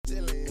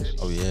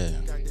Oh yeah.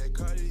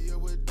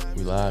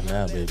 We live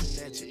now, baby.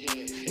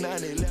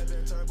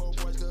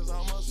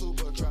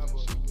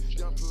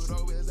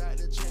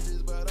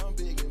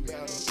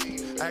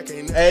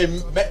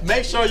 Hey,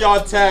 make sure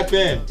y'all tap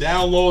in.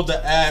 Download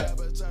the app.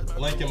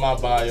 Link in my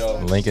bio.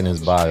 Link in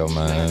his bio,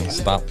 man.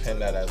 Stop. Pin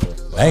that as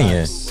a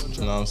banging.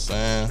 You know what I'm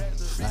saying?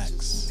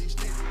 Facts.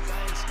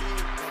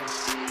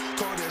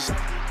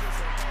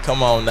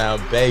 Come on now,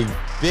 baby.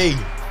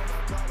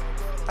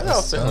 How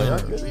y'all feeling? Y'all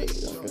good?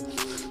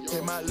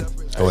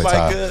 Go ahead,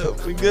 Ty.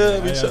 Good? We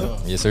good? We chill?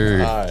 Yes,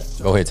 sir. All right.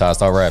 Go ahead, Ty.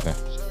 Start rapping.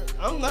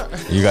 I'm not.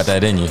 You got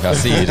that in you. I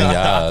see it in your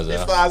eyes.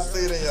 If I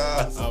see it in your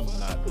eyes. I'm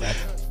not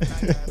rapping.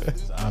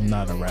 I'm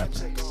not a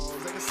rapper.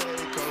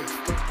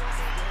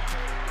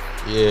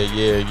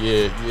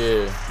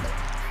 Yeah.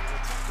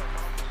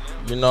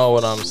 You know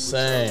what I'm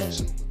saying?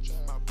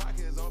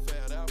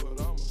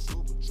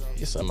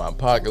 He said my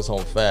pockets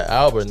on Fat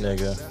Albert,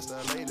 nigga.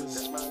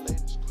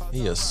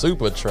 He a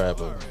super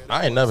trapper.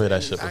 I ain't never heard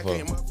that shit before.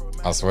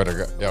 I swear to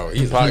God. Yo,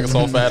 He's pockets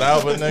on Fat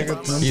Albert,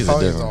 nigga. He's a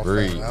different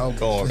breed.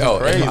 Going Yo,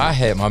 crazy. if I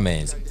had my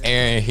man's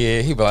Aaron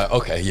here, he'd be like,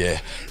 okay, yeah,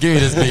 give me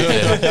this beat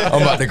then.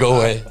 I'm about to go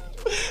away.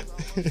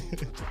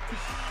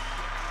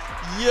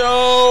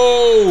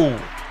 Yo!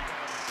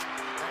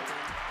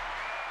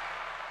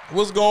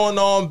 What's going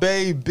on,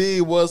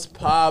 baby? What's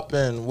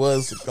poppin'?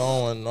 What's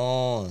going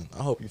on?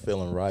 I hope you're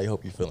feeling right.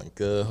 Hope you're feeling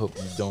good. Hope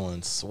you're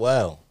doing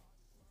swell.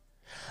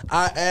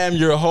 I am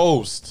your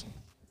host,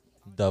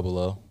 Double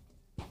O.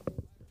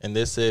 And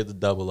this is the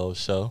Double O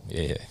Show.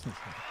 Yeah.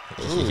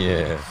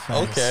 Yeah.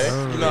 Okay.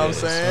 You know what I'm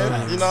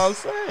saying? You know what I'm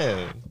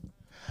saying?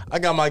 I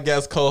got my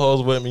guest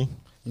co-host with me.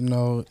 You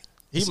know,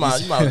 He might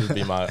just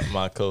be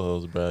my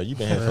co-host, bro. You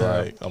been here for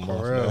like a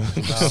month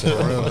now.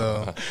 for real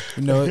though.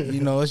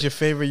 You know, it's your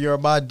favorite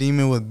Yoruba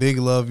demon with big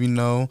love. You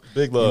know,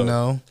 Big love. You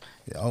know,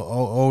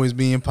 always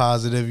being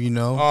positive. You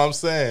know, All I'm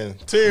saying,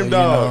 Team You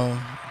Dog. know,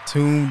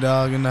 Toom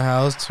Dog in the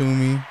house.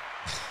 Toomey.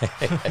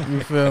 You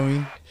feel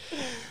me?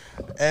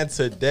 And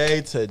today,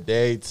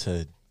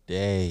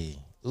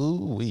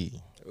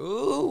 ooh-wee.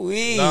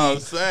 Ooh-wee. Know what I'm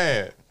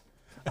saying?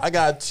 I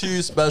got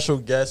two special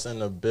guests in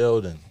the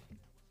building.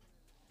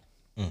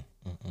 I'm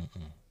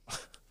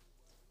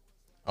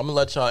going to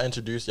let y'all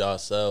introduce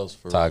yourselves.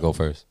 Ty, go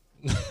first.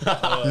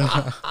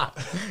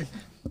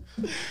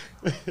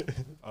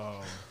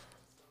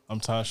 I'm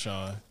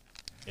Tashawn,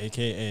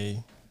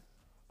 a.k.a.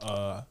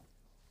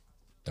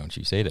 Don't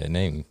you say that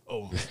name.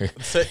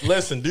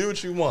 Listen, do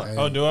what you want.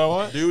 Oh, do I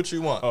want? Do what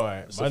you want. All right.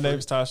 It's My a free-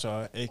 name's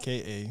Tashawn,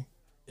 a.k.a.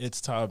 It's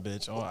Ty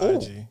Bitch on Ooh,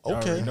 IG. Y'all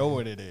okay. already know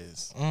what it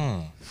is.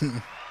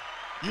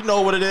 You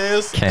know what it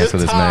is. Cancel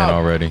It's this man time.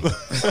 already.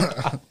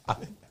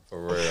 For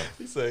real.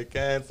 He said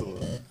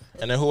cancel it.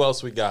 And then who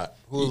else we got?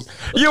 Who's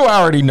You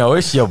already know.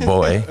 It's your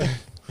boy.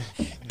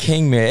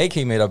 Kingman,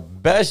 AK made the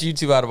best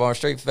YouTube out of our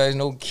straight facts,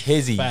 no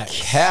kizzy Facts.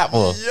 Kappa.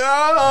 Yo!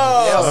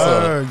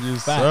 sir.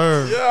 Yes,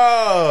 sir.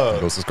 Yo!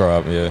 Go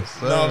subscribe, yeah. You know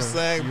what I'm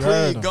saying? You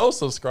heard Please him. go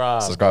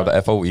subscribe. Subscribe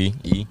to FOE. E.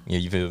 Yeah,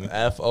 you feel me?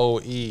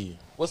 FOE.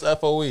 What's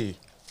FOE?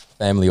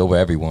 Family over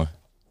everyone.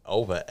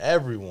 Over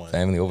everyone.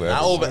 Family over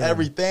Not everyone. over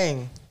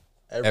everything.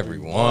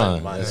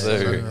 Everyone. my Yes,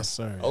 nigga. sir. Yes,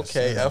 sir. Yes,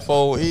 Okay, sir.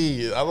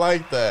 FOE. I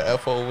like that.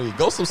 FOE.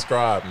 Go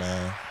subscribe,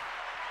 man.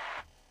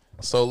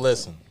 So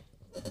listen.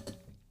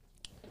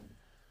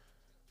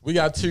 We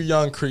got two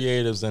young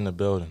creatives in the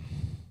building.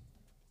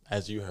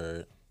 As you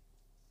heard.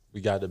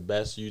 We got the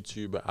best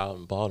YouTuber out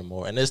in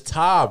Baltimore. And it's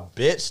Ty,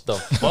 bitch. The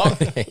fuck?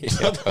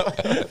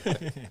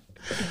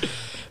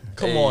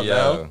 Come Hey, on yo.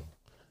 now.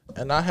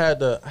 And I had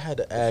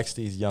to ask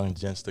these young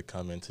gents to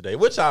come in today,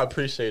 which I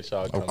appreciate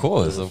y'all coming. Of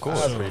course, through. of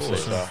course. I appreciate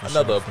For y'all. sure,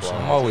 Another for applause. sure.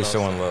 I'm always you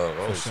know what showing love.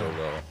 Always show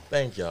love.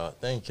 Thank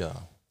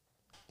y'all.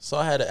 So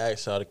I had to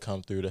ask y'all to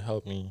come through to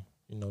help me,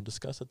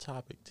 discuss a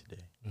topic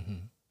today.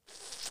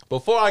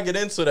 Before I get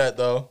into that,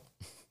 though,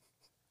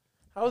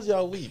 how was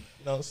y'all week?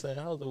 You know what I'm saying?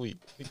 How was the week?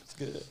 Week was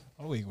good.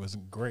 My week was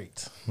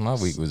great. My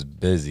week was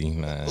busy,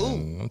 man.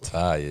 I'm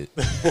tired.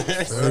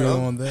 Very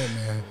on that,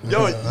 man. Yo,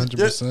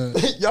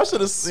 100%. y'all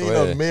should have seen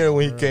Swear. Amir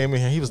when he came in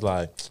here. He was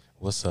like,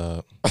 "What's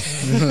up?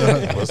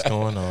 What's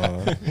going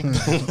on?"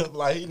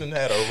 Like he done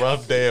had a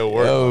rough day at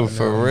work. Yo,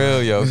 for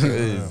real, yo.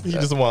 'cause He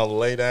just want to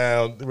lay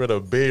down with a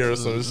beer or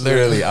some shit.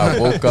 Literally, I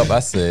woke up. I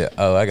said,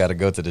 "Oh, I gotta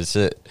go to the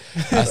shit."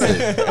 I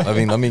said, let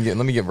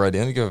me get ready.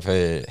 Let me get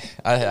prepared.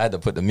 I had to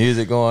put the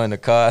music on in the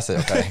car. I said,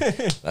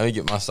 "Okay, let me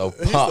get myself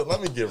He said, pumped."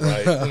 "Let me get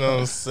right." You know what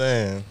I'm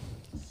saying?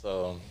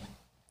 So,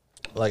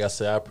 like I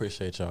said, I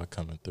appreciate y'all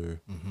coming through.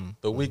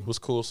 The week was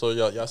cool. So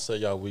y'all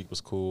said y'all week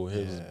was cool.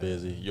 His was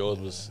busy. Yours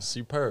was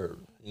superb.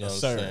 You know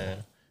Yes, what I'm sir.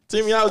 saying?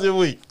 Timmy, how was your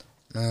week?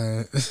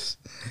 Man,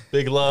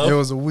 Big love. it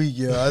was a week,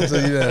 yo. I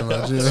tell you that,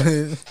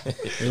 man.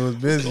 It was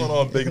busy. What's going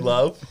on, big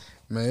love?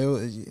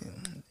 Man,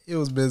 it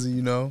was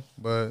busy,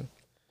 but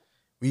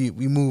we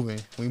moving.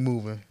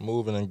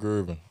 Moving and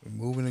grooving. We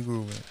moving and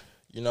grooving.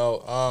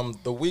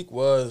 The week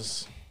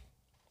was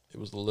a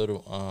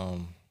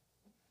little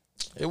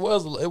it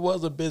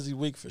was a busy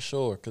week for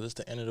sure because it's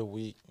the end of the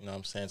week. You know what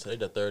I'm saying? Today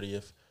the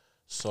 30th.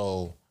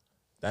 So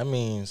that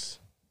means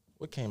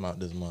what came out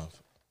this month?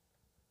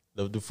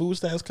 The food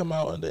stamps come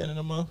out at the end of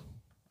the month.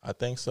 I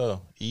think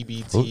so.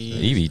 EBT,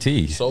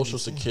 EBT. Social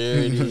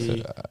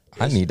Security.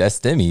 I need that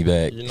STEMI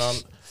back. You know,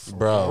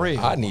 bro. real.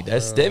 I need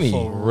that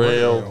STEMI.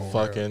 Real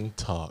fucking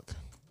talk.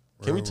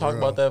 Can we talk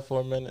about that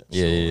for a minute?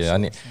 Yeah.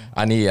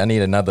 I need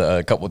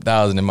another couple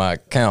thousand in my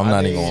account. I'm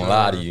not even gonna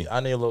lie to you. I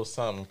need a little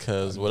something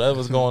because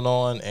whatever's going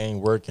on ain't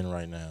working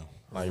right now.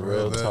 Like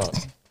real talk.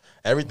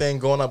 Everything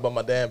going up on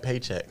my damn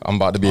paycheck. I'm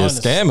about to be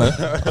Honest. a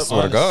scammer. I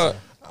swear to God.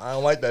 I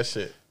don't like that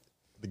shit.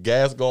 The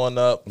gas going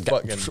up.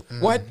 Fucking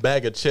What?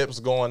 bag of chips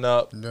going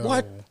up. No,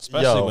 What?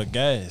 Especially Yo. with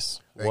gas.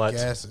 that What?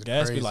 gas is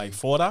Gas crazy. be like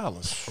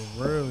 $4.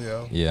 For real,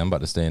 yo. Yeah, I'm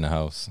about to stay in the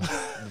house.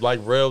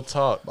 Like real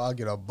talk. I'll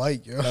get a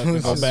bike, yo.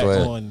 Go back swear.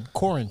 on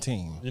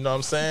quarantine. You know what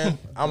I'm saying?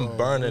 I'm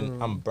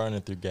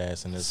burning through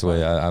gas in I this. swear,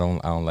 life.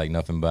 I don't like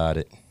nothing about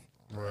it.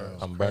 Bro,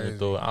 I'm burning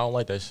through it. I don't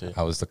like that shit.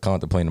 I was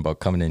contemplating about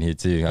coming in here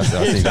too. I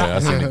seen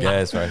the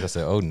gas price. I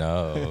said, oh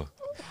no,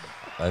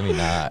 let me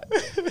not.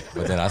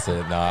 But then I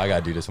said, no, I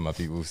gotta do this for my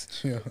peoples.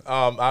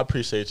 I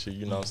appreciate you,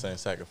 you know what I'm saying,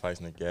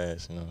 sacrificing the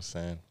gas, you know what I'm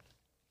saying?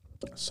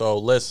 So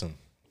listen,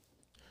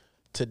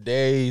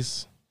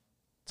 today's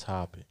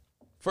topic.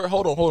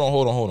 Hold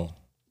on.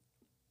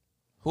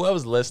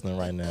 Whoever's listening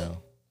right now,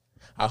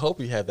 I hope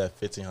you have that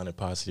 1500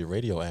 Positive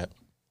Radio app.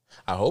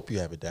 I hope you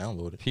have it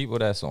downloaded. People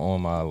that's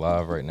on my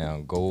live right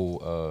now,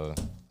 go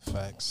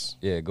Facts.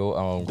 go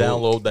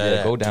Download that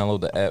app. Go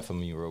download the app for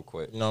me real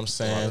quick. You know what I'm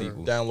saying?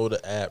 people. Download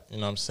the app. You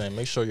know what I'm saying?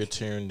 Make sure you're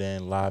tuned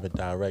in live and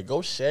direct.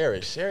 Go share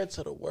it. Share it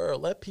to the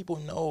world. Let people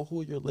know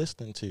who you're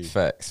listening to.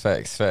 Facts.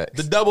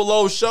 The Double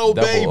O Show,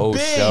 Double baby. O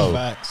Show.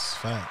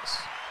 Facts.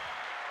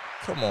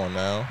 Come on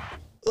now.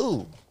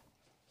 Ooh.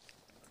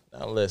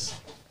 Now listen.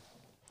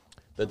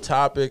 The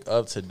topic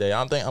of today.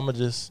 I'm gonna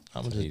just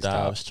Please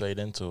dive stop. straight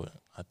into it.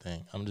 I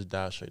think I'm just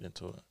dive straight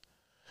into it.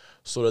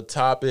 So the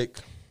topic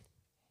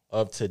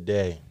of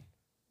today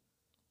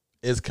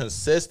is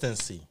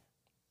consistency.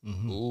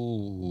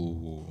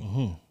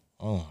 Ooh.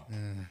 Oh.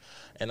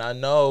 And I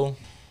know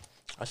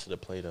I should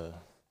have played that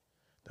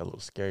little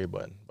scary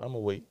button, but I'm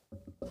gonna wait.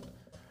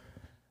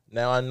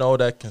 Now I know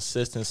that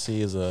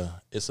consistency is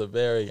it's a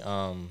very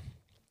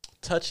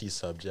touchy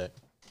subject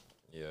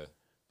Yeah.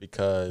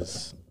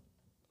 because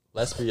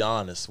let's be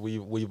honest,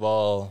 we've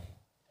all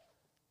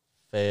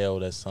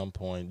failed at some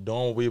point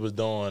doing what we was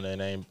doing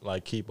and ain't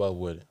like keep up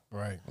with it.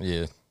 Right.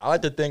 Yeah. I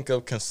like to think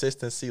of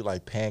consistency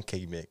like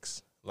pancake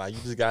mix. Like you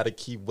just got to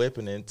keep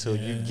whipping it until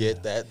you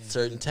get that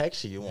certain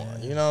texture you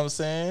want. You know what I'm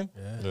saying?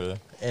 Yeah.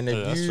 And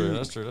if that's you true,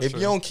 that's true, that's if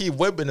true. you don't keep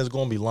whipping, it's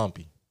gonna be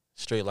lumpy.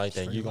 Straight like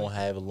that. You're gonna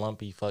have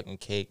lumpy fucking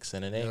cakes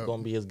and it ain't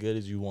gonna be as good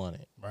as you want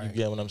it. You Right.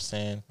 get what I'm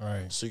saying?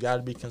 Right. So you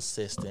gotta be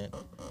consistent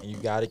and you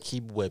gotta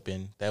keep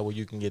whipping. That way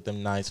you can get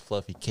them nice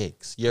fluffy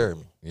cakes. You heard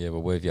me? Yeah, but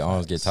what if your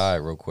arms get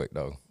tired real quick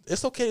though?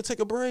 It's okay to take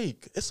a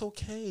break. It's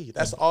okay.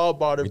 That's all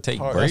part of We take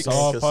part breaks. That's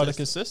all part of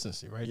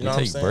consistency. consistency, right? You know You what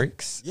I'm take saying?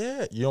 breaks?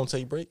 Yeah, you don't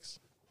take breaks.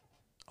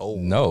 Oh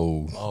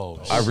No. Oh,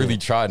 I shit. really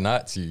try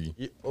not to.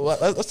 Yeah, well,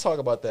 let's talk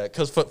about that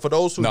because for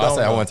those who No, don't I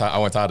said know, I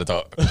want tired to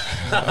talk.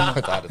 I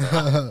want tired to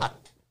talk.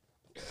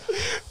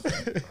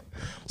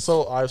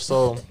 So, all right,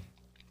 so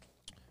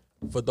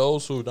for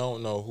those who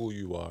don't know who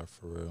you are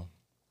for real,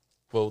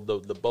 well,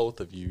 the both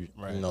of you,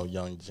 Right. you know,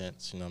 young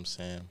gents, you know what I'm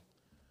saying?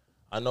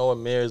 I know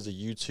Amir is a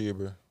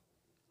YouTuber.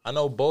 I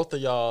know both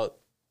of y'all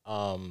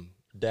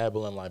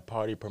dabble in like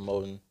party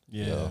promoting.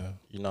 Yeah.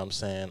 You know what I'm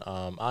saying?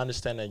 I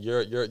understand that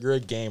you're a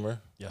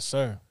gamer. Yes,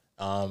 sir.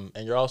 And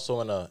you're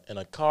also in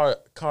a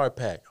car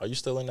pack. Are you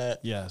still in that?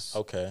 Yes.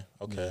 Okay.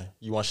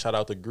 You want to shout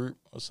out the group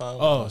or something?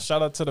 Oh,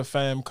 shout out to the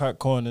fam, Cut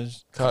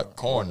Corners. Cut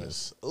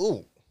corners.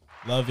 Ooh.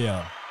 Love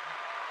y'all.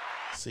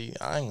 See,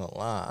 I ain't gonna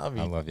lie.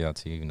 I love y'all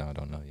too, even though I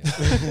don't know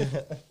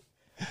y'all.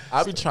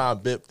 I be trying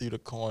to bip through the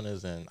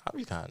corners and I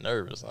be kind of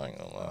nervous. I ain't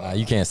gonna lie. Nah,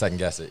 you can't second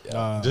guess it.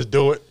 Yeah. Just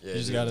do it. Yeah, You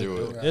just gotta do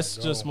it. It's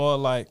just more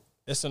like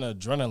it's an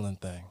adrenaline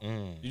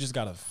thing. You just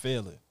gotta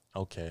feel it,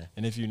 Okay.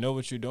 and if you know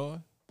what you're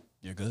doing,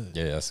 you're good.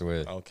 Yeah, I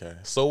swear. Okay.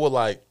 So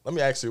let me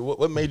ask you,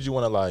 what made you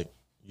want to like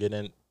get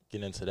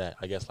into that?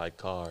 I guess like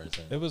cars.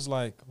 And, It was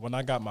like when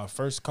I got my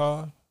first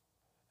car,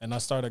 and I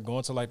started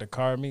going to like the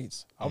car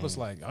meets. I was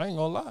like, I ain't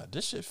gonna lie,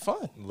 this shit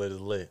fun. lit is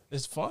lit.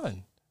 It's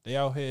fun. They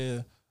out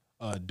here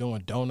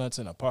doing donuts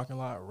in a parking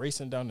lot,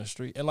 racing down the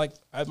street, and like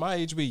at my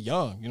age, we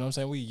young. You know what I'm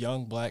saying? We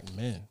young black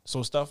men,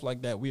 so stuff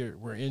like that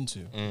we're into.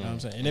 You know what I'm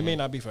saying? And it may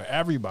not be for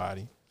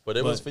everybody, But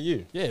it was for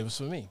you. Yeah, it was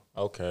for me.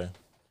 Okay.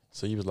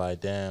 So you was like,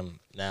 damn,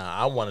 now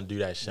I want to do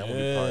that shit. I want to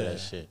be part of that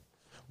shit.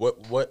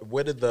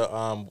 Where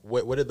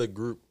did the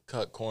group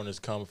Cut Corners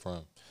come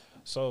from?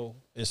 So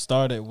it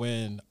started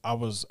when I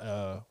was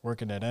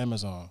working at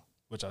Amazon,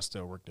 which I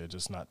still work there,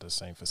 just not the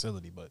same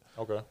facility. But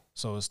Okay.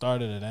 so it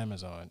started at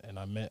Amazon, and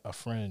I met a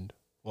friend,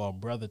 well, a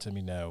brother to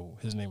me now.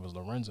 His name was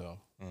Lorenzo,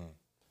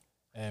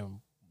 and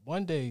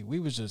one day we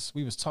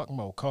was talking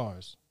about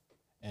cars,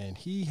 and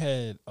he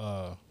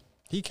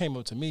came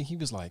up to me. He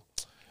was like,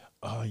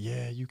 "Oh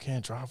yeah, you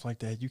can't drive like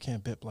that. You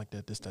can't bip like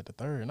that. This, that, the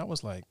third." And I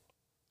was like,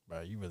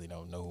 "Bro, you really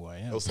don't know who I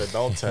am." I said,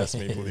 don't test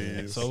me,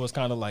 please. So it was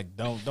kind of like,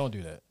 don't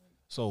do that.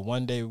 So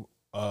one day,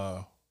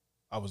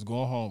 I I was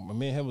going home.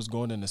 Me and him was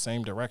going in the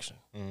same direction.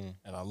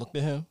 And I looked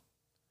at him.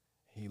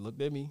 He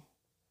looked at me.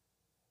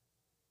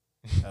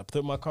 I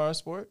put my car in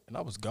sport, and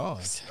I was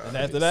gone. And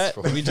after that,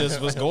 we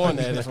just was going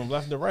at it from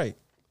left to right.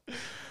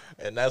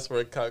 And that's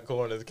where cut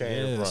corners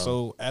came from.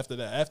 So after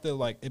that, after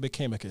like it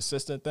became a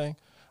consistent thing,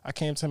 I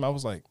came to him. I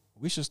was like,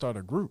 we should start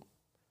a group.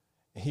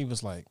 And he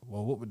was like,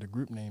 well, what would the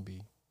group name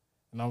be?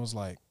 And I was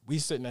like, we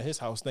sitting at his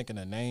house thinking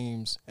of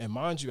names. And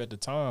mind you, at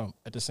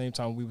the same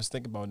time we was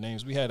thinking about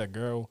names, we had a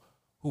girl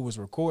who was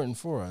recording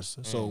for us.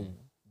 So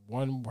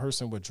one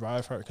person would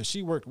drive her, because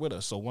she worked with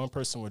us. So one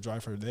person would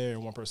drive her there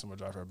and one person would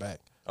drive her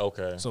back.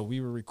 Okay. So we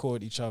would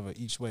record each other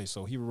each way.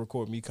 So he would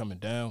record me coming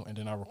down, and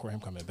then I record him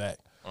coming back.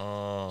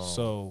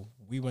 So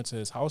we went to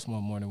his house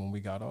one morning when we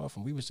got off,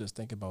 and we was just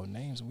thinking about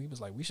names, and we was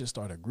like, we should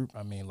start a group.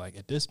 I mean, like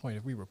at this point,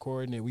 if we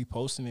recording it, we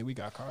posting it, we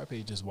got car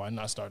pages, why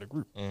not start a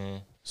group?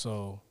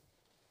 So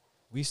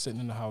we sitting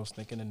in the house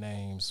thinking of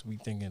names. We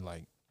thinking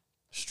like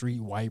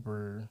Street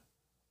Wiper,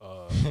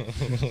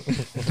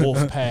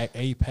 Wolf Pack,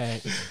 A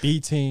Pack, B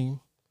Team.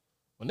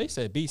 When they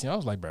said B Team, I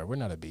was like, bro, we're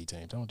not a B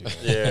Team. Don't do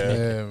that.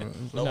 Yeah. We're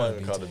not Nobody a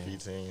even called B-team.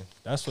 it B-team.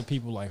 That's for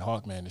people like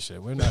Hawkman and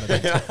shit. We're not a B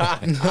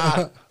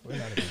Team. We're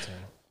not a B Team.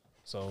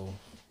 So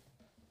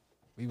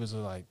we was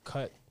like,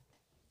 cut.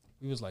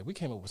 We was like, we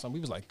came up with something. We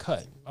was like,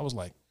 cut. I was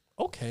like,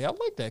 okay, I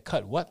like that.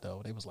 Cut what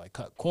though? They was like,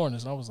 cut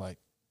corners. And I was like,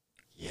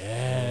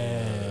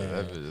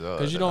 yeah.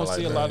 Because you don't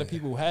see a lot of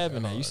people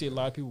having that. You see a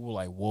lot of people with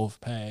like Wolf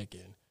Pack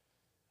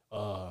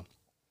and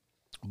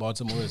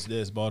Baltimore is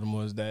this,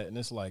 Baltimore is that. And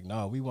it's like,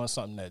 no, we want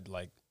something that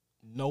like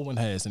no one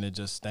has and it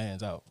just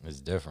stands out. It's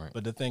different.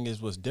 But the thing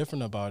is, what's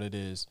different about it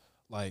is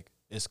like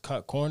it's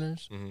cut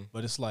corners,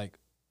 but it's like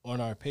on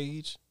our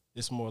page,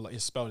 it's more like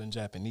it's spelled in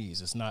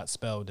Japanese. It's not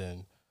spelled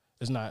in,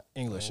 it's not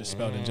English. It's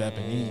spelled in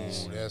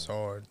Japanese. Ooh, that's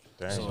hard.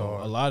 So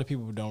a lot of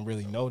people don't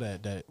really know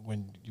that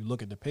when you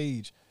look at the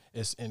page,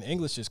 it's in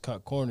English, it's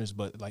cut corners,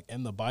 but like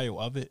in the bio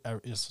of it,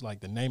 it's like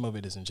the name of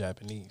it is in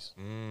Japanese.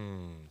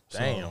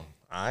 Damn.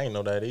 I ain't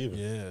know that either.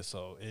 Yeah,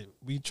 so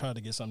we try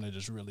to get something that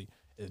just really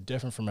is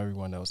different from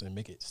everyone else and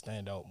make it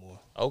stand out more.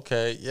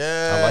 Okay,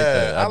 yeah. I like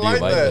that. I do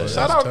like like that. that.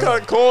 Shout That's out tough.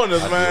 cut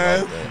corners, I do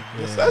man. like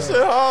that. That shit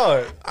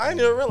hard. I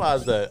didn't even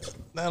realize that.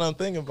 Now that I'm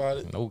thinking about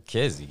it. No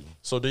Kizzy.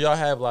 So do y'all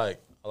have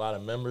like a lot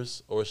of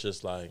members, or it's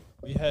just like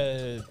We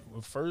had,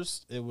 well,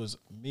 first it was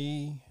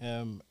me,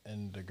 him,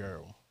 and the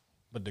girl.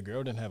 But the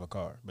girl didn't have a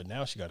car. But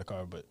now she got a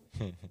car, but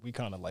we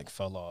kind of like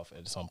fell off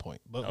at some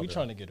point. But we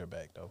trying to get her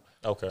back though.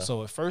 okay?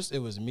 So at first it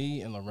was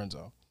me and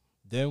Lorenzo.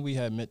 Then we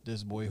had met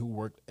this boy who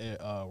worked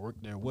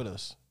there with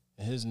us.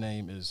 And his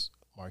name is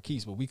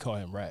Marquise, but we call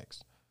him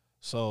Rax.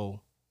 So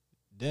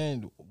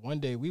then one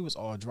day we was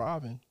all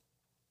driving,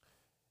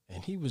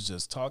 and he was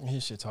just talking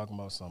his shit, talking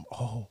about some,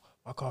 oh,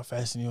 my car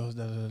faster than yours,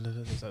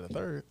 this, that, the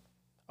third.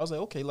 I was like,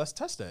 okay, let's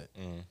test that.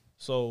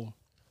 So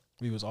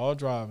we was all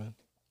driving.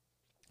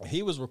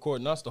 He was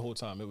recording us the whole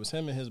time. It was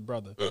him and his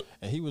brother,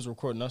 and he was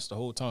recording us the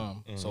whole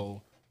time.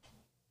 So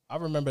I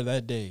remember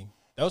that day.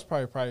 That was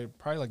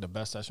probably like the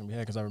best session we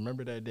had, because I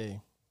remember that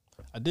day.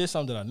 I did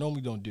something that I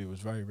normally don't do. It was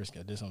very risky.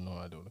 I did something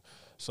I don't do.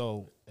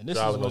 So, and this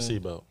Driving no is when,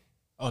 seatbelt.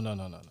 Oh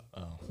no.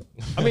 Oh.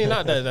 I mean,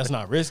 not that that's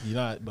not risky,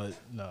 but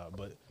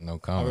No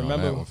comment remember-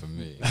 on that one for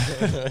me.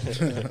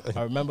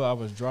 I remember I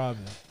was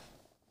driving.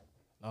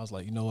 And I was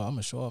like, you know what, I'm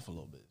gonna show off a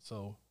little bit.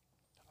 So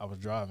I was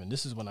driving.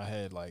 This is when I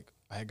had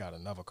got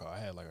another car. I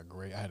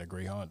had a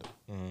gray Honda.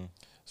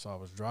 So I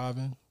was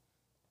driving,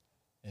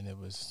 and it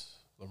was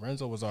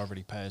Lorenzo was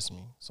already past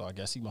me. So I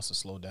guess he must have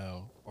slowed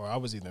down, or I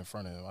was either in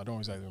front of him. I don't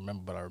exactly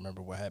remember, but I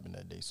remember what happened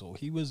that day. So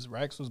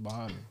Rax was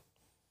behind me.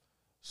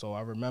 So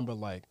I remember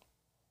like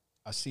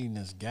I seen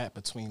this gap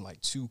between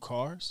like two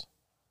cars,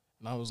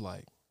 and I was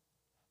like,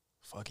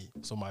 fuck it.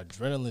 So my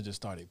adrenaline just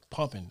started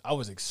pumping. I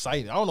was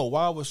excited. I don't know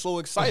why I was so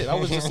excited. I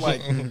was just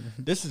like,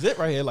 this is it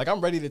right here. Like, I'm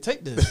ready to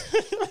take this.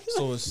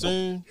 So as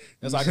soon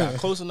as I got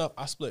close enough,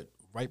 I split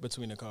right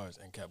between the cars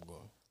and kept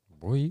going.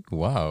 Boy,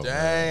 wow.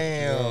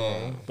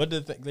 Damn. But the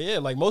thing, yeah,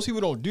 like most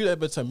people don't do that,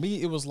 but to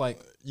me, it was like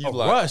You a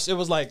like- rush. It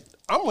was like,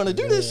 I'm gonna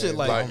do this shit.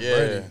 Like, Like, I'm yeah.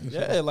 ready.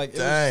 Yeah, like,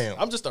 Damn.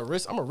 I'm just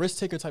I'm a risk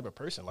taker type of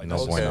person. Like, No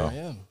that's just bueno. who I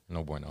am.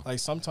 No bueno. Like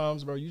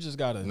sometimes, bro, you just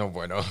gotta, No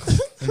bueno.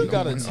 you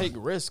gotta take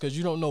risks because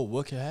you don't know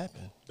what can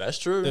happen. That's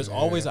true. There's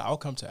always an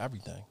outcome to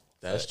everything.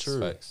 That's Facts, true.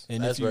 facts.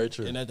 And That's if you, very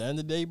true. And at the end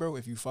of the day, bro,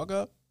 if you fuck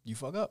up,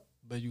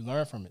 but you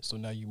learn from it. So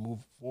now you move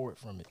forward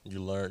from it. You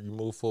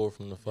move forward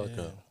from the fuck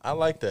Yeah. up. I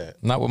like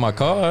that. Not with my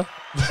car.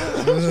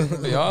 To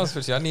be honest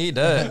with you, I need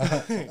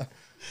that.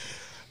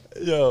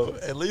 Yo,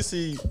 at least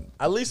you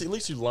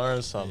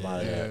learn something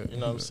out of Yeah. that. You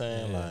know what I'm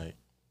saying? Yeah. Like,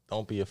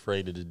 don't be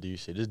afraid to do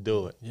shit. Just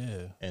do it.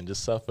 Yeah. And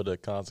just suffer the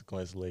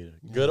consequence later.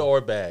 Good or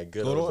bad.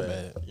 Good or or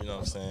bad. bad. You know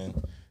what I'm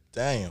saying?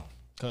 Damn.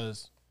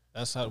 Because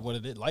that's what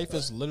it is. Life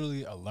is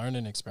literally a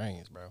learning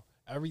experience, bro.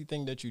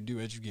 Everything that you do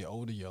as you get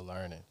older, you're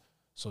learning.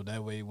 So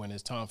that way, when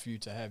it's time for you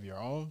to have your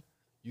own,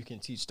 you can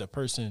teach the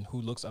person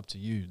who looks up to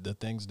you the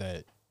things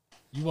that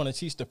you want to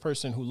teach the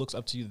person who looks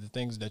up to you the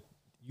things that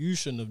you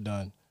shouldn't have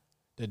done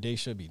that they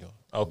should be doing.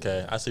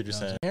 Okay, I see what you're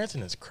saying.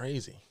 Parenting is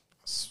crazy.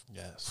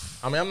 Yes.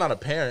 I mean, I'm not a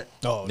parent.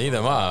 No, Neither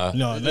am I.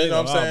 No, You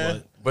know what I'm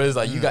saying? But it's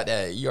like you got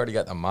that. You already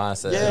got the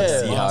mindset. Yeah. To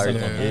see how Mindset.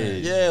 everything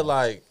is. Yeah,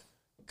 like,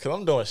 cause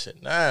I'm doing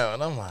shit now,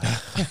 and I'm like,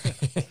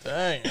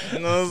 dang, you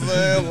know what I'm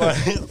saying?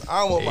 Like,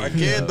 I want my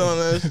kid doing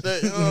that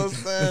shit, you know what I'm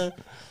saying?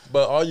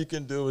 But all you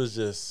can do is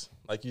just,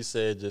 like you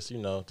said, just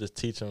just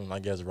teach them, I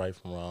guess, right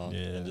from wrong,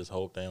 Yeah. and just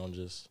hope they don't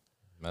just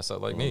Mess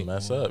up like me.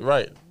 mess up.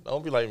 Right?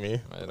 Don't be like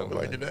me. Right, Don't be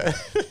don't like be your dad.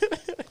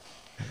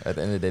 At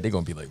the end of the day, they're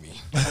gonna be like me.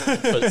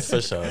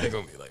 for sure. They're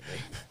gonna be like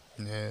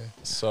me. Yeah.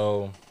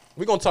 So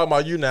we're gonna talk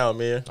about you now,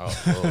 Amir.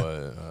 Oh,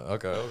 boy.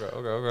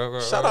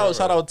 Okay. Shout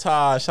out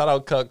Ty, shout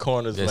out Cut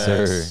Corners, Yes,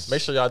 man. sir.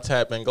 Make sure y'all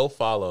tap in, go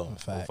follow. Go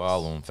Facts.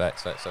 follow them.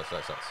 Facts.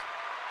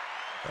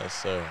 Yes,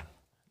 sir.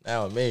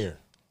 Now Amir,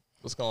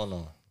 what's going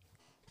on?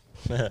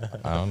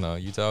 I don't know.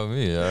 You tell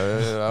me.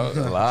 A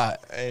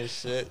lot. Ain't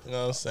shit, you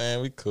know what I'm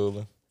saying? We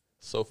coolin'.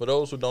 So for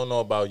those who don't know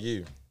about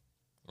you,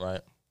 right?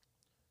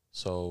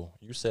 So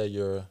you said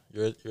you're a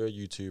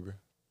YouTuber.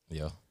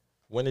 Yeah.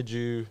 When did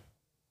you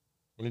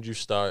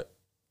start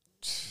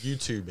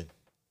YouTubing?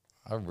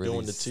 I really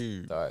Doing the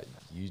tube. start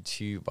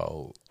YouTube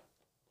about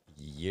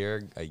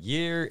a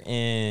year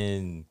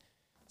and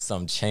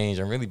some change.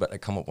 I'm really about to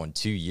come up on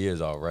 2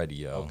 years already,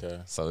 yo. Okay.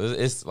 So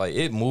it's like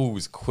it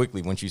moves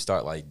quickly once you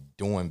start like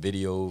doing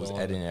videos, Doing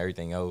editing,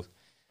 everything else.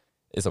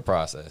 It's a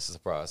process.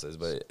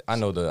 But I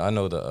know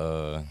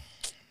the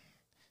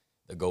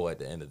goal at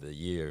the end of the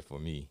year for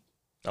me.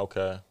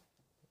 Okay.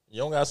 You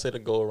don't gotta say the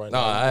goal right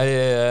No, now. You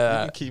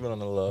yeah. can keep it on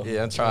the low.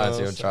 Yeah, I'm trying You know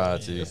to. what I'm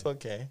trying saying? to. It's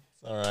okay.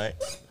 It's all right.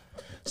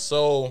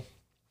 So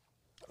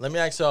let me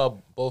ask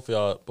y'all both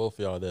of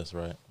y'all this,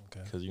 right?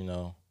 Okay. Because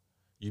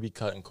you be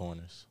cutting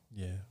corners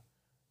Yeah.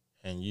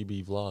 and you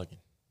be vlogging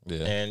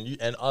Yeah.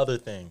 and other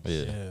things.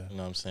 Yeah. Yeah. You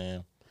know what I'm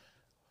saying?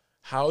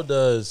 How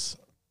does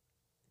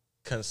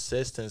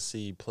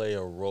consistency play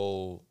a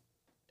role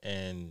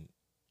in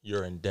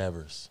your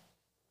endeavors?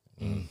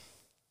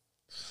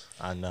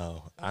 I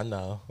know.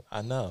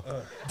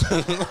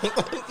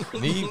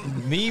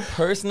 me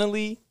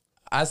personally,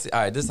 I see. All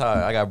right, this is how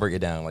I gotta break it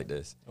down like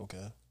this.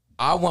 Okay.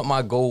 I want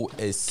my goal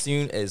as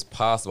soon as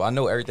possible. I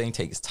know everything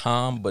takes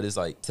time, but it's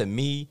like to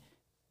me,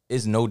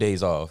 it's no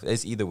days off.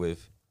 It's either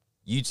with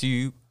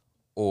YouTube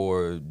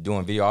or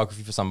doing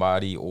videography for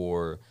somebody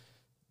or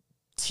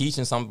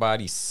teaching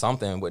somebody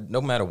something. But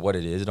no matter what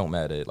it is, it don't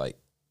matter. Like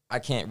I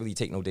can't really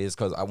take no days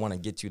because I want to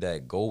get to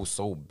that goal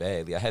so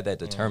badly. I had that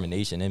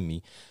determination in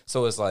me.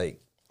 So it's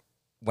like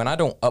when I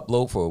don't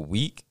upload for a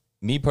week,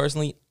 me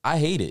personally, I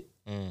hate it.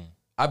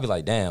 I'd be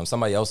like, damn,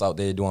 somebody else out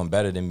there doing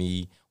better than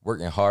me,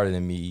 working harder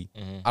than me.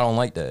 I don't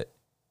like that.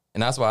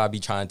 And that's why I be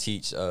trying to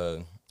teach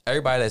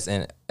everybody that's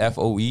in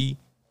FOE,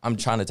 I'm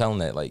trying to tell them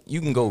that, like,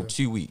 you can go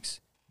 2 weeks.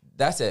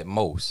 That's at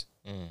most.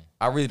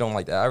 I really don't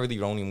like that. I really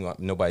don't even want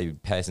nobody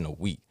passing a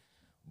week.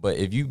 But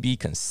if you be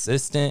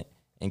consistent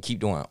and keep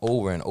doing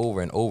over and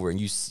over and over, and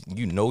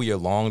you know your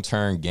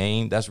long-term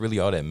game, that's really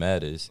all that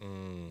matters.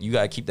 You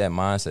got to keep that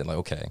mindset, like,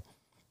 okay,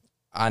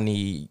 I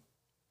need,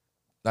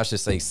 let's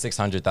just say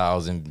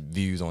 600,000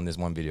 views on this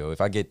one video.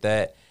 If I get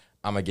that,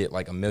 I'm going to get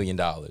like $1 million.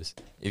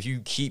 If you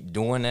keep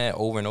doing that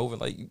over and over,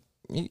 like,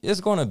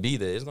 it's going to be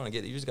there. It's going to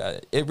get, you just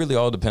got, it really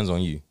all depends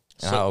on you.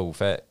 And how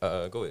fat,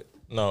 go ahead.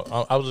 No,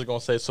 I was just gonna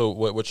say. So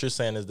what you're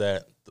saying is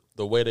that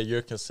the way that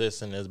you're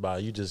consistent is by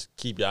you just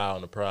keep your eye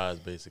on the prize,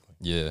 basically.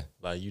 Yeah.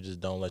 Like you just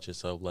don't let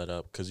yourself let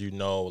up because you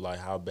know like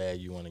how bad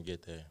you want to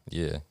get there.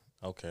 Yeah.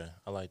 Okay,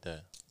 I like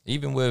that.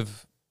 Even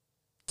with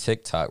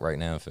TikTok right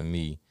now, for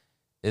me,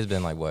 it's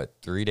been like what,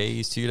 3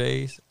 days, 2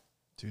 days?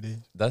 2 days.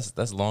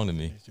 That's long to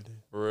me. 2 days.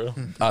 For real.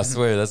 I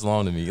swear that's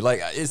long to me.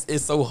 Like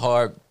it's so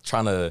hard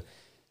trying to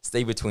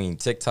stay between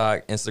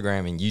TikTok,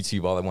 Instagram, and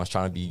YouTube all at once,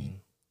 trying to be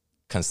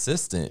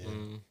consistent.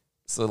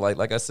 So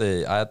like I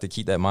said, I have to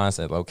keep that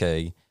mindset. Like,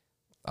 okay,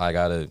 I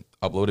gotta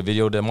upload a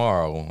video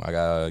tomorrow. I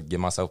gotta give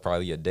myself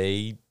probably a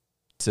day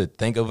to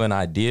think of an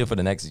idea for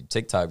the next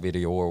TikTok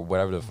video or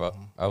whatever the fuck.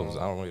 I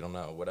don't really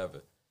know,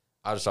 whatever.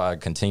 I just try to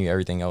continue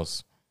everything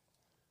else.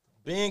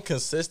 Being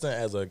consistent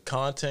as a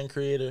content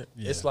creator,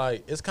 it's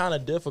like it's kind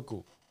of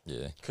difficult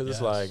Yeah. because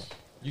it's like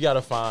you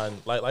gotta find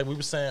like we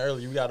were saying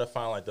earlier, you gotta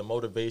find like the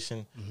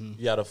motivation,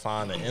 you gotta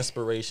find the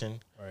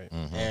inspiration, Right.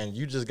 and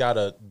you just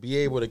gotta be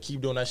able to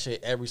keep doing that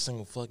shit every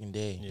single fucking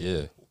day.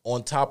 Yeah.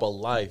 On top of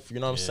life, you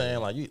know what I'm saying?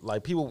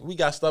 Like people, we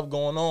got stuff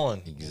going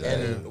on,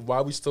 Exactly. and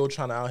while we still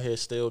trying to out here,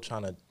 still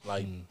trying to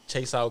like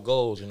chase our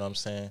goals, you know what I'm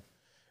saying?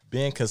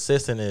 Being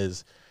consistent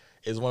is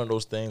one of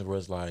those things where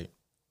it's like,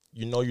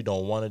 you know, you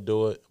don't want to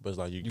do it, but it's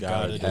like you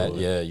gotta do it.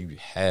 Yeah, you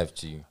have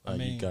to. Like,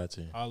 you got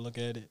to. I look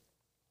at it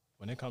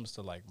when it comes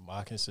to like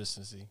my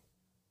consistency.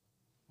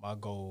 My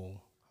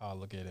goal, how I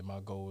look at it, my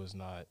goal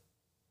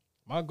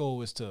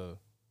is to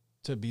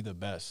be the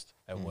best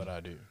at what I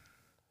do,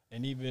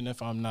 and even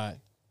if I'm not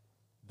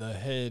the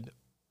head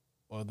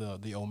or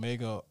the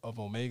omega of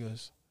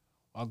omegas,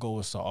 my goal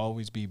is to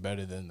always be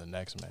better than the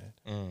next man.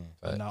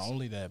 And not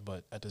only that,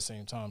 but at the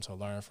same time to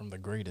learn from the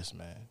greatest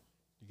man.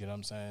 You get what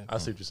I'm saying? I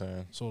see what you're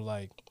saying. So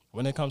like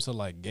when it comes to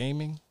like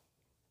gaming,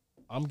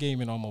 I'm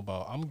gaming almost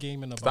about. I'm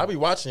gaming I about. be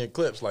watching your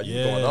clips like you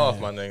going Yeah. off,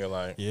 my nigga.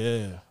 Like,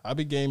 Yeah, I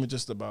be gaming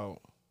just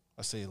about.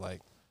 I say like,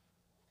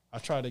 I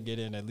try to get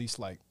in at least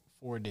like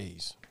 4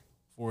 days,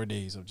 4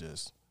 days of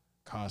just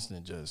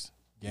constant just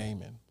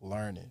gaming,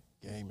 learning,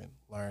 gaming,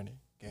 learning,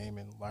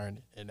 gaming,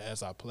 learning. And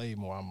as I play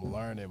more, I'm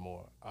learning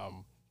more.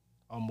 I'm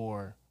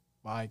more.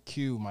 My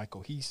IQ, my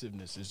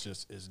cohesiveness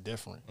is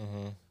different.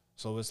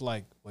 So it's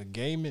like with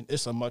gaming,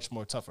 it's a much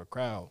more tougher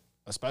crowd,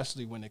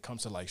 especially when it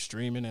comes to like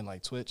streaming and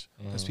like Twitch,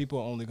 because people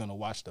are only gonna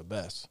watch the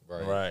best.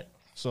 right.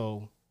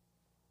 So,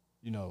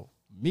 you know,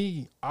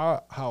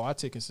 how I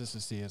take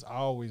consistency is I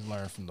always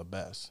learn from the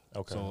best.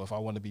 Okay. So if I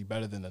want to be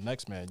better than the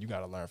next man, you got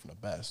to learn from the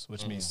best,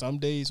 which means some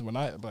days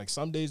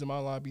some days in my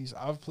lobbies,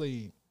 I've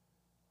played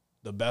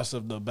the best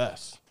of the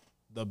best.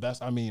 The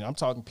best. I mean, I'm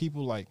talking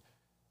people like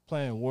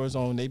playing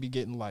Warzone, they be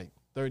getting like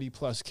 30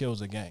 plus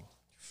kills a game.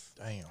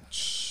 Damn.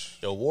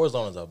 Yo,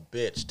 Warzone is a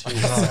bitch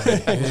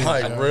too.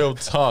 Like real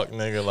talk,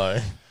 nigga.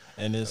 Like,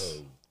 And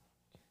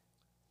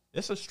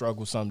it's a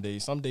struggle some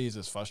days. Some days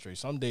it's frustrating.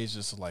 Some days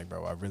just like,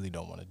 bro, I really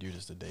don't want to do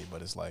this today.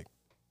 But it's like,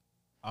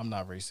 I'm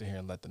not ready to sit here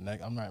and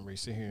I'm not ready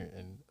to sit here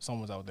and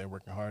someone's out there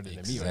working harder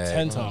than me or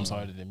 10 times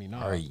harder than me. No,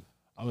 Right.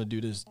 I'm going to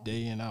do this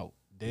day in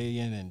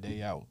and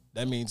day out.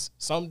 That means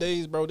some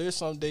days, bro, there's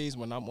some days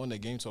when I'm on the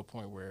game to a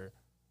point where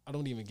I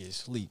don't even get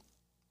sleep.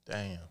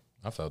 damn.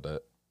 I felt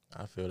that.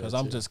 I feel that Because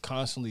I'm too. just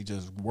constantly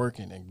just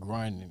working and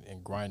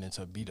grinding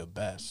to be the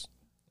best.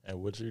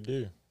 And what you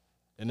do?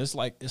 And it's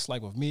like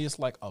with me, it's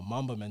like a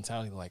Mamba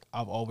mentality. Like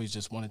I've always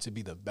just wanted to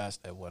be the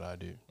best at what I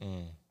do.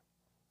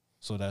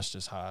 So that's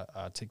just how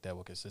I take that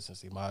with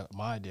consistency. My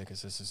idea of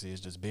consistency is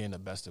just being the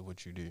best at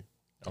what you do.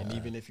 And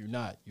even if you're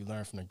not, you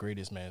learn from the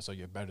greatest man, so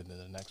you're better than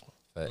the next one.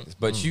 Facts.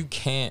 But you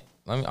can't.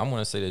 I'm going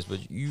to say this, but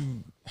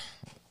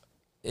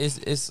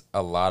it's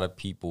a lot of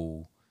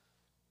people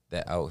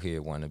that out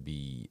here want to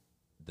be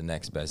the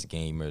next best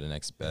gamer, the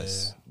next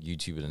best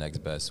YouTuber, the next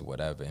best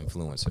whatever,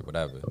 influencer,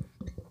 whatever.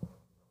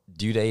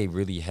 Do they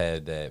really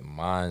have that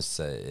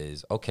mindset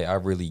is, okay, I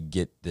really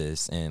get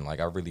this and like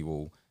I really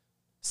will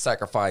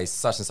sacrifice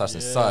such and such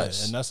and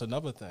such. And that's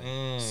another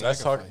thing.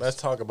 Let's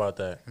talk about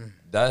that.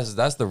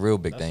 That's the real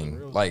big That's the thing.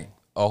 real Like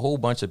a whole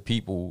bunch of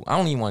people, I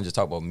don't even want to just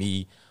talk about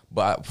me,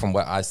 but from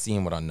what I see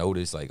and what I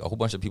noticed, like a whole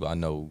bunch of people I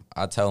know,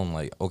 I tell them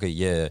like, okay,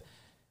 yeah,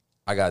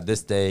 I got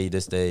this day, and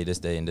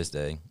this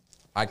day.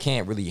 I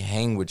can't really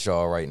hang with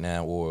y'all right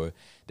now, or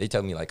they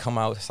tell me like, come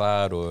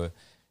outside or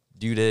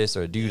do this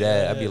or do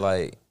that. I'd be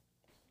like,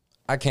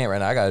 I can't right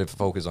now. I got to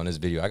focus on this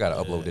video. I got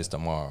to upload this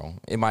tomorrow.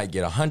 It might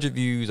get 100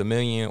 views, 1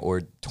 million,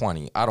 or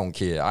 20. I don't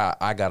care.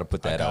 I got to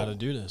put that out. I gotta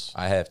do this.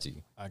 I have to.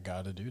 I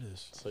gotta do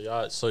this. So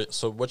y'all,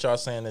 so what y'all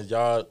saying is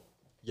y'all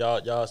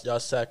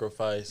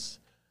sacrifice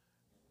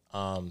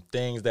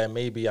things that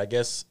may be, I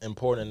guess,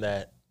 important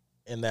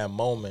in that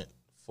moment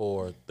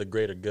for the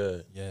greater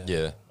good.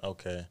 Yeah.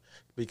 Okay.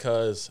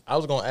 Because I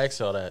was gonna ask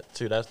y'all that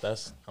too.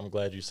 That's I'm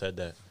glad you said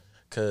that.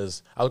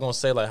 Cause I was gonna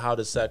say like, how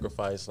does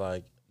sacrifice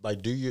like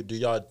do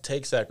y'all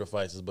take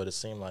sacrifices? But it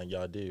seemed like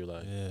y'all do.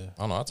 Like, Yeah. I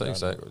don't know. I'll take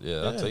sacrifice.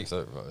 Yeah, I'll take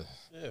sacrifice.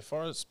 Yeah,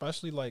 far as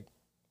especially like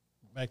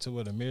back to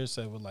what Amir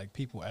said with like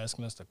people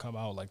asking us to come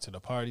out like to the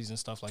parties and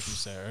stuff like you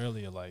said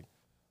earlier, like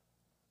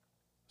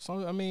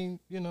so I mean,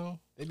 you know,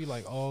 they be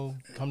like, oh,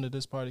 come to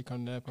this party,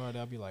 come to that party.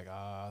 I'll be like,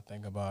 I'll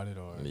think about it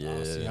or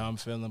I'll see how I'm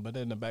feeling. But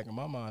then in the back of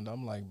my mind,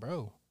 I'm like,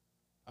 bro,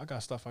 I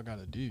got stuff I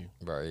gotta do.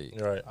 Right.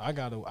 right. I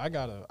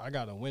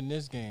gotta win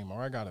this game,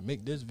 or I gotta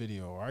make this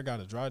video, or I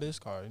gotta drive this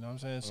car. You know what I'm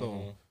saying?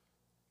 So,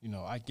 you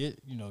know, I get,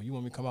 you know, you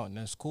want me to come out and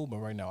that's cool, but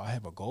right now I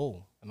have a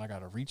goal and I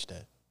gotta reach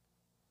that.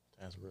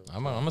 That's real.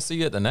 I'm gonna see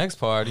you at the next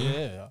party.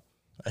 Yeah.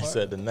 I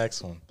said the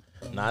next one,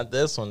 not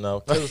this one though.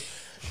 'Cause,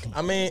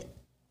 I mean,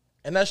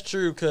 and that's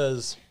true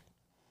because,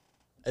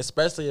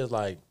 especially as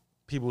like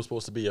people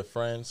supposed to be your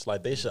friends,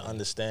 like they should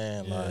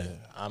understand. Like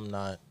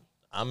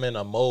I'm in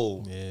a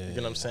mode. Yeah. You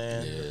know what I'm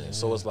saying?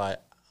 So it's like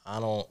I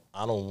don't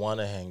want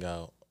to hang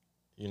out.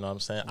 You know what I'm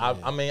saying?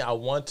 I mean I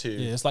want to.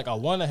 Yeah, it's like I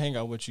want to hang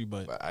out with you,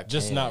 but I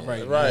just can't. not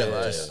right Right, now.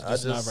 right.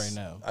 Just not right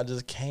now. I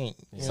just can't.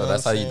 You So know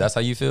that's what how I'm you saying? that's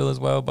how you feel as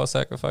well about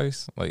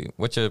sacrifice. Like,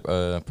 what's your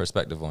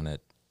perspective on that?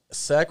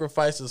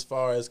 Sacrifice as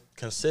far as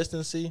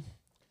consistency.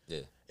 Yeah.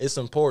 It's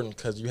important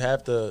because you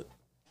have to,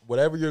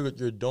 whatever you're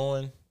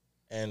doing,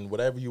 and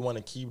whatever you want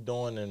to keep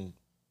doing and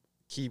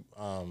keep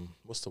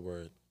what's the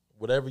word?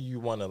 Whatever you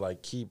want to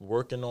like keep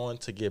working on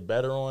to get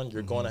better on,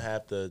 you're going to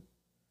have to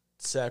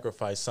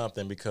sacrifice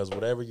something because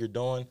whatever you're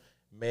doing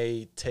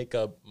may take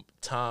up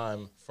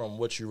time from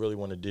what you really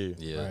want to do.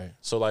 Yeah. Right.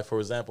 So like for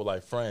example,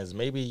 like friends,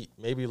 maybe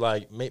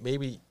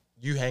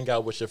you hang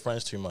out with your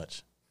friends too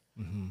much.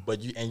 But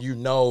you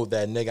know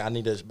that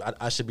nigga,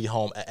 I should be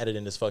home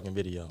editing this fucking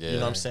video. Yeah. You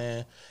know what I'm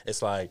saying?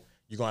 It's like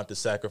you're gonna have to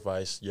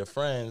sacrifice your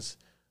friends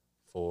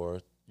for,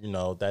 you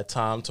know, that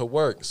time to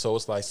work. So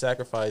it's like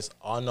sacrifice,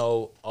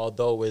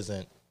 although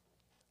isn't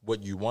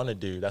what you want to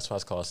do, that's why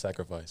it's called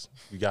sacrifice.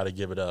 You gotta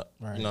give it up.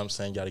 Right. You know what I'm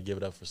saying? You gotta give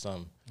it up for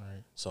something.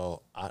 Right.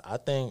 So I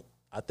think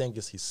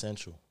it's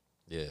essential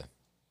Yeah.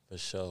 for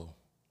sure.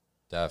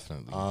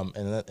 Definitely.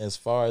 As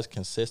far as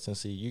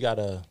consistency,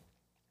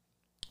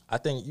 I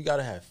think you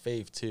gotta have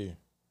faith too.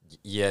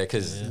 Yeah,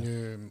 because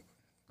Yeah.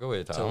 go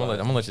ahead, Tom. I'm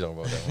gonna let you talk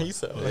about that one. He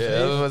said,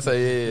 Yeah, I was gonna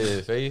say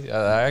yeah, faith.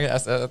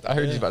 I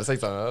heard you about to say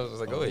something. I was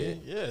like, go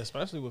ahead. Yeah,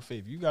 especially with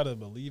faith, you gotta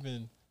believe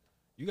in.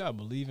 If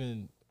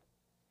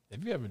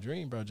you have a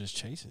dream, bro, just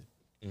chase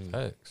it.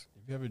 Facts.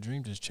 If you have a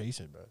dream, just chase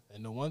it, bro.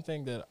 And the one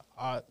thing that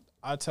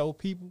I tell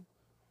people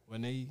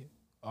when they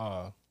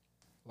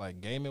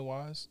like gaming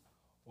wise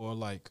or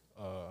like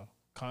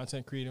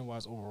content creating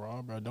wise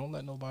overall, bro, don't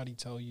let nobody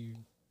tell you.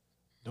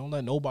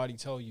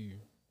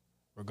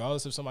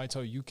 Regardless if somebody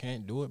tell you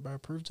can't do it, bro,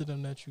 prove to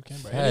them that you can,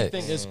 bro. Facts.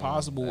 Anything is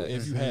possible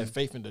if you have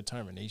faith and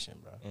determination,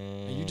 bro.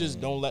 And you just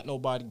don't let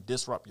nobody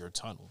disrupt your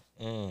tunnel.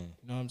 You know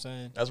what I'm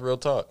saying? That's real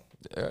talk.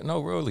 No,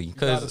 really, You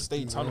gotta because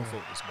stay tunnel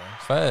focused, bro.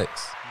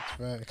 facts.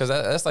 Facts. Because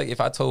that's like if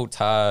I told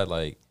Todd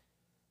like,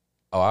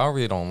 oh, I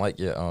really don't like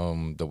your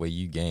the way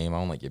you game. I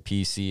don't like your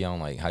PC. I don't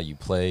like how you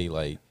play.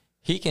 Like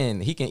he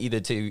can either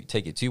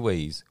take it two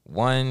ways.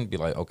 One, be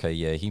like, okay,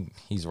 yeah,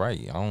 he's right.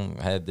 I don't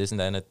have this and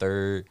that and the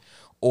third.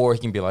 Or he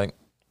can be like,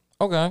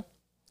 okay,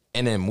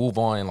 and then move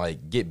on and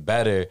like get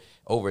better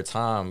over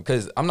time.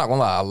 Because I'm not gonna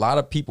lie, a lot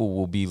of people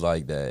will be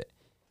like that,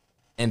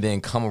 and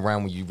then come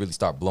around when you really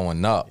start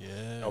blowing up.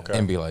 Yeah. Okay.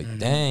 And be like,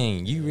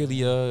 dang, you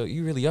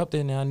really up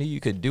there now. I knew you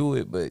could do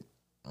it, but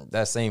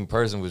that same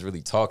person was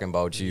really talking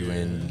about you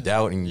and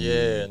doubting you.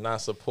 Yeah,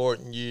 not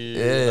supporting you.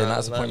 Yeah,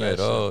 not supporting you none at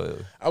of that all.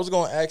 shit. I was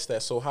gonna ask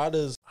that. So how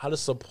does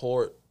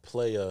support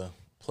play a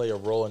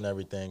role in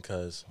everything?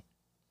 Because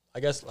I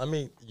guess let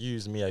me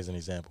use me as an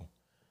example.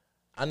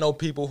 I know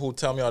people who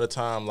tell me all the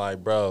time,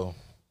 like, bro,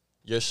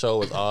 your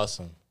show is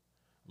awesome,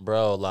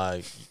 bro.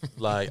 Like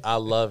I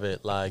love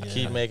it. Like,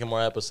 keep making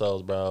more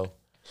episodes, bro.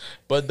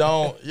 But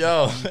don't,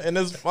 and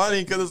it's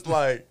funny because it's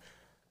like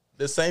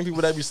the same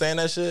people that be saying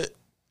that shit,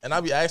 and I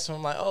be asking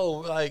them like, oh,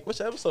 like,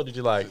 which episode did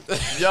you like?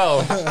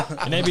 Yo,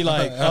 And they be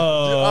like,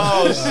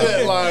 oh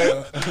shit,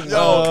 like,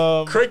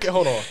 yo, cricket,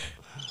 hold on.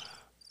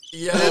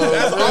 Yeah,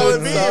 That's all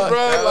it means,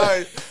 bro.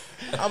 Like,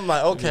 I'm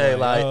like, okay,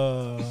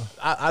 like,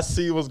 I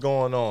see what's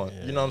going on.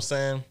 You know what I'm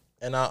saying?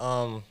 And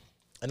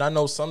I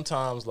know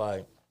sometimes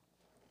like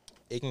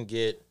it can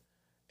get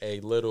a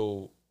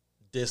little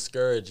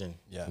discouraging.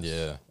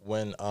 Yeah.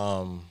 When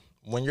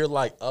you're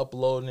like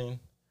uploading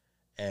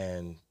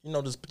and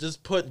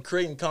just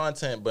creating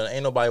content, but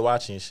ain't nobody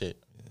watching your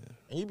shit.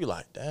 And you be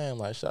like, damn,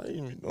 like, should I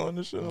even be doing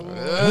this shit? You know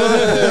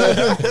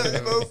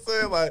what I'm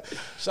saying? Like,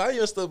 should I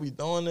even still be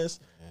doing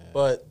this?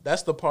 But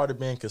that's the part of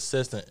being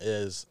consistent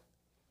is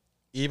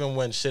even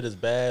when shit is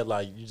bad,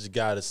 like, you just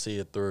got to see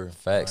it through.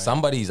 Facts.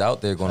 Somebody's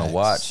out there going to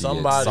watch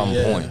Somebody, you at some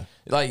yeah. point.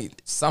 Like,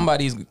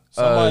 somebody's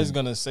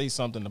gonna say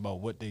something about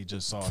what they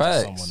just saw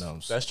Facts. to someone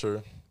else. That's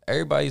true.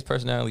 everybody's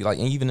personality, like,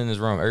 and even in this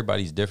room,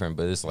 everybody's different.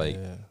 But it's like,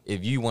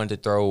 if you wanted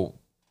to throw,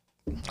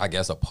 I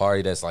guess, a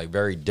party that's like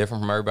very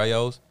different from everybody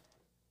else,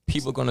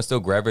 people are gonna still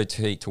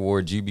gravitate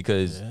towards you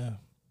because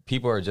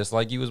people are just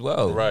like you as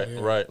well.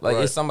 Right. Like,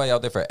 it's somebody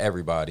out there for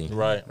everybody.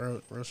 Right.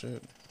 Real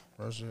shit.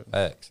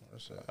 Facts.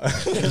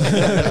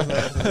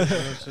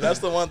 That's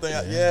the one thing.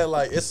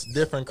 Like, it's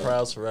different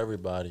crowds for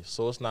everybody.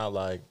 So it's not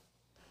like,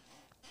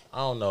 I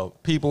don't know.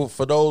 People,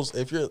 for those,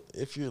 if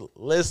you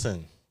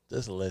listen,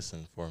 just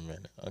listen for a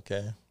minute,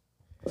 okay?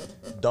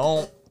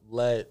 Don't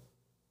let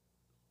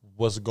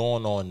what's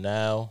going on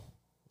now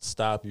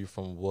stop you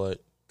from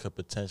what could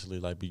potentially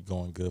like be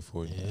going good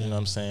for you. You know what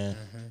I'm saying?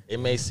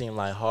 It may seem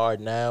like hard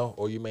now,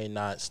 or you may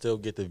not still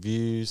get the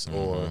views,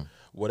 or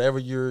whatever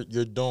you're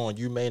doing,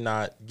 you may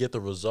not get the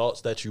results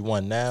that you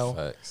want now.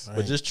 Facts.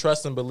 But just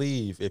trust and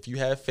believe. If you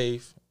have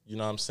faith, you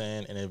know what I'm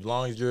saying, and as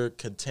long as you're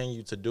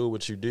continue to do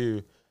what you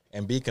do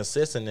and be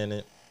consistent in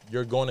it,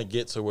 you're going to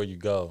get to where you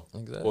go,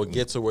 or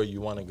get to where you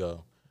want to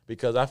go.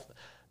 Because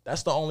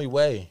that's the only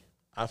way.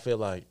 I feel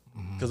like,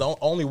 because the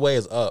only way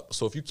is up.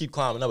 So if you keep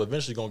climbing up,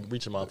 eventually you're gonna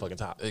reach your motherfucking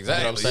top. Exactly. You know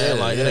what I'm saying?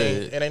 Yeah, like yeah.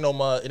 it ain't no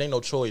mud, it ain't no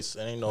choice,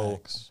 it ain't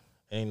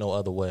no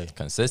other way.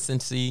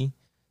 Consistency,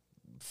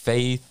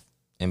 faith,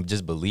 and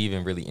just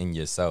believing really in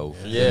yourself.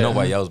 Yeah. If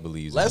nobody else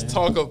believes. Let's in you.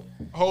 talk.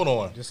 Hold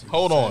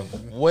on.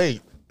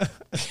 Wait.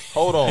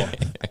 Hold on.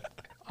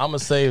 I'm gonna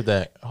save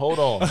that. Hold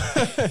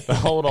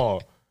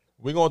on.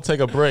 We're gonna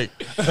take a break.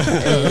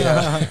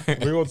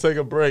 We're gonna take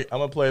a break. I'm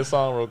gonna play a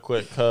song real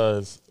quick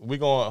because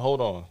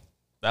hold on.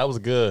 That was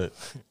good.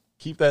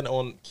 Keep that.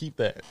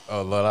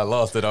 Oh Lord, I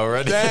lost it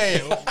already.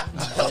 Damn.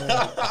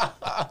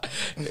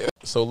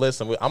 So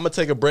listen, I'm gonna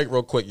take a break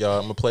real quick, y'all.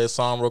 I'm gonna play a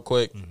song real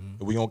quick.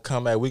 We're gonna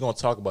come back. We're gonna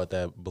talk about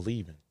that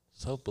believing,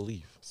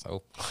 self-belief,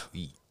 So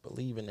sweet.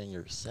 believing in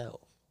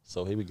yourself.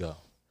 So here we go.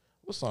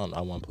 What song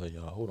I want to play,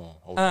 y'all? Hold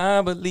on.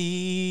 I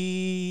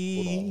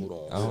believe.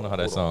 Hold on. I don't know how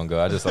that song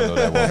go. I just don't know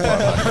that one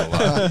part. I'm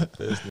not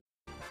gonna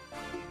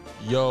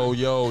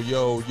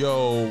lie.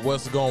 Yo,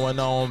 what's going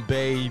on,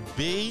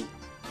 baby?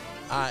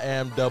 I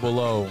am Double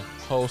O,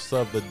 host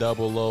of the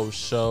Double O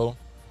Show.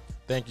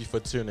 Thank you for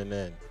tuning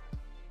in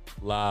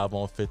live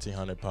on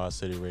 1500 Pod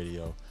City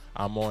Radio.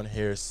 I'm on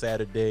here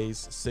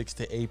Saturdays, 6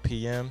 to 8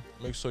 p.m.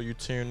 Make sure you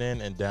tune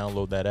in and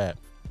download that app.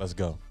 Let's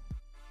go.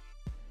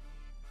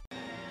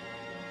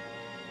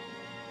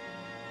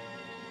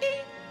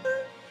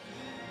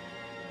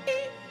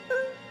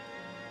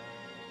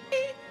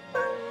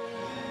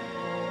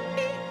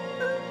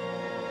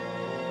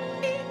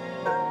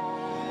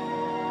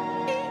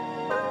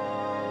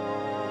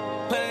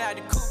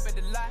 like the coupe at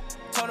the lot.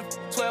 Told him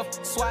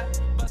 12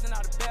 SWAT, busting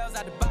all the bells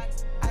out the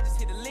box. I just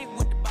hit a lick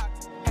with the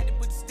box. Had to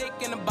put the stick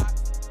in the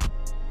box.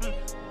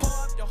 Pour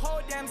up the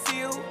whole damn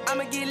seal.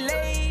 I'ma get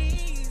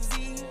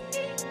lazy.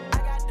 I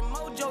got the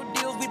mojo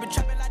deals. We been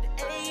trapping like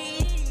the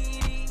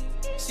 80s.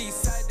 She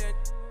said that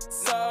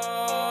so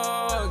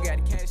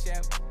got the cash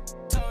out.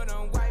 Told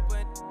them wipe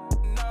it.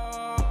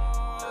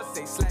 No.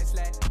 Say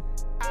slash.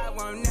 I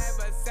won't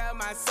never sell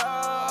my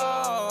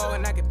soul.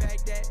 And I can back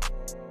that.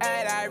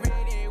 And I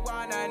really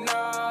wanna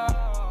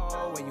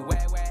know where you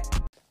at.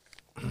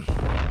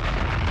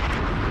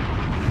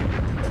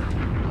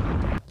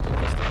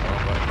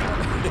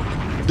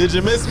 Did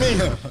you miss me?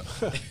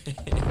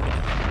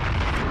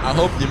 I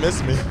hope you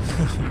missed me.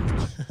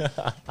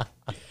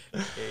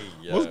 Hey,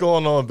 yo. What's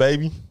going on,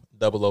 baby?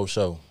 00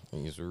 show.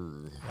 Yes, sir.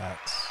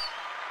 Facts.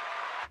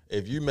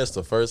 If you missed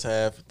the first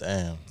half,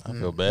 damn, I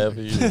feel bad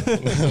for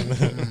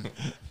you.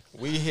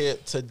 We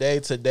hit today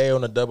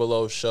on the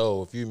 00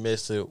 show. If you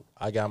missed it,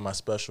 I got my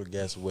special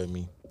guest with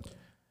me.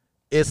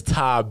 It's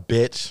Ty,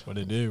 bitch, What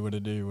it do?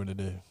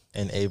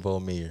 and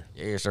Avo Mir,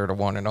 Yeah, sir, the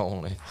one and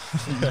only.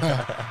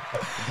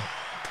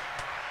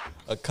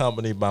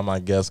 accompanied by my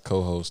guest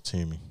co-host,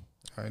 Timmy.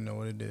 I know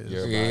what it is.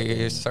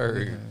 Yes,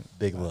 sir.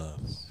 Big love.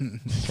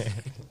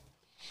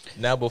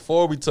 Now,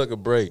 before we took a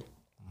break,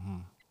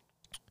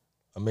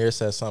 Amir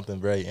said something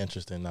very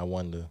interesting. I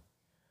wanted to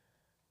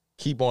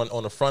keep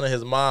on the front of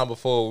his mind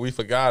before we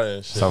forgot it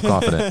and shit.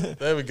 Self-confident.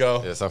 There we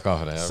go. Yeah,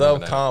 self-confident. I remember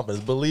that.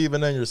 Self-confidence,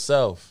 believing in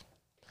yourself.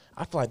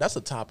 I feel like that's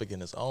a topic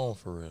in its own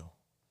for real.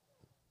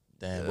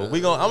 Damn, but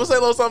I'm gonna say a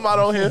little something about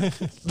on here.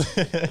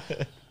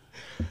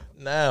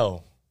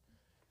 Now,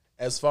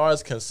 as far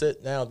as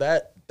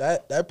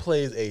that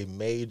plays a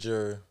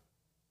major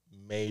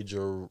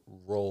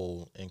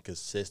role in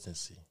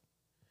consistency.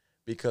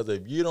 Because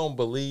if you don't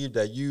believe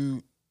that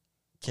you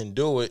can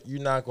do it,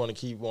 you're not going to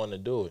keep wanting to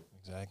do it.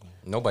 Exactly.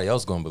 Nobody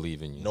else gonna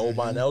believe in you.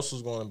 Nobody else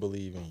is going to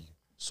believe in you.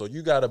 So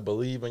you got to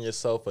believe in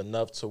yourself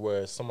enough to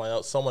where someone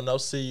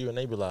else see you and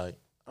they be like,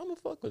 I'm going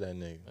to fuck with that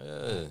nigga.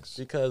 Yes.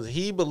 Because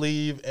he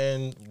believe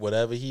in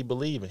whatever he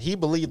believe in. He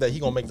believe that he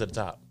going to make it to the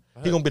top.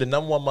 He going to be the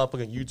number one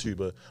motherfucking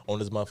YouTuber on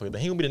this motherfucking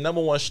thing. He going to be the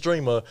number one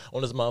streamer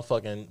on this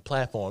motherfucking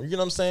platform. You know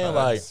what I'm saying?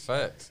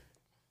 Facts.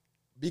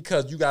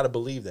 Because you got to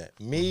believe that.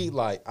 Me,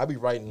 like, I be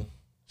writing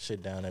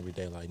shit down every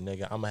day. Like,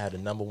 nigga, I'm going to have the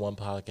number one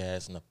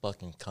podcast in the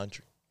fucking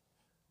country.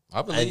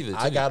 I believe it, too.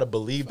 I got to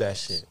believe that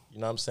shit. You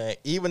know what I'm saying?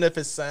 Even if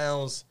it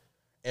sounds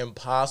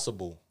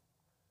impossible,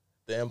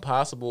 the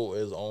impossible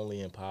is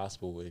only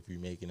impossible if you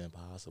make it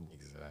impossible.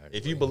 Exactly.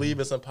 If you believe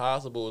it's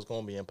impossible, it's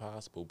going to be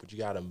impossible. But you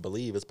got to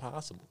believe it's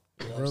possible.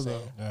 You know what I'm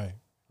saying? Right.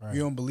 If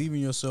you don't believe in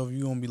yourself,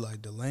 you're gonna be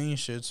like delaying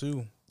shit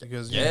too.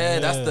 Because Yeah,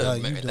 that's the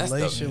like, you that's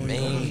delay the shit when you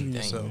don't believe main in thing.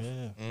 yourself.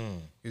 Yeah.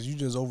 Because you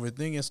just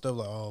overthinking stuff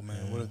like, oh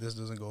man, what if this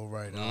doesn't go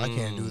right? I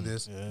can't do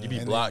this. You be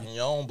And blocking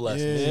your own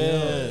blessings.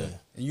 Yeah.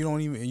 And you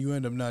don't even, and you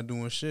end up not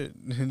doing shit.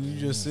 And you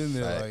just sitting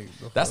there Right. like,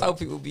 the That's fuck? how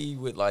people be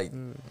with like.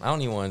 I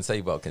don't even want to say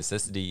about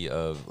consistency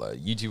of like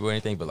YouTube or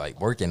anything, but like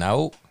working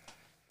out,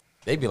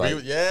 they be like, We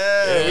were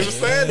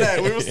saying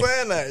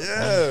that.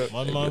 Yeah.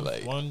 One month,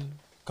 like- one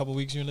couple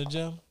weeks you in the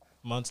gym.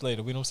 Months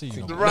later, we don't see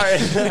you no more.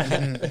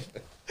 Right.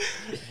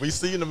 We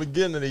see you in the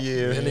beginning of the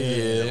year. Beginning of the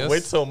year, yes.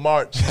 Wait till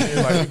March.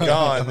 Like, we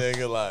gone,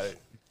 nigga. Like,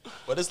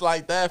 but it's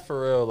like that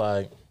for real.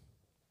 Like,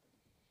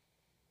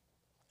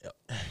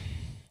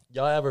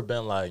 y'all ever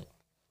been like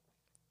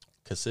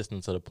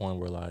consistent to the point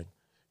where like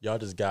y'all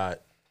just got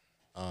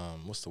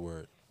what's the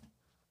word?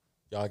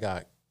 Y'all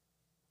got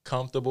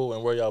comfortable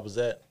in where y'all was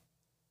at.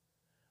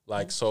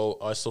 Like so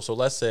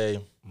let's say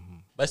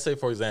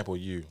for example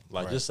you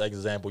like just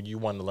example you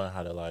want to learn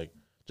how to like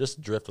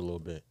just drift a little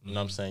bit. You know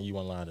what I'm saying? You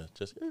want to learn how to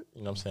just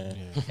you know what I'm saying?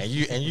 And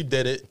you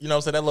did it. You know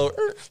what I'm saying? That little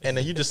and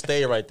then you just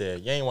stay right there.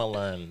 You ain't want to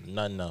learn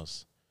nothing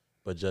else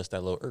but just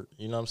that little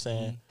you know what I'm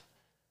saying?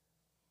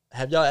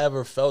 Have y'all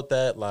ever felt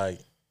that like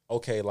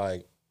okay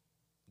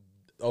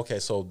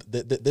so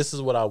this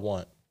is what I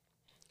want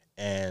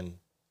and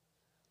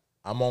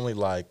I'm only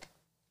like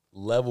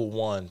level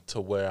 1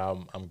 to where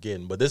I'm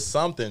getting, but this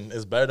something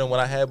is better than what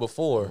I had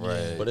before.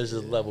 Right. But it's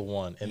just level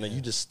 1, and then you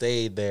just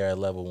stayed there at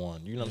level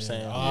 1. You know what I'm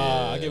saying?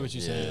 I get what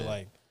you're Yeah. saying.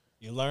 Like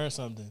you learn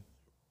something,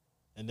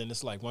 and then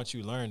it's like once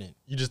you learn it,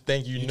 You just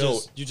think you know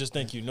you just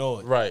think you know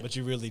it, Right. But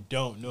you really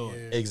don't know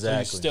it.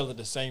 Exactly. So you're still at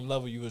the same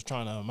level you was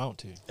trying to amount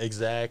to.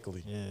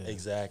 exactly. Yeah,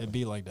 Exactly. It'd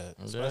be like that,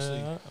 especially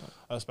Yeah.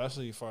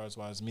 especially as far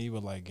as me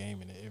with like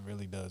gaming. It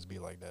really does be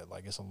like that.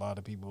 Like it's a lot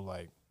of people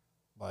like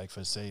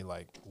for say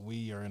like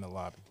we are in a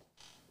lobby.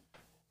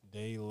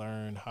 They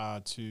learn how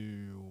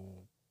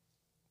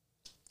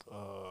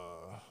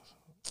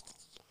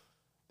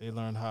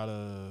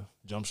to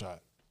jump shot.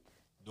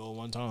 Do it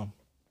one time.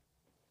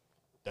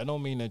 That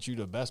don't mean that you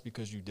the best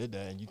because you did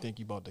that and you think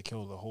you about to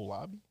kill the whole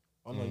lobby.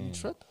 Oh no, you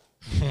tripping.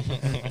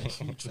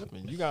 You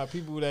tripping. You got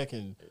people that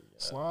can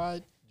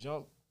slide,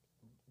 jump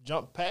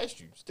past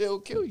you, still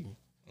kill you.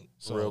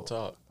 So Real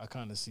talk. I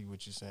kind of see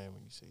what you're saying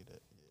when you say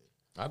that.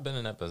 I've been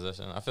in that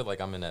position. I feel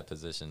like I'm in that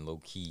position low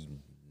key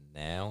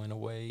now in a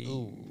way.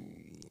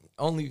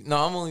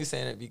 I'm only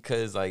saying it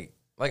because like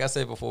I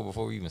said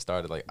before we even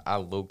started, like I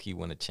low key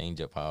want to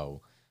change up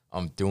how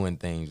I'm doing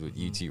things with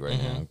YouTube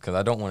right now because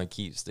I don't want to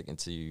keep sticking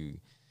to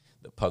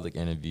the public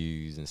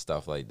interviews and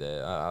stuff like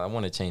that. I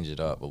want to change it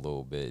up a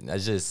little bit.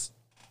 That's just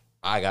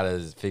I gotta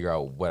figure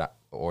out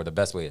or the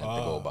best way to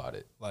go about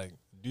it. Like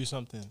do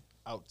something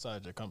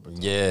outside your comfort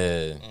zone.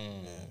 Yeah.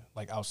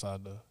 Like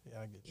outside the.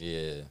 Yeah, I get you.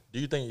 Yeah. Do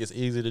you think it's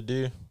easy to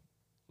do?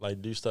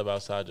 Like do stuff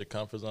outside your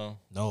comfort zone?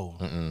 No.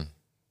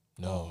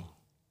 No.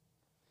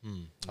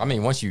 I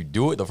mean, once you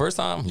do it the first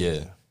time,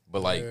 yeah.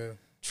 But like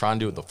trying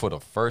to do it for the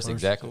first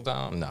exact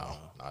time, no,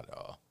 not at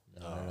all.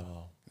 Not at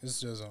all. It's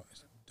just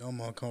it's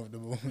dumb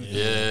uncomfortable.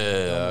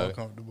 Yeah. Dumb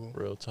uncomfortable.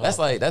 Real talk.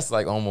 That's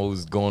like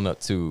almost going up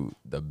to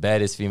the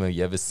baddest female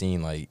you ever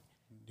seen. Like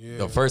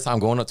the first time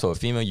going up to a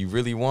female you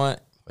really want.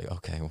 Like,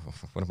 okay,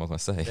 what am I gonna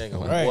say? Dang,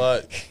 Right.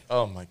 what?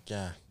 Oh my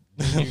God.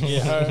 You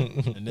get her,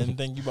 and then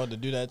think you about to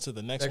do that to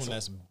the next one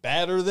that's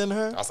badder than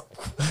her. I was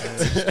like,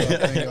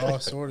 I think all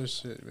sort of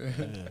shit,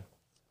 man.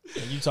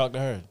 And you talk to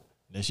her,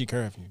 then she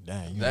curve you.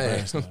 Dang, you Dang.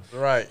 embarrassed now.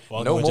 Right.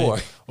 Walking No with more.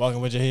 Walking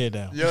with your head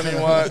down. You don't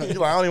even want. You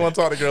like I don't even want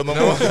to talk to girls no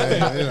more.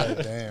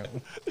 Damn.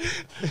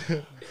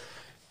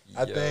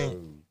 I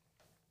think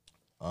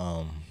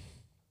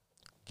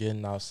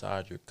getting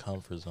outside your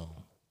comfort zone.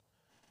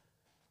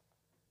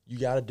 You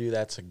got to do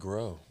that to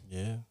grow.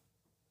 Yeah.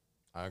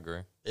 I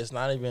agree. It's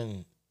not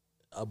even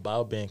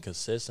about being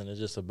consistent. It's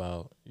just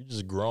about you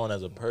just growing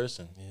as a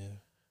person. Yeah.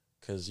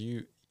 Cause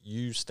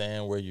you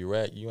stand where you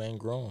at. You ain't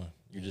growing.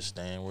 You just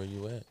stand where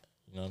you at.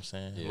 You know what I'm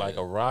saying? Yeah. Like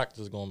a rock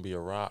just gonna be a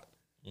rock.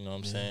 You know what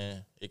I'm saying?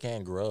 It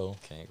can't grow.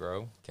 Can't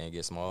grow. Can't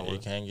get smaller.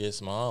 It can't get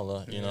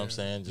smaller. You know what I'm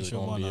saying? Just should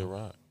gonna be a wanna-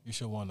 rock. You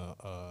should want to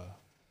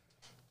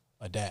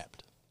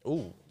adapt.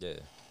 Ooh, Yeah. You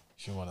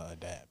should want to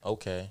adapt.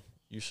 okay.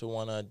 You should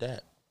want to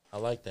adapt. I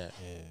like that.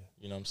 Yeah.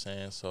 You know what I'm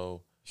saying?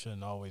 So, You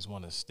shouldn't always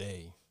want to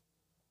stay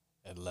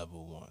at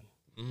level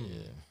 1. mm,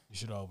 Yeah. You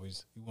should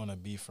always you want to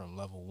be from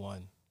level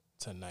 1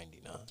 to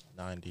 99.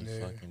 90 Yeah.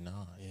 fucking 9.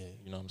 Yeah.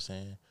 You know what I'm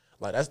saying?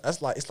 Like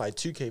that's like it's like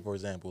 2K for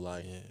example.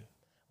 Like Yeah.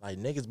 like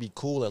niggas be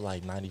cool at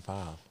like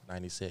 95,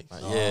 96.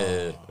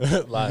 Yeah.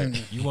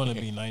 Like You want to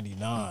be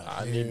 99.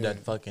 I need that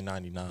fucking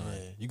 99. Yeah.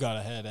 You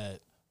gotta have that.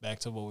 Back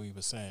to what we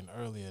were saying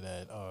earlier.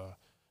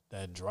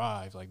 That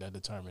drive, like that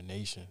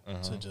determination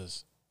to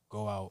just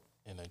go out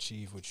and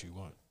achieve what you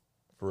want.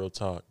 For real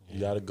talk. You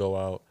got to go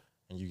out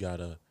and you got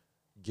to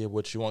get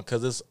what you want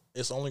cuz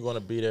it's only going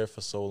to be there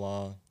for so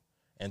long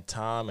and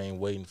time ain't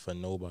waiting for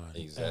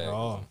nobody. Exactly. At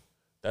all.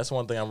 That's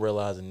one thing I'm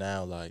realizing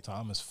now like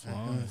Time is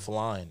flying.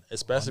 flying,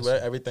 especially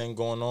with everything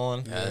going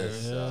on.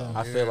 Yes. Yeah.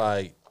 I feel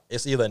like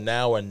it's either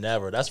now or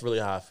never. That's really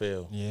how I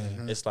feel. Yeah.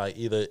 It's like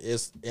either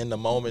it's in the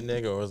moment,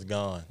 nigga, or it's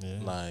gone. Yeah.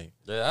 Like,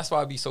 Yeah, that's why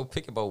I be so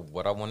picky about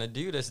what I want to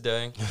do this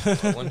day.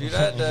 What I want to do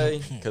that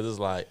day. because it's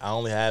like I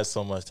only have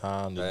so much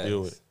time to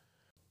do it.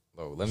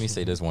 Bro, let me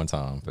say this one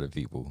time for the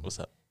people. What's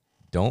up?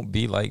 Don't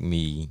be like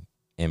me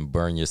and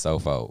burn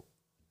yourself out.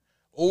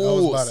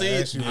 Ooh, about to see,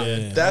 ask you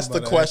that. that's I was the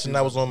about to question ask that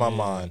you was on my that.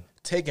 mind.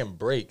 Taking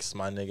breaks,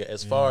 my nigga.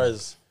 As far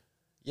as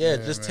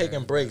just man,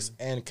 taking breaks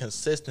and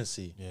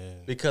consistency. Yeah.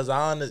 Because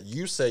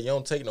you said you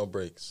don't take no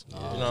breaks. You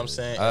know what I'm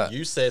saying? And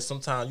you said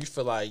sometimes you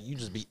feel like you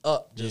just be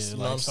up. Just Yeah, you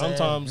know like what I'm saying?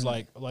 sometimes,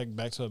 like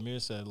back to Amir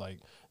said, like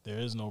there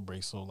is no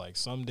break. So like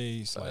some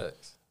days, like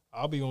Facts.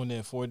 I'll be on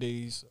there 4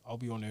 days. I'll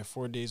be on there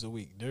 4 days a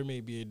week. There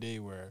may be a day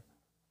where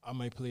I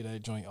might play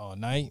that joint all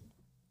night,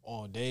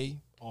 all day,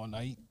 all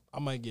night. I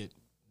might get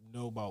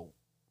about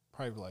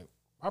probably like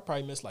I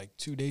probably miss like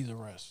 2 days of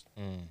rest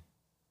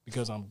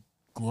because I'm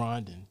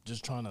grinding,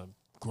 just trying to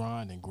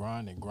grind and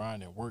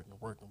work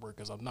and work.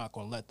 Because I'm not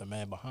gonna let the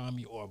man behind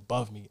me or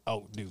above me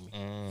outdo me.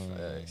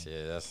 Facts.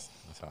 Yeah, that's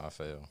how I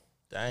feel.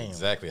 Damn.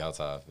 Exactly how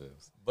Ty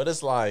feels. But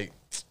it's like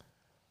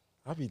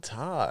I be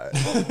tired.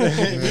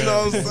 You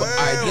know what I'm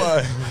saying?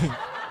 Like,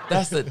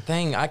 That's the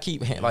thing. I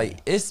keep like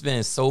it's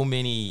been so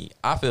many.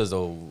 I feel as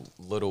though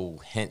little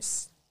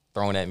hints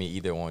thrown at me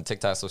either on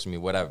TikTok, social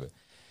media, whatever.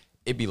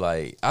 It'd be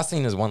like I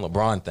seen this one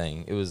LeBron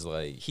thing. It was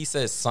like he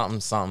said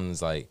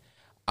something's like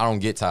I don't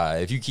get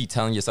tired. If you keep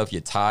telling yourself you're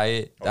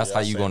tired, that's yeah, how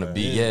I you seen gonna that.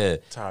 be. Yeah,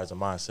 tired's a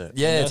mindset.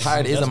 yeah. That's-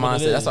 Tired is a that's what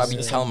it mindset. That's why I is.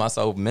 be telling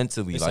myself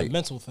mentally, It's like, a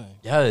mental thing.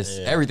 yes,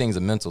 Yeah. everything's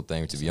a mental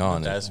thing. To be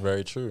honest, That's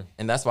very true.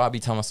 and that's why I be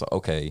telling myself,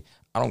 okay,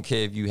 I don't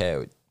care if you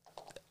had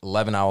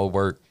 11-hour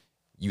work,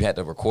 you had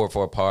to record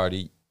for a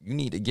party. You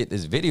need to get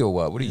this video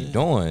up. What are you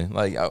doing?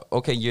 Like,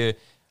 okay,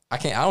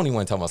 I don't even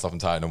want to tell myself I'm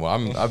tired no more.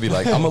 I'll be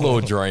like, I'm a little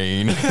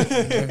drained.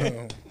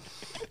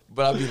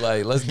 But I'll be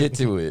like, let's get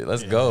to it.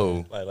 Let's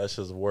go. Like, let's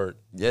just work.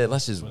 Yeah,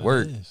 let's just What it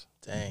work. is.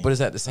 Dang. But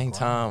it's at the same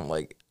time,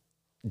 like,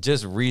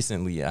 just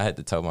recently, I had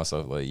to tell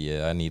myself, like,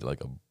 yeah, I need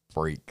like a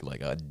break,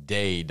 like a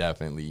day,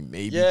 definitely,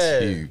 maybe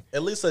two.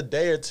 at least a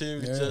day or two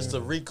just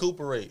to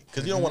recuperate.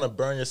 Because you don't want to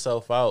burn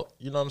yourself out.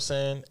 You know what I'm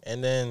saying?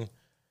 And then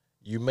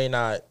you may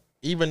not,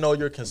 even though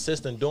you're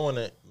consistent doing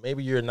it,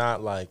 maybe you're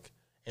not like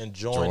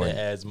enjoying it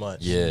as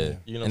much. Yeah. You know and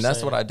what I'm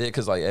that's what saying? I did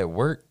because, like, at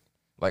work,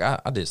 like,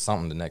 I did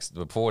something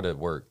before the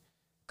work.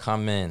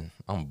 Come in,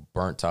 I'm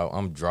burnt out.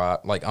 I'm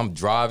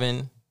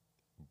driving,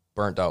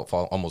 burnt out,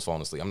 almost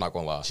falling asleep. I'm not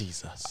gonna lie.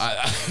 Jesus.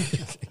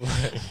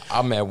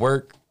 I'm at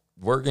work,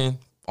 working,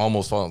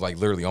 almost falling, like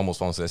literally almost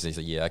falling asleep. They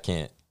said, yeah, I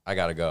can't. I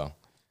gotta go.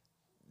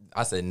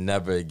 I said,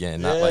 never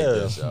again. Not like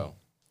this, yo.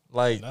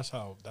 Like, That's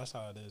how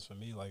it is for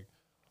me. Like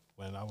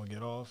when I would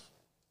get off,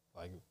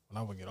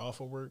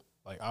 of work,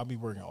 like I'll be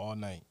working all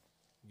night,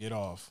 get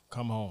off,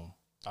 come home,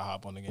 I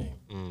hop on the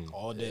game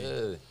all day,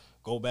 Yeah.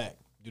 go back,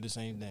 do the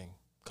same thing,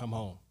 come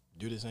home,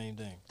 do the same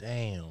thing,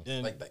 damn.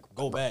 then Like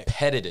go back,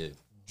 repetitive.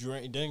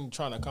 then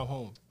trying to come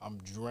home, I'm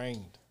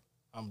drained,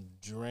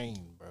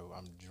 bro,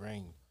 I'm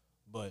drained,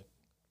 but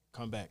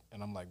come back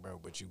and I'm like, bro,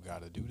 but you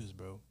gotta do this,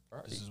 bro.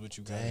 Right. This is what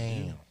you gotta do.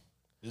 Damn.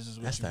 This is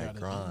what That's you that gotta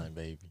grind,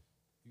 do. baby.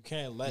 You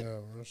can't let Yeah,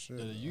 real shit.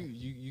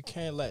 you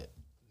can't let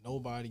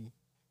nobody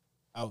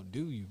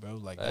outdo you, bro.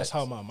 Like that's Facts.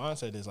 how my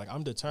mindset is. Like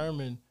I'm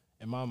determined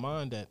in my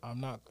mind that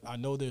I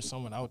know there's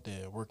someone out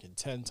there working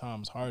 10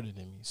 times harder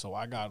than me, so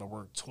I gotta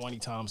work 20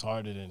 times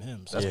harder than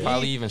him. So That's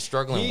probably even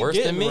struggling he worse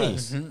than getting me.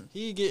 rest.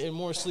 He getting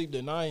more sleep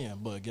than I am,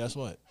 but guess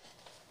what?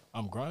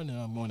 I'm grinding.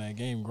 I'm on that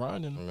game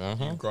grinding.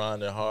 You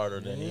grinding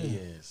harder than he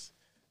is.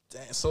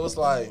 Damn. So it's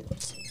like,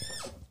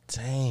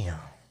 damn.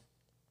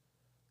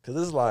 Cause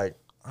it's like,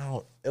 I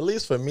don't. At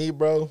least for me,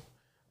 bro.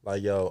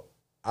 Like, yo,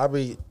 I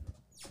be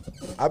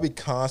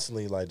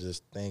constantly like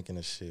just thinking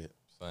of shit.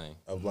 Same.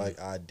 Of like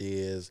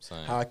ideas,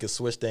 Same. how I can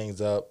switch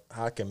things up,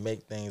 how I can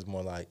make things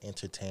more like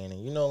entertaining,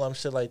 you know, like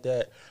shit like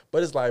that.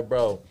 But it's like,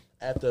 bro,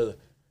 after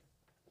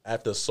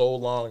so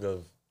long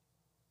of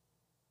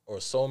or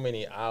so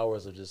many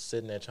hours of just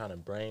sitting there trying to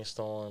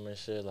brainstorm and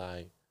shit,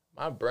 like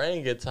my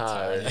brain get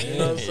tired. You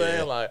know what I'm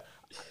saying? Like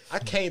I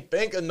can't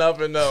think of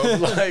nothing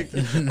else. Like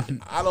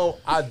I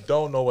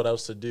don't know what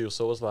else to do.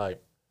 So it's like,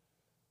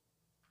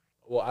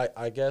 well,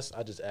 I guess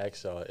I just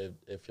ask y'all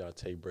if y'all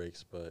take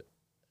breaks, but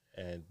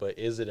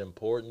is it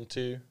important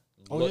to?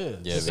 Oh, look- yeah.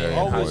 Yeah, It's very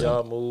how always,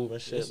 y'all move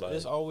and shit.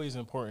 it's always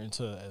important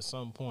to at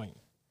some point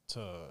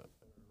to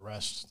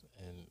rest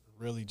and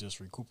really just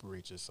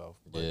recuperate yourself.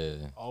 But Yeah.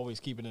 always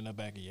keep it in the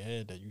back of your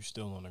head that you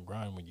still on the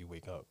grind when you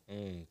wake up.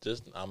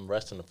 just I'm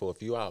resting for a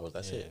few hours.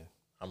 That's it.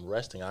 I'm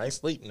resting. I ain't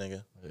sleep,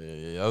 nigga.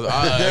 Yeah.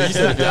 You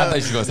said, I thought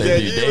you were gonna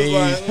say a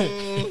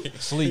few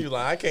days. Sleep. He was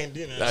like, I can't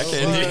do that. I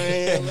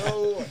can't do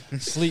do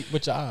Sleep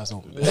with your eyes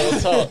open. Real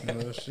talk.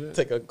 Real shit.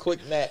 Take a quick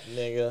nap,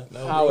 nigga.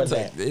 Power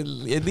nap.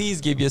 At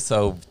least give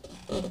yourself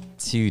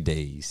 2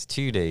 days.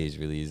 2 days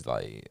really is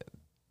like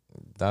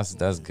that's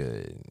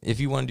good. If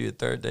you want to do a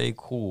third day,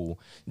 cool.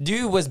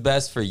 Do what's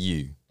best for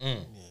you.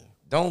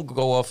 Don't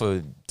go off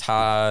of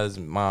Ty's,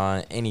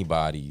 mine,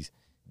 anybody's.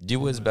 Do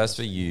what's best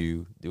for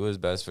you. Do what's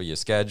best for your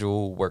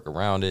schedule. Work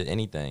around it.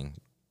 Anything.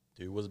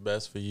 Do what's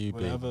best for you,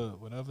 baby.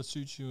 Whatever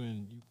suits you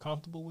and you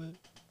comfortable with,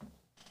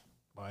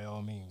 by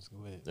all means,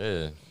 go ahead.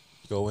 Yeah.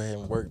 Go ahead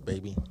and work,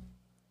 baby.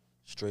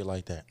 Straight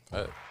like that.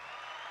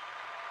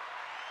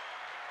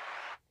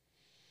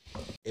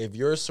 If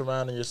you're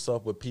surrounding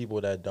yourself with people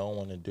that don't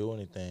want to do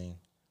anything,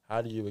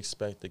 how do you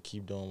expect to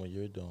keep doing what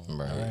you're doing?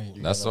 Right.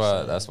 You That's know what I'm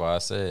saying? why. That's why I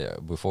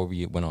said before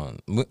we went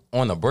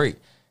on the break,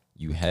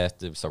 you have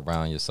to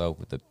surround yourself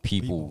with the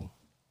people,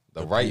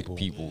 the right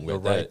people. The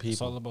with right that.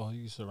 It's all people. about who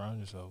you surround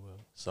yourself with.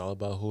 It's all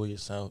about who you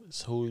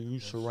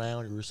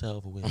surround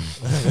yourself with.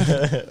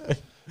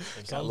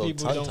 If Got a little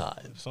don't,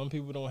 tongue-tied. if some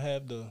people don't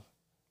have the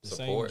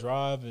same Support.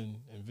 drive and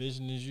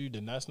vision as you,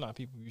 then that's not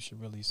people you should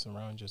really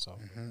surround yourself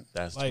with.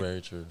 That's Like,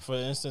 very true. For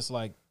instance,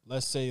 like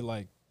let's say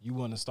like you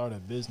want to start a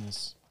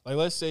business. Like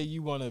let's say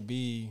you want to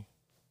be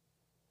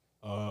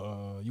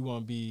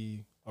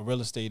a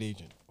real estate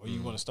agent, or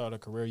you want to start a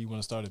career, you want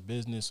to start a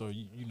business, or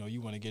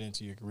you want to get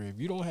into your career.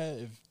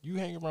 If you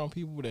hang around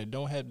people that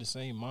don't have the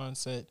same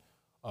mindset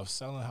of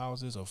selling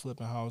houses or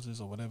flipping houses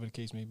or whatever the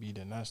case may be,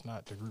 then that's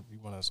not the group you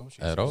want to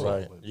associate At all.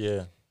 yourself Right. with.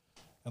 Yeah.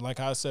 And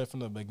like I said from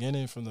the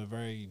beginning, from the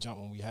very jump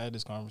when we had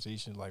this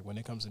conversation, like when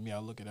it comes to me, I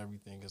look at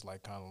everything as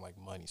like kind of like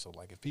money. So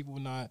like if people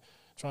not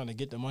trying to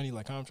get the money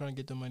like I'm trying to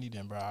get the money,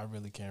 then bro, I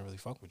really can't really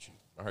fuck with you.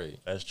 All right.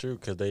 That's true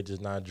because they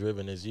just not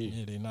driven as you.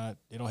 Yeah,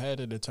 they don't have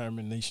the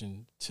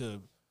determination to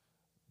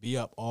be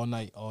up all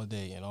night, all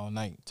day, and all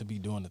night to be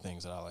doing the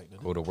things that I like to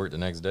do. Go to work the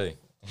next day.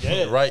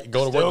 Yeah. Right.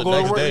 Go to Still work the go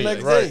next to day. work the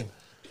next Right. day.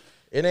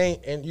 It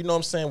ain't, and you know what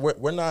I'm saying.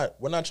 We're not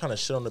trying to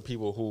shit on the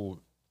people who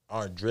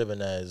aren't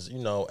driven as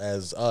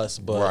as us,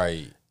 but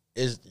Right.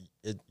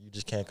 you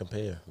just can't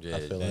compare. Yeah,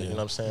 I feel like, you know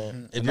what I'm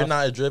saying. If And you're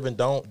not as driven,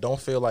 don't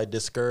feel like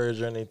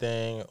discouraged or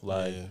anything.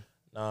 Like, Yeah.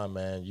 nah,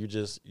 man, you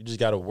just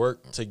got to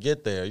work to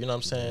get there. You know what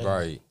I'm saying.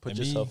 Right. Put And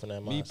yourself in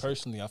that Me mindset.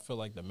 personally, I feel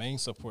like the main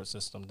support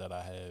system that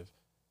I have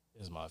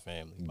is my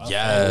family. My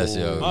Yes,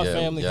 family, yo, my yeah,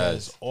 family yes.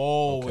 has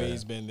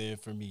always been there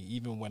for me,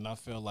 even when I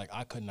feel like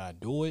I could not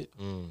do it,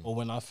 Mm. or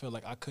when I feel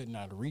like I could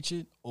not reach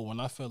it, or when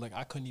I feel like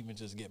I couldn't even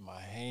just get my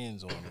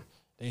hands on it.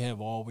 They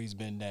have always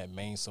been that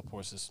main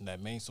support system that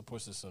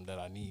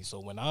I need.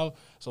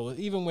 So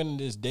even when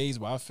there's days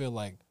where I feel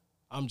like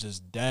I'm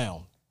just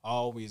down, I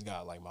always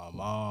got like my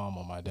mom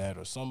or my dad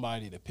or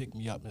somebody to pick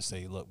me up and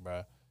say, "Look,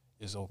 bro,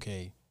 it's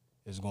okay.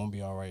 It's gonna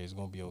be all right. It's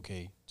gonna be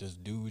okay.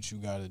 Just do what you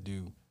gotta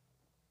do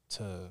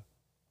to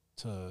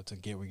to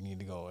get where you need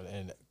to go.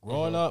 And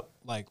growing up,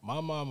 like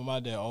my mom and my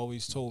dad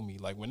always told me,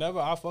 like whenever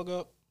I fuck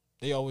up,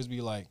 they always be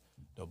like,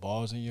 the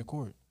ball's in your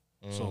court.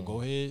 So go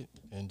ahead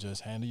and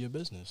just handle your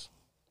business.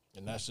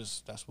 And that's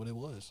what it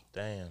was.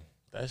 Damn,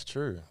 that's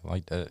true. I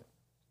like that.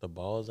 The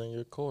ball's in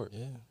your court.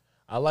 Yeah.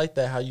 I like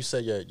that how you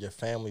said your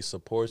family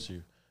supports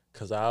you.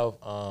 Cause I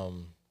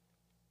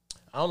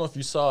don't know if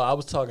you saw, I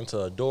was talking to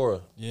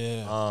Adora.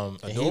 Yeah. And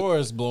Adora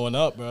is blowing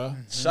up, bro.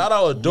 shout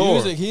out Adora.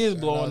 Music, he is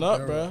blowing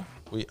up, bro.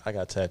 I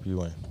got to tap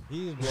you in.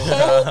 He is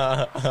blowing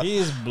up. He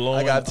is blowing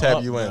up. I got to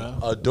tap you in. Bruh.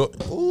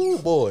 Adora. Ooh,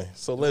 boy.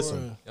 So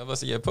listen, Yeah,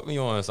 let's see. Yeah, put me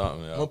on or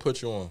something. I'm Yo. going to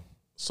put you on.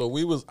 So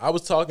I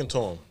was talking to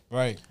him.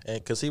 Right.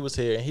 And cause he was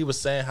here and he was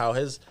saying how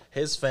his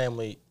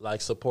family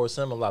like supports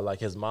him a lot, like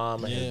his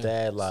mom and his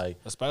dad, like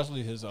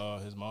especially his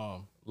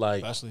mom.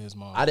 Like Especially his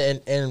mom. I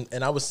didn't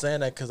and I was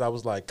saying that because I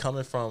was like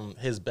coming from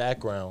his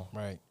background,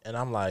 Right. and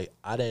I'm like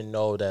I didn't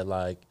know that,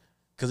 like,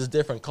 because it's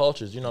different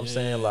cultures, you know what I'm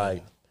saying? Yeah.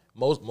 Like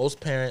most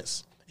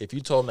parents, if you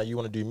told them that you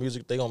want to do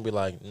music, they gonna be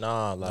like,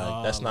 nah,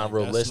 like that's not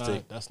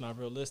realistic. That's not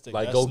realistic.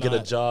 Like, That's go get a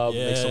not- job,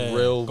 make some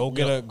real- Go you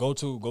get know- go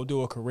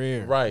do a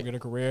career. Right. Go get a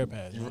career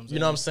path. You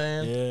know what I'm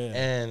saying?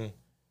 Yeah.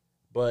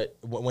 But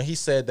when he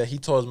said that, he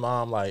told his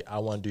mom like I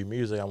want to do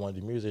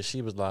music,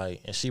 she was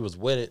like, and she was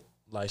with it,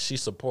 like she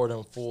supported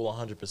him full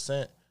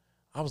 100%.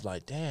 I was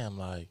like, damn,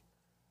 like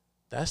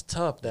that's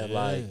tough.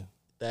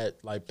 That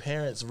like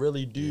parents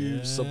really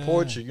do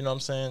support you. You know what I'm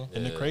saying?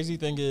 And the crazy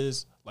thing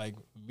is, like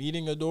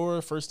meeting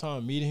Adora, first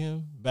time meeting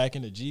him back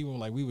in the G when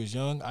like we was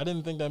young, I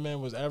didn't think that man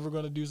was ever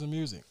gonna do some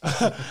music.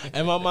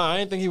 In my mind, I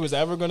didn't think he was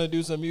ever gonna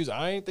do some music.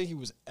 I didn't think he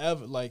was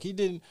ever like he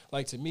didn't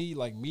like to me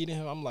like meeting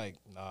him. I'm like,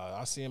 nah.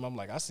 I see him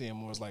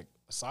more as like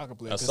a soccer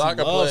player. 'Cause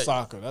soccer he loves player.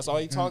 soccer. That's all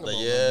he talking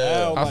about. Yeah.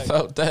 Now, I like,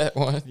 felt that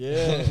one.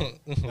 yeah.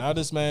 Now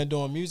this man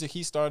doing music.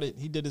 He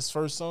did his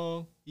first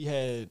song. He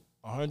had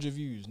 100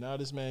 views. Now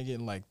this man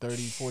getting like 30,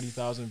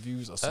 40,000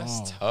 views a song.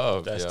 That's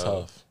tough. That's yo.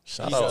 tough.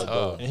 Shout He's out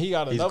tough. to And he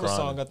got He's another grinding.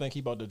 song I think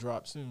he about to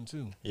drop soon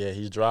too. Yeah,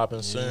 he's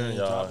dropping soon,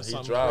 y'all. He's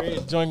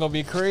dropping. Joint gonna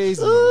be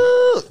crazy.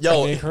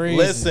 Yo, Be crazy.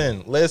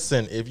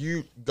 listen. If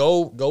you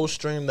go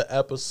stream the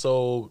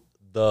episode,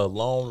 The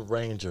Lone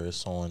Ranger,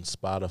 it's on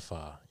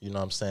Spotify. You know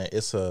what I'm saying?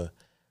 It's a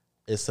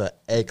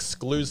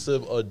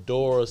exclusive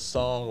Adora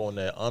song on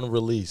there,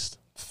 unreleased.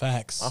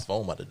 Facts. My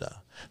phone about to die.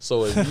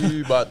 So if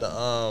you about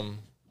to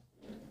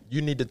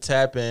you need to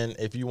tap in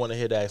if you want to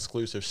hear that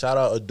exclusive. Shout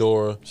out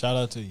Adora. Shout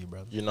out to you,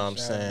 brother. You know what I'm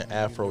saying?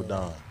 Afro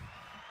Don,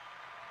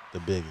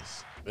 the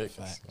biggest.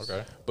 Facts.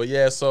 Okay. But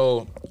yeah,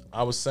 so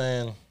I was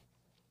saying,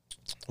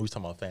 we was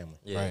talking about family.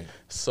 Yeah. Right.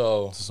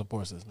 So It's a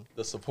support system.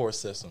 the support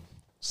system.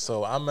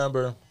 So I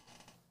remember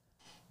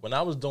when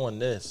I was doing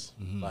this,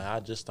 like I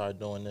just started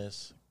doing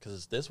this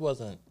because this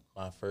wasn't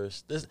my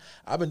first.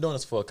 I've been doing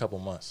this for a couple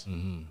months.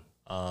 And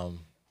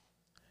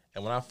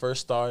when I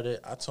first started,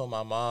 I told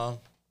my mom,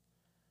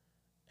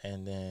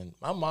 and then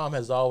my mom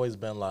has always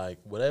been like,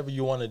 whatever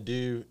you want to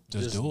do,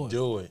 just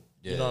do it.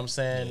 You know what I'm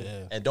saying?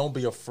 Yeah. And don't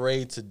be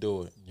afraid to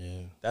do it.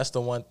 Yeah. That's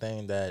the one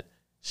thing that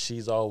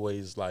she's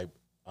always like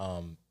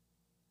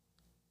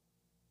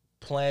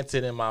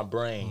planted in my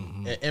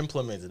brain and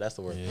implemented. That's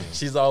the word. Yeah.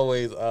 She's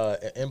always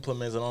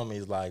implemented on me.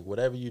 Is like,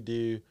 whatever you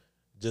do,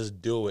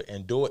 just do it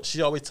and do it.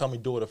 She always tell me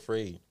do it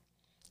afraid.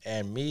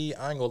 And me,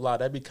 I ain't gonna lie,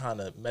 that be kind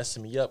of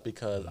messing me up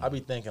because I be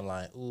thinking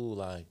like, ooh,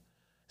 like,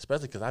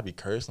 especially because I be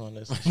cursing on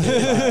this. And shit,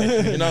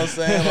 like, you know what I'm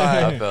saying?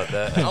 I Like, felt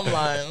that. I'm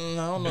like,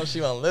 I don't know if she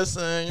gonna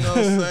listen. You know what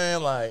I'm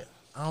saying? Like,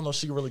 I don't know if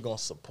she really gonna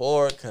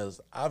support because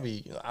I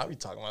be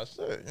talking about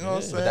shit. You know what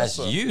I'm saying? But that's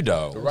So- you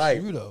though.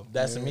 right? you, though.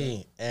 That's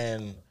me,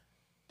 and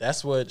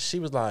that's what she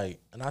was like.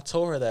 And I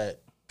told her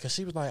that because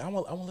she was like, I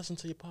want to listen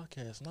to your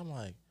podcast, and I'm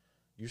like,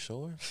 you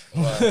sure?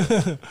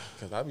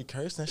 Because I be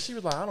cursing. She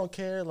was like, I don't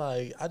care.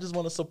 Like, I just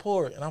want to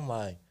support, and I'm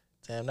like,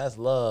 damn, that's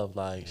love.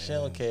 Like, she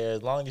don't care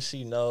as long as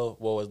she know.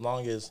 Well, as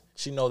long as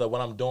she know that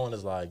what I'm doing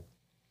is like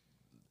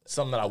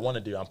something that I want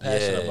to do. I'm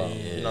passionate about.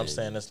 You know what I'm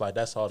saying? It's like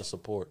that's all the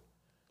support.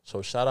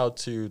 So shout out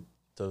to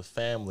the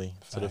family,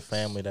 to the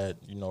family that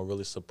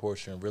really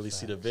supports you and really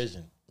see the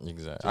vision.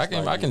 Exactly.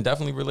 I can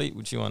definitely relate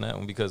with you on that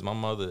one because my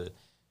mother,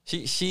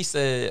 she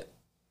said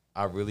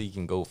I really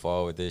can go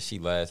far with this. She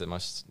laughs at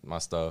my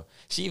stuff.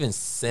 She even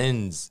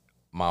sends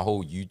my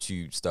whole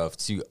YouTube stuff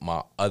to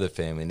my other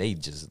family, and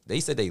they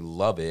said they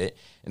love it,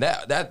 and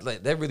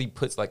that really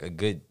puts like a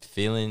good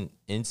feeling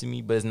into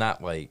me. But it's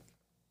not like,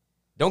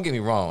 don't get me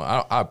wrong,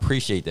 I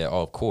appreciate that,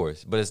 of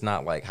course, but it's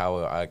not like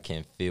how I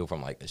can feel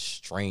from like a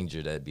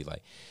stranger that'd be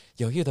like,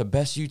 yo, you're the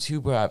best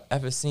YouTuber I've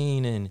ever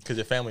seen, and Because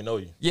your family know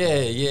you. yeah.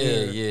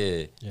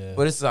 Yeah.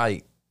 But it's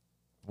like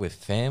with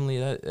family,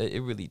 that it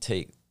really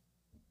take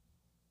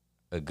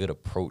a good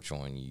approach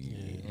on you.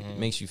 It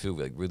makes you feel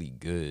like really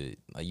good.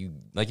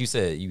 Like you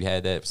said, you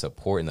had that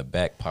support in the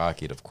back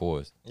pocket, of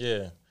course.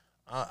 Yeah.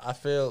 I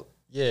feel,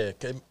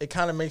 'cause it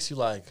kind of makes you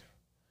like,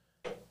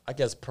 I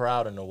guess,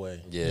 proud in a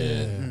way.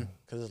 Yeah.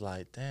 Because it's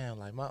like, damn,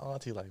 like my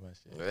auntie like my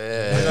shit.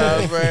 Yeah. You know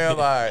what I'm saying?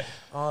 Like,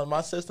 oh,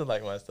 my sister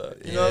like my stuff.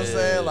 You know what I'm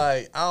saying?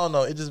 Like, I don't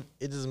know. It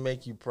just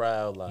make you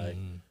proud, like,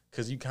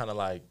 because you kind of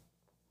like,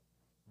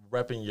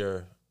 repping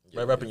your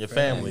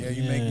family. Yeah,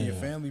 you Yeah. making your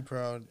family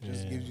proud.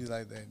 Just Yeah. gives you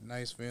like that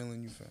nice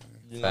feeling. You feel me?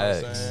 You know what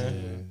I'm Facts.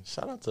 saying?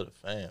 Shout out to the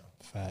fam.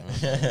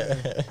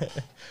 Fact.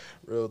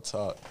 Real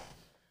talk.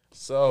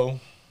 So,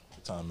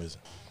 what time is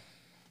it?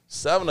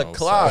 7 Oh,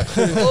 o'clock.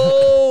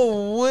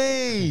 Oh,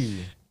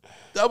 wee.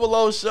 Double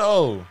O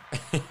show.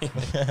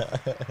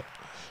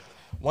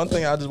 One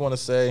thing I just want to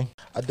say,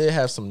 I did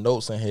have some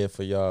notes in here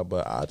for y'all,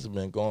 but I just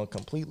been going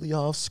completely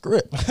off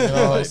script. You know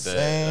what I'm Like that.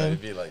 saying?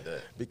 It'd be like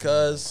that.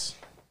 Because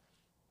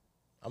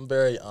I'm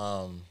very do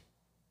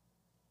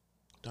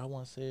I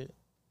want to say it?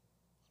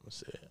 Let me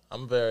say it.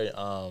 I'm very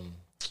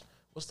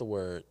what's the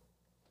word?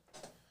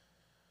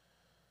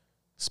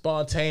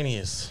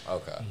 Spontaneous.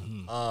 Okay.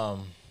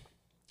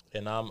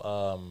 And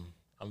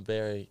I'm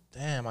very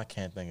I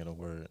can't think of the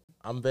word.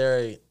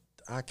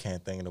 I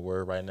can't think of the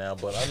word right now,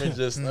 but let me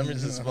just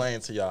explain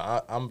to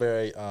y'all. I'm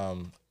very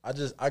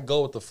I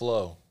go with the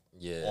flow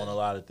Yeah. on a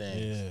lot of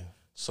things. Yeah.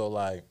 So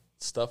like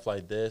stuff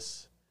like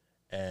this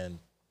and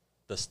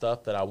the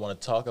stuff that I want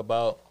to talk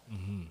about,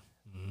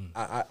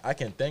 I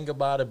can think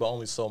about it, but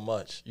only so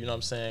much. You know what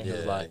I'm saying?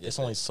 Because Yeah, I like get it's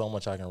only so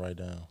much I can write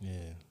down Yeah.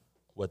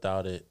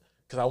 without it.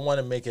 Because I want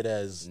to make it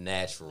as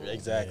Natural.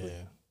 exactly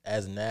Yeah.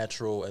 as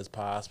natural as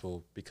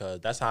possible. Because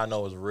that's how I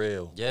know it's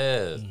real.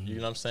 Yeah. You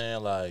know what I'm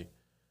saying? Like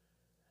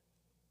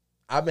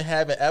I've been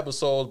having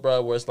episodes,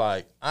 bro, where it's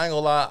like I ain't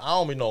gonna lie, I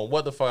don't even know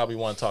what the fuck I be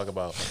want to talk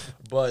about,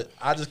 but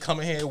I just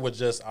come in here with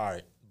just all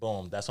right,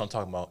 boom, that's what I'm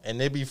talking about, and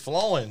they be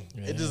flowing.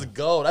 It just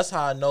go. That's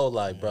how I know,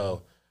 like,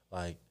 bro,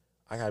 like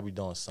I gotta be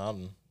doing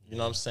something. You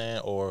know what I'm saying?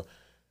 Or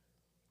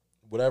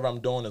whatever I'm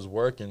doing is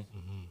working.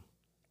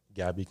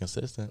 Gotta be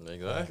consistent.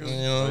 Exactly.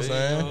 You know what I'm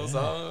saying?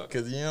 saying?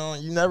 Because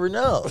you never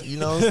know. You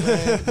know what I'm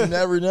saying? You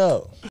never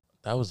know.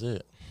 That was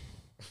it.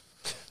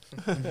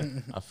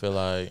 I feel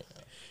like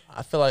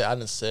I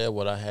done said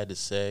what I had to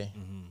say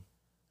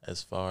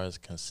as far as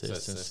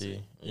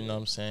consistency. You know what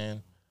I'm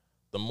saying?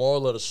 The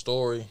moral of the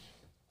story,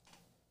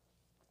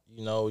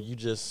 you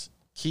just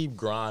keep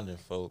grinding,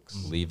 folks.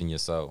 Believe in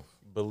yourself.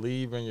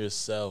 Believe in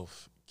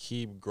yourself.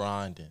 Keep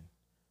grinding.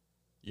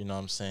 You know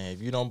what I'm saying?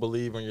 If you don't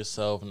believe in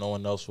yourself, no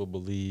one else will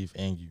believe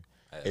in you.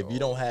 If you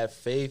don't have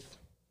faith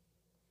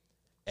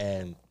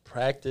and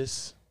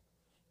practice,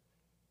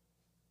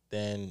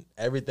 then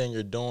everything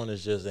you're doing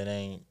is just you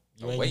ain't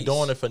waste.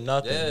 doing it for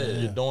nothing. Yeah.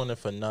 You're doing it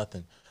for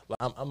nothing.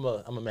 Like, I'm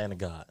a man of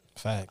God.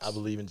 Facts. I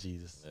believe in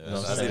Jesus. Yeah, You know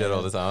what I I'm see saying? that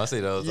all the time. I see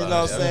that all the You time.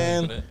 know what I'm Yeah,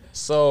 saying?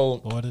 So,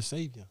 Lord and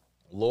Savior.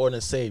 Lord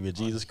and Savior,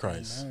 Jesus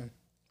Christ. Man.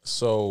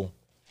 So,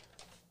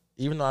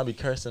 even though I be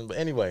cursing, but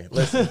anyway,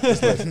 listen.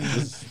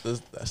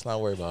 Let's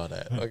not worry about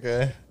that,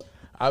 okay?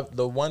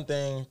 The one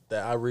thing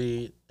that I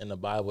read in the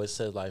Bible, it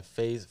says like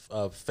faith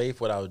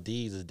without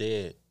deeds is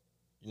dead.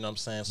 You know what I'm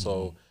saying?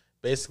 So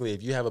basically,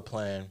 if you have a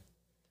plan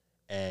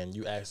and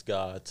you ask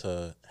God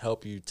to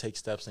help you take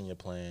steps in your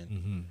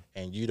plan,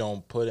 and you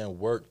don't put in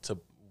work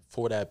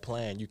for that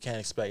plan, you can't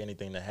expect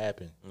anything to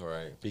happen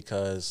Right.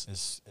 because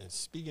And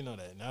speaking of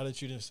that, now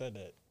that you just said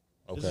that,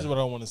 this Okay. is what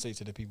I want to say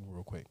to the people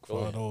real quick. Go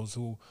For ahead. those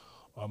who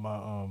are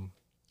my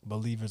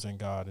believers in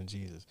God and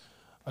Jesus,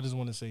 I just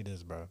want to say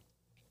this, bro.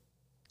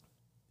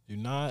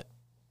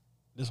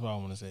 This is what I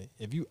want to say.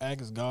 If you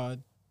ask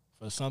God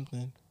for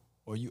something,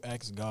 or you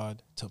ask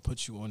God to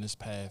put you on this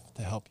path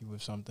to help you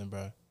with something,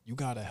 bro, you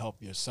got to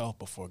help yourself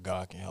before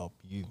God can help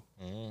you.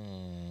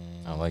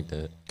 I like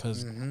that.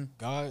 Because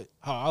God,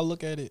 how I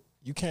look at it,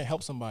 you can't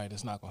help somebody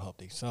that's not going to help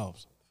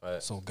themselves.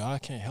 Facts. So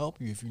God can't help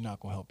you if you're not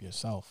going to help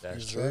yourself.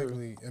 that's true.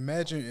 Exactly.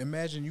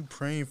 Imagine you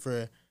praying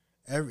for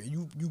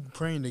you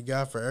praying to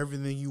God for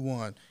everything you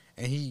want,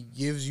 and He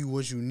gives you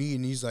what you need,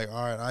 and He's like,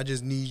 all right, I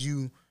just need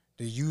you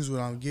to use what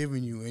I'm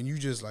giving you, and you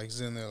just like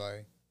sitting there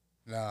like,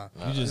 nah.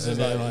 You just It's in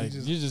there like, like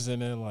you you just in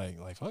there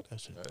like fuck that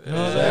shit. Yeah. You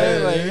know what I'm Yeah,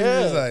 saying? Like, you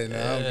yeah. just like,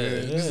 nah, I'm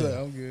good. Yeah. Just like,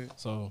 I'm good.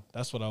 So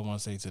that's what I want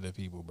to say to the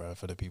people, bro.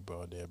 For the people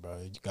out there, bro.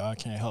 God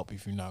can't help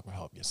if you're not gonna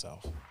help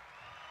yourself.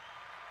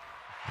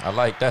 I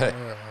like that.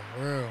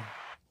 Yeah, real.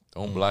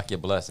 Don't block your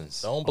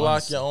blessings. Don't block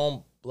Honestly. your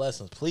own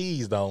blessings.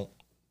 Please don't.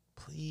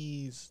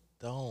 Please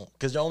don't.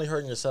 Because you're only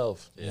hurting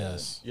yourself.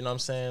 Yes. You know what I'm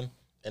saying?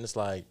 And it's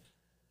like,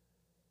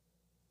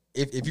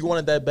 if you want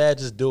it that bad,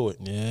 just do it.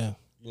 Yeah.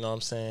 You know what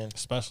I'm saying?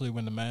 Especially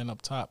when the man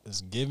up top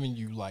is giving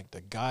you like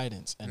the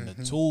guidance and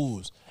the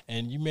tools,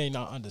 and you may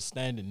not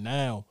understand it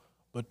now,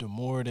 but the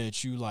more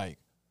that you like,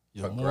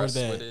 the more Progress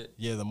that with it.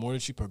 the more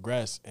that you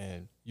progress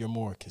and you're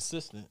more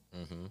consistent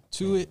Mm-hmm.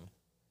 to it,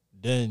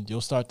 then you'll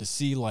start to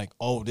see like,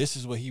 oh, this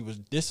is what he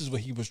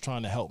was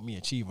trying to help me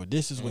achieve, or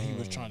this is what he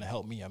was trying to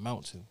help me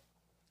amount to.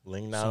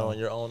 Lean not So- on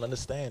your own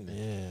understanding.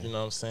 Yeah. You know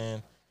what I'm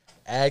saying?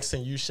 Ask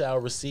and you shall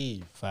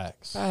receive.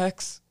 Facts.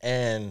 Facts.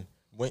 And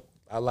when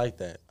I like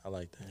that. Yeah.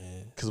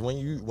 Because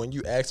when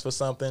you ask for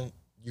something,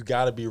 you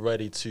got to be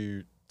ready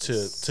to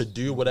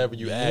do whatever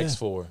you ask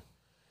for.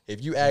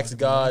 If you ask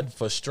God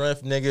for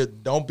strength, nigga,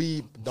 don't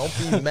be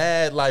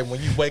mad like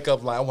when you wake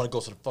up like I want to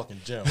go to the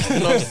fucking gym. You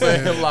know what I'm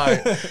saying?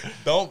 Like,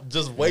 don't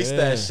just waste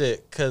that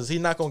shit because He's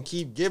not gonna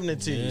keep giving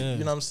it to you. Yeah. You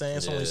know what I'm saying?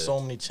 It's only Yeah. so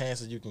many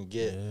chances you can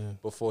get Yeah.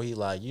 before He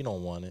like you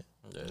don't want it.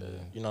 Yeah.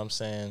 You know what I'm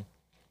saying?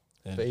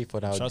 And Faith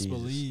without trust, Jesus.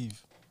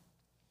 believe.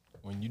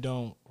 When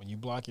you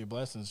block your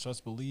blessings,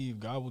 trust, believe.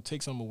 God will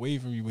take something away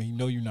from you when He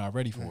know you're not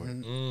ready for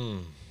it.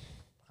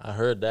 I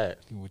heard that.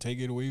 He will take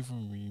it away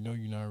from you when you know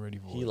you're not ready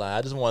for He it. like,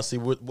 I just want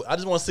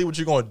to see what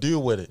you're gonna do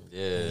with it.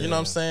 Yeah. You know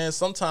what I'm saying?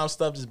 Sometimes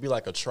stuff just be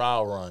like a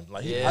trial run.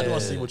 Like, I just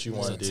want to see what you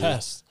want to It's do. a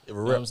test. You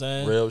know what I'm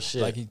saying? Real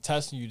shit. Like He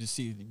testing you to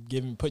see,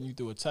 putting you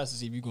through a test to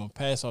see if you're gonna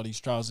pass all these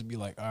trials and be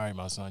like, all right,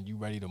 my son, you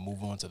ready to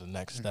move on to the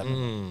next step.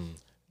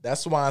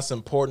 That's why it's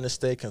important to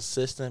stay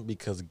consistent,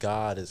 because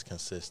God is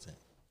consistent.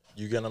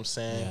 You get what I'm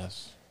saying?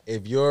 Yes.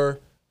 If you're,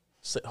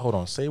 hold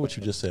on, say what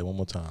you just said one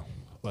more time.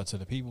 But to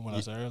the people, when I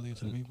said earlier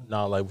to the people,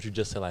 No, like what you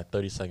just said like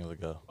 30 seconds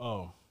ago.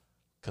 oh,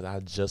 Cause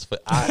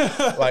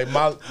like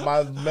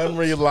my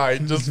memory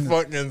like just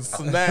fucking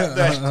snapped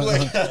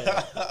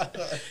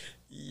that quick.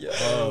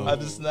 Yo. I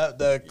just snapped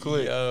that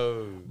quick.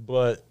 Yo.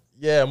 But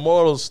yeah,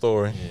 moral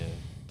story. yeah,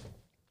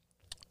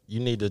 You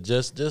need to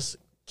just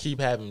keep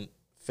having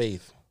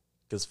faith,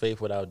 because faith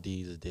without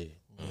deeds is dead.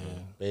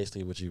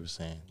 Basically, what you were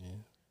saying.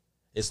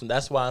 yeah.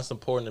 That's why it's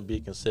important to be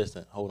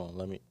consistent. Hold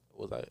on,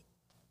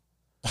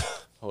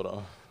 hold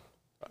on.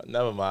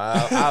 Never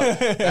mind.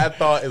 That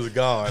thought is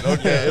gone.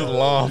 Okay, it's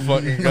long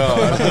fucking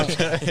gone.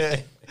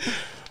 Okay.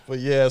 But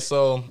yeah,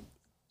 so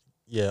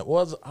yeah,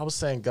 I was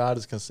saying God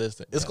is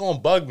consistent. It's gonna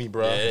bug me,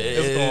 bro. Yeah,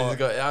 It's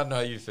going. I know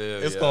how you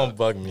feel. It's gonna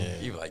bug me.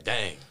 You be like,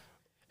 dang.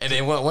 And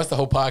then once the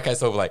whole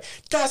podcast over, like,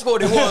 that's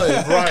what it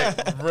was.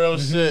 Right, real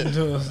shit.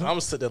 I'm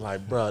sitting there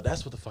like, bro,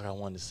 that's what the fuck I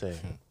wanted to say.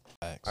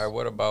 All right,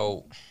 what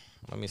about,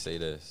 let me say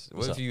this.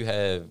 What if you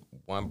have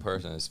one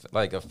person,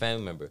 like a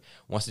family member,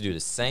 wants to do the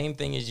same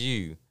thing as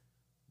you,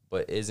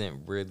 but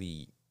isn't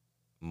really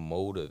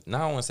not I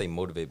don't want to say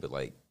motivated, but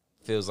like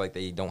feels like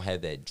they don't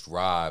have that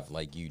drive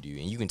like you do.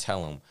 And you can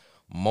tell them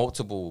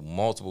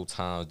multiple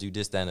times, do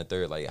this, that, and the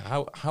third. Like,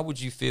 how would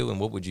you feel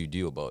and what would you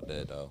do about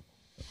that, though?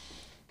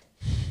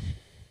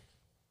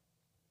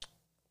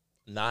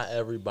 Not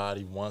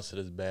everybody wants it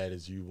as bad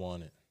as you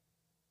want it.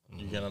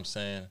 You get what I'm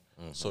saying?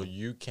 So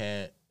you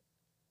can't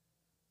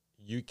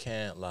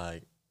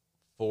like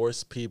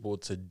force people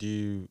to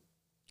do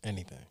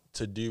anything.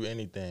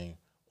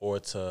 Or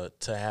to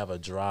have a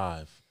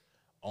drive.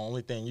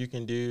 Only thing you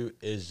can do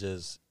is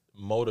just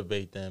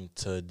motivate them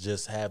to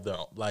just have their,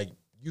 like,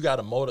 you got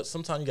to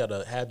sometimes you got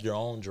to have your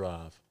own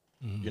drive.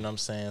 You know what I'm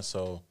saying?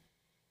 So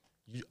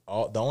the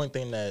only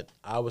thing that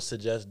I would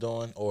suggest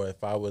doing, or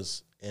if I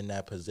was in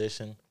that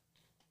position,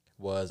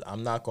 was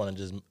I'm not going to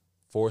just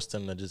force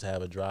them to just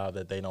have a drive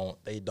that they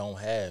don't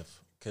have.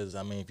 Because,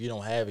 I mean, if you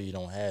don't have it, you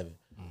don't have it.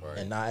 Right.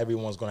 And not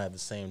everyone's going to have the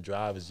same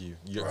drive as you.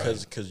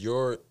 Because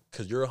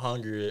you're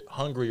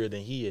hungrier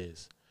than he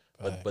is.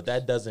 But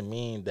that doesn't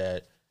mean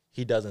that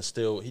he doesn't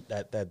still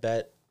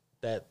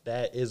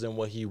that isn't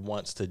what he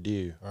wants to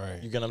do. Right.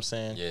 You get what I'm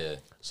saying? Yeah.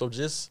 So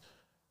just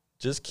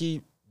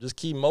keep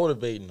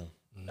motivating them.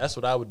 That's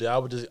what I would do. I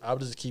would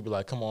just keep it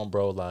like, come on,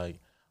 bro. Like,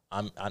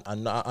 I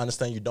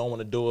understand you don't want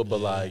to do it, but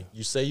like,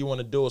 you say you want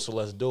to do it, so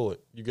let's do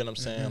it. You get what I'm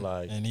saying?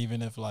 Like, And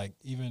even if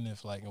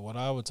what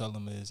I would tell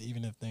them is,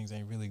 even if things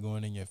ain't really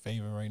going in your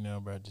favor right now,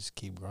 bro, just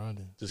keep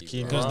grinding. just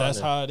keep Because grinding. that's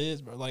how it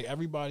is, bro. Like,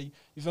 everybody,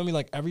 you feel me?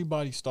 Like,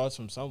 everybody starts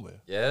from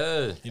somewhere.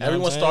 Yeah. You know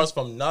Everyone what I'm saying? starts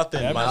from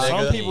nothing, my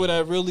Some nigga. people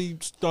that really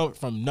start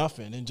from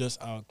nothing and just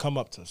come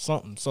up to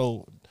something.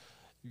 So,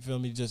 you feel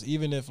me? Just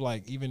even if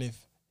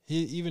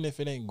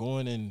it ain't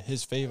going in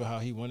his favor how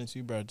he wanted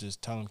to, bro,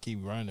 just tell him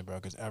keep grinding, bro.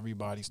 Because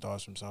everybody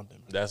starts from something.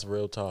 Bro. That's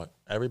real talk.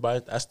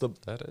 Everybody, that's the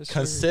That is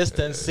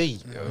consistency.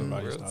 Yo,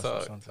 Everybody real starts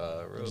talk. from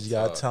something. Real You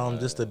gotta talk, tell them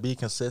man. just to be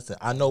consistent.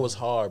 I know it's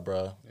hard,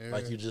 bro.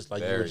 Like you were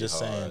Very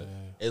just hard. saying,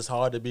 it's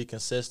hard to be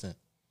consistent.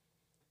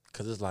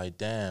 Cause it's like,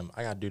 damn,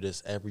 I gotta do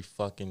this every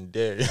fucking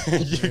day.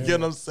 You get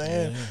what I'm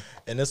saying?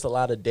 And it's a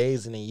lot of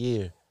days in a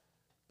year.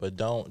 But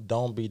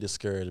don't be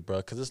discouraged,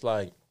 bro. Cause it's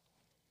like,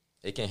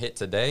 It can hit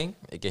today.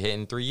 It can hit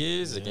in 3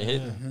 years. It can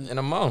hit in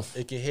a month.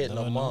 it can hit in a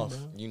Never know, month.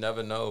 bro. You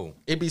never know.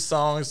 It be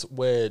songs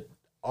where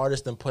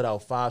artists done put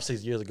out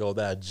 5-6 years ago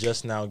that are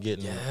just now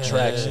getting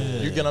traction.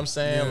 You get what I'm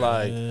saying?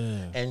 Like,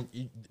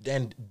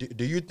 and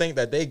do you think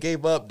that they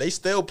gave up? They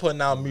still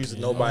putting out music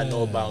nobody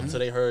know about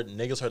until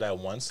niggas heard that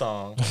one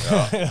song,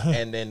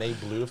 and then they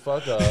blew the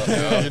fuck up.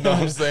 You know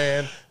what I'm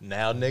saying?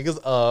 Now niggas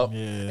up,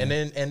 and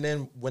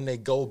then when they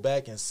go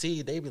back and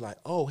see, they be like,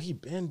 oh, he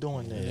been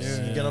doing this.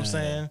 You get what I'm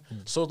saying?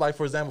 So like,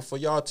 for example, for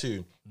y'all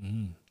two.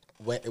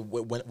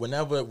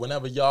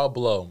 Whenever y'all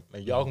blow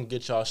and y'all can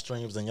get y'all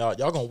streams and y'all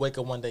gonna wake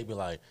up one day and be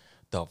like,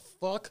 the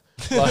fuck?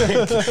 Like,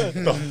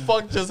 the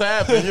fuck just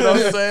happened? You know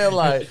what I'm saying?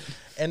 Like,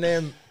 and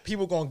then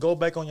people gonna go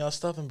back on y'all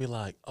stuff and be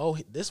like, oh,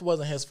 this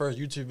wasn't his first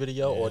YouTube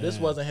video or this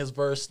wasn't his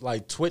first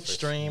like Twitch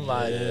stream.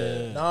 Like,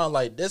 nah,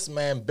 like this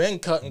man been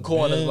cutting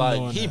corners. Been Like,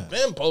 doing he that.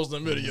 been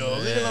posting videos.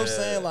 You know what I'm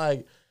saying?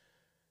 Like,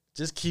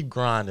 just keep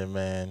grinding,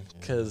 man.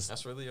 Cause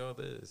That's really all it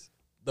is.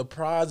 the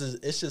prize is,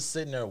 it's just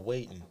sitting there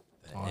waiting.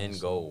 The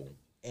end goal.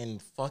 And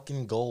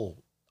fucking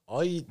gold.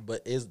 Do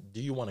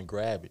you want to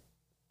grab it?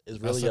 It's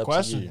That's really the up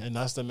question, to you. and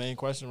that's the main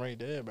question right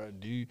there, bro.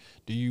 Do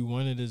you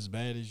want it as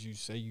bad as you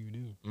say you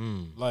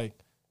do? Like,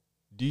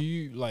 do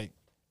you like?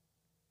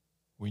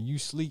 when you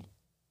sleep,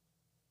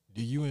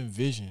 do you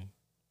envision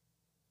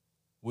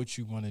what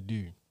you want to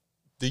do?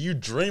 Do you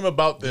dream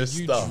about this Do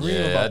you stuff? dream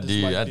Yeah, about I this?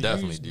 do. Like, I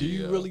definitely do, Do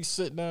you yeah. really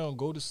sit down,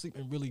 go to sleep,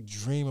 and really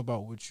dream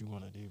about what you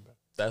want to do, bro?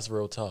 That's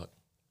real talk.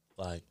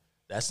 Like,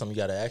 that's something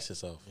you gotta ask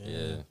yourself.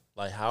 Yeah.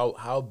 Like,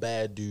 how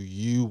bad do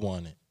you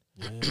want it?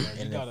 Yeah, like you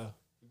And gotta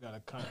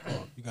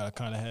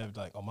kind of have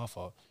like, oh, my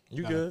fault.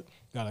 You gotta- good?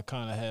 You gotta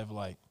kind of have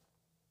like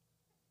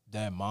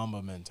that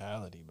Mamba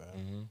mentality, bro.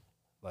 Mm-hmm.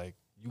 Like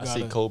you I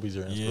gotta, see Kobe's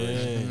your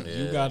inspiration. yeah,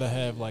 you Yeah. gotta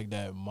have like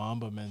that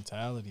Mamba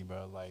mentality,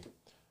 bro. Like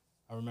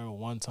I remember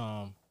one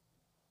time,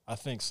 I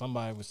think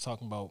somebody was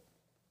talking about,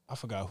 I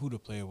forgot who the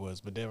player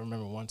was, but they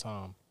remember one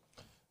time,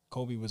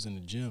 Kobe was in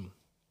the gym,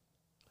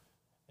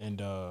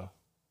 and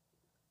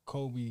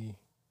Kobe,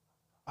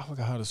 I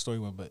forgot how the story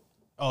went, but it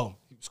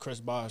was Chris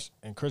Bosh,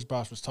 and Chris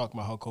Bosh was talking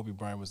about how Kobe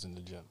Bryant was in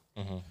the gym.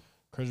 Mm-hmm.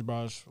 Chris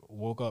Bosh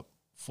woke up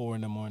 4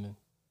 a.m,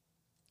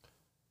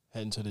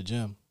 heading to the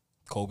gym.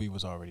 Kobe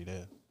was already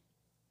there,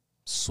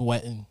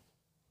 sweating,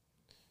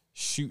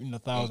 shooting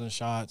 1,000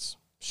 shots,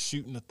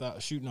 shooting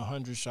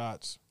 100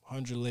 shots,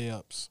 100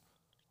 layups,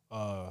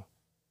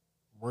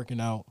 working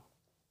out.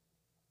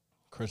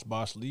 Chris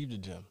Bosh leave the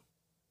gym.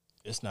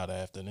 It's not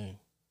afternoon.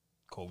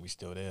 Kobe's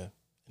still there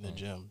in the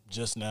gym,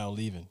 just now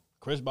leaving.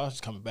 Chris Bosh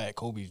is coming back.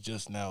 Kobe's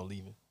just now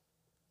leaving.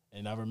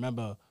 And I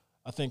remember,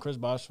 I think Chris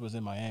Bosh was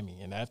in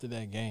Miami, and after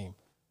that game,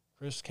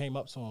 Chris came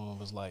up to him and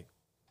was like,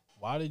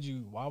 why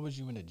was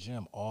you in the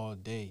gym all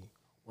day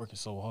working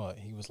so hard?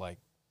 And he was like,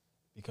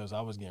 because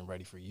I was getting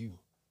ready for you.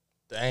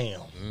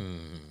 Damn,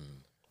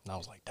 And I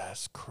was like,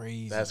 that's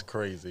crazy. that's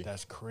crazy.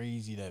 That's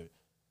crazy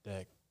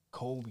that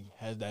Kobe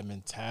has that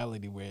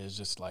mentality where it's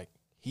just like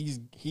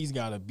he's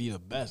got to be the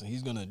best, and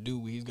he's going to do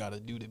what he's got to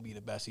do to be the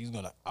best. He's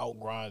going to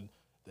outgrind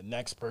the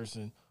next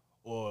person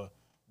or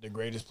the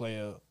greatest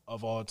player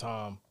of all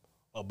time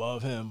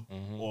above him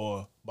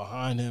or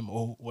behind him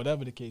or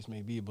whatever the case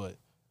may be. But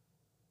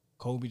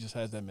Kobe just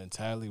has that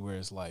mentality where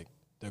it's like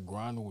the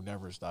grind will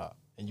never stop,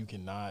 and you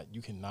cannot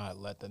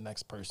let the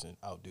next person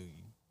outdo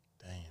you.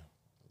 Damn,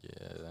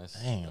 Yeah,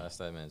 Damn. that's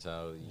that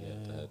mentality.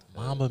 Yeah, that,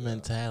 Mamba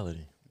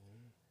mentality.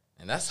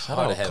 and that's Shout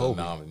hard to out have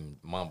Kobe.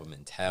 a Mamba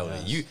mentality.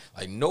 Yes. You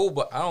like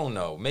nobody. I don't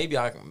know. Maybe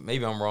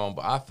I'm wrong,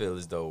 but I feel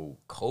as though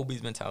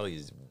Kobe's mentality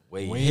is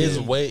way His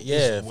way,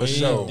 yeah, It's for way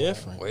sure.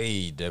 different.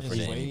 way different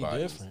It's than way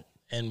anybody. different.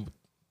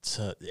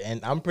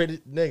 And I'm pretty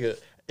nigga.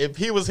 If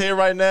he was here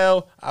right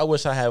now, I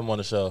wish I had him on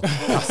the show.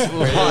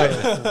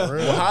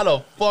 Well, how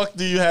the fuck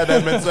do you have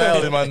that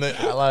mentality, my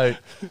nigga? Like,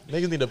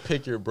 niggas need to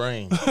pick your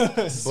brain.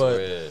 But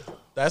Swear.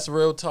 that's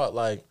real talk.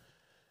 Like,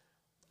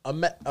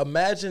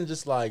 imagine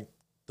just like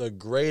the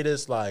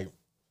greatest, like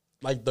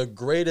the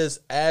greatest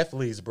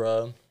athletes,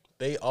 bro.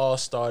 They all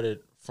started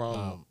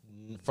from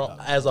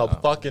as a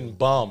fucking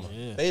bum.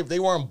 Yeah. They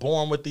weren't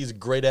born with these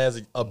great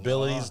ass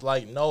abilities.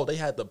 Like, no, they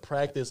had to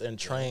practice and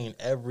train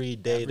every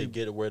day to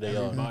get where they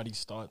are. Everybody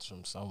starts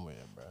from somewhere,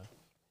 bro.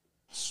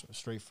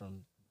 Straight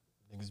from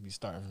niggas be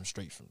starting from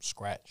straight from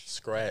scratch.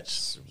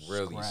 Scratch,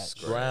 Really Scratch.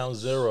 scratch. ground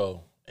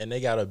zero, and they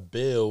gotta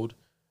build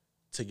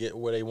to get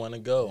where they want to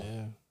go.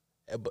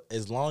 Yeah. But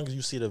as long as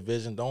you see the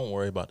vision, don't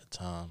worry about the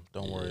time.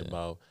 Don't worry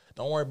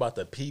about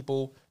the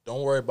people.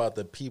 Don't worry about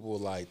the people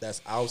like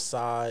that's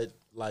outside,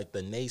 like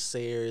the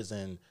naysayers,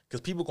 and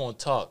because people gonna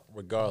talk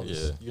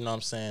regardless. Yeah. You know what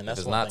I'm saying? If That's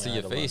it's one not thing to I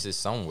your had to face, learn. it's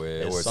somewhere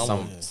It's or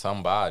somewhere.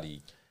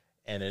 somebody.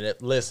 And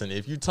listen,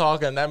 if you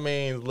talking, that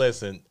means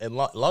listen. And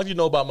long as you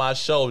know about my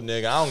show,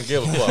 nigga, I don't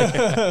give a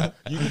fuck.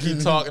 You can keep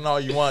talking all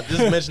you want.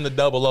 Just mention the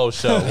 00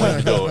 show when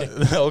you do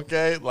it,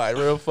 okay? Like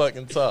real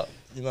fucking talk.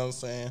 You know what I'm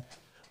saying?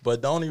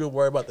 But don't even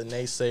worry about the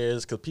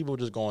naysayers because people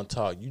just going to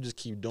talk. You just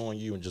keep doing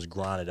you and just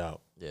grind it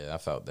out. Yeah, I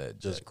felt that.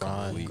 Just that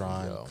grind.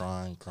 completely, yo.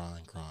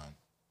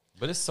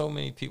 But it's so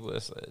many people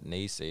that's like,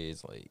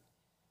 naysayers. Like,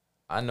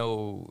 I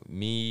know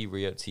me,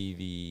 Re-Up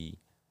TV,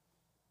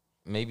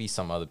 maybe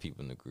some other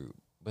people in the group.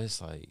 But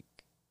it's like,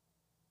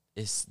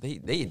 it's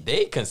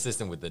they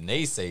consistent with the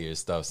naysayer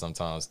stuff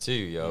sometimes too,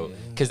 yo.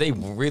 Because they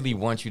really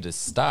want you to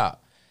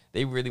stop.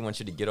 They really want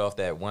you to get off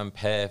that one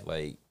path.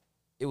 Like,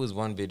 it was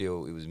one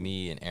video, it was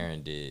me and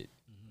Aaron did.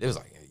 It was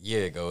like a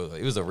year ago.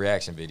 It was a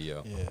reaction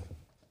video. Yeah.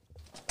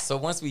 So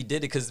once we did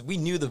it, because we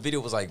knew the video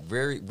was like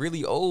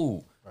really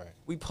old. Right.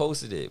 We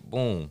posted it.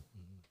 Boom.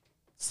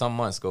 Some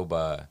months go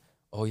by.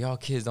 Oh, y'all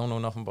kids don't know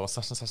nothing about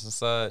such and such and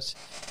such.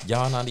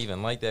 Y'all not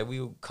even like that.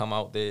 We'll come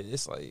out there.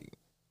 It's like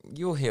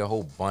you'll hear a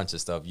whole bunch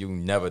of stuff you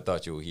never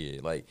thought you'll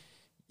hear. Like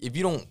if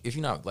you're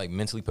not like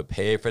mentally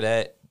prepared for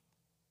that,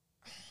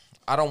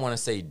 I don't want to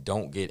say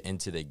don't get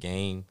into the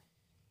game,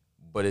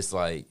 but it's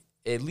like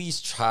at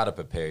least try to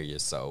prepare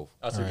yourself.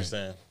 That's what you're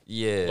saying.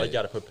 Yeah. Like you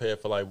got to prepare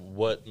for like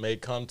what may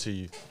come to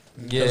you.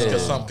 Yeah.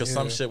 Because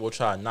some shit will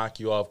try to knock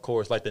you off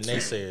course, like the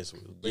naysayers.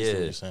 Basically, Yeah.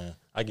 what you're saying.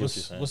 I get what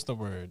you're saying. What's the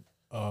word?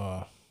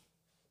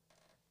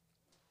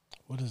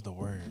 What is the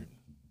word?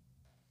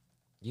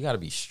 You got to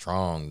be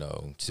strong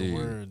though, The too.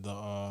 word,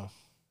 dang,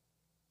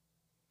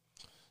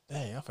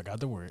 I forgot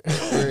the word.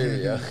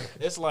 Yeah.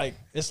 It's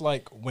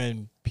like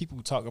when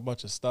people talk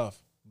about your stuff,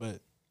 but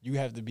you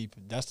have to be.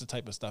 That's the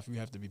type of stuff you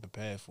have to be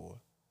prepared for.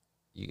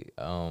 You,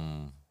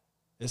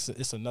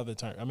 It's another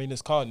term. I mean,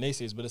 it's called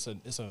naysayers, but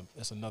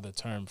it's another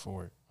term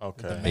for it.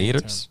 Okay. The main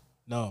haters?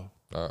 term.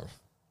 No,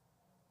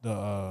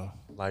 the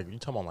Like you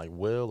talking about like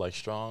will, like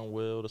strong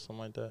willed or something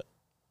like that?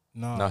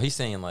 no. No, he's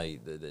saying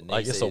like the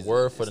Like it's a naysayers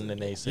word is- for the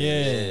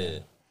naysayers. Yeah.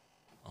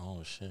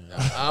 Oh shit.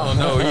 I don't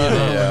know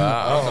either.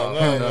 Yeah, I don't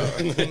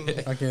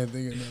know. I can't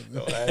think of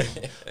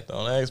nothing.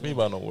 Don't ask me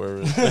about no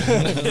words.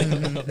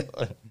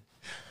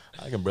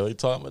 I can barely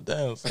talk my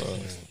damn son.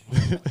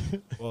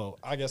 Well,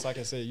 I guess I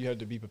can say you have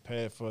to be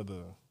prepared for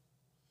the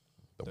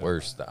The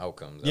worst, the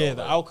outcomes.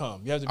 the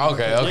outcome. You have to be Okay,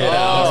 prepared. okay.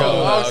 Yeah,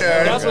 Oh,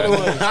 okay, that's what it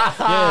was.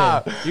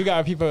 Yeah, you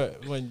got people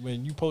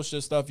when you post your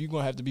stuff, you're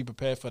gonna have to be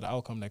prepared for the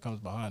outcome that comes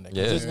behind it. 'Cause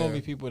Yeah. there's gonna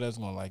be people that's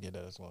gonna like it,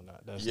 that's gonna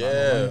not. That's not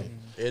Yeah, gonna like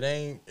it.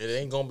 it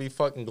ain't gonna be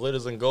fucking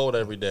glitters and gold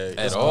every day.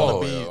 At It's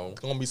all, gonna be yo.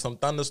 gonna be some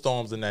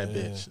thunderstorms in that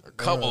bitch. A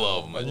couple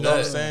of them. You know what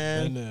I'm Been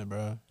saying? there,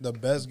 bro. The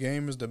best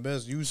gamers, the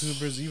best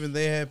YouTubers, even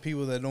they have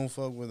people that don't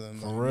fuck with them.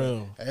 For Like,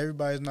 real.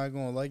 Everybody's not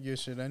gonna like your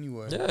shit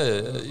anyway.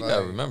 Yeah, you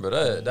gotta remember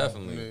that.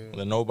 Definitely. Yeah.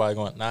 Then nobody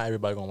going, not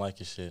everybody gonna like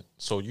your shit.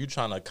 So you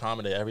trying to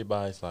accommodate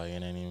everybody? It's like it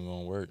ain't even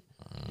gonna work.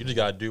 You just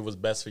gotta do what's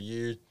best for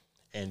you,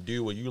 and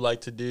do what you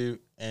like to do,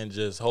 and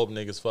just hope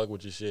niggas fuck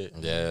with your shit.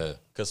 Yeah.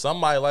 Cause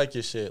somebody like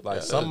your shit.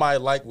 Like somebody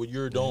like what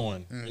you're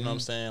doing. You know what I'm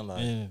saying? Like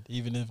And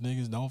even if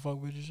niggas don't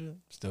fuck with your shit,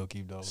 still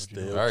keep doing what you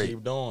still do. Right.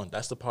 keep doing.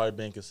 That's the part of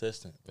being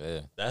consistent.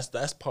 Yeah.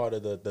 That's part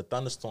of the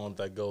thunderstorms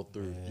that go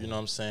through. You know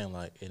what I'm saying?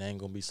 Like it ain't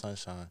gonna be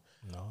sunshine.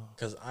 No.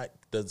 Cause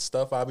the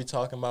stuff I be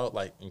talking about,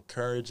 like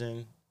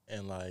encouraging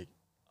and like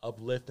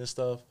uplifting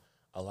stuff,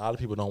 a lot of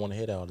people don't want to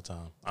hear that all the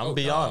time. I'm gonna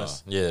be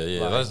honest. Yeah,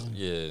 yeah. Like, That's,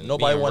 yeah.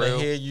 Nobody being want to real.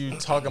 hear you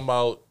talking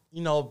about,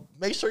 you know,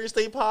 make sure you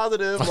stay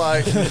positive.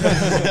 Like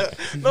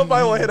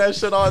nobody want to hear that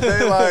shit all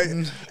day. Like,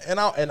 and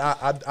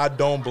I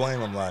don't blame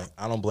them. Like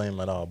I don't blame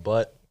them at all.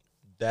 But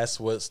that's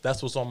what's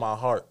on my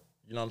heart.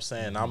 You know what I'm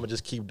saying? I'm gonna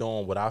just keep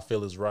doing what I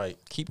feel is right.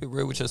 Keep it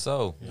real with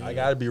yourself. I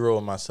gotta be real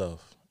with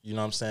myself. You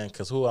know what I'm saying?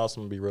 Because who else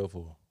am I gonna be real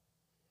for?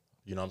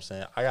 You know what I'm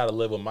saying? I gotta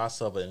live with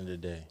myself at the end of the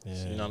day.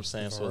 You know what I'm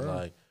saying? So it's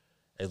like,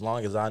 as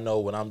long as I know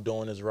what I'm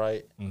doing is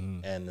right,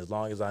 and as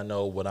long as I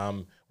know what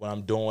I'm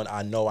doing,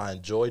 I know I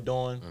enjoy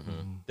doing,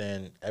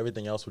 then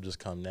everything else will just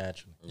come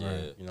natural. Yeah.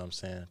 You know what I'm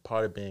saying?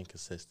 Part of being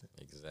consistent.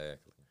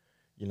 Exactly.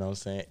 You know what I'm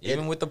saying?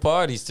 Even with the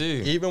parties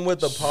too. Even with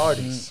the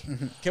parties.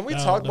 Can we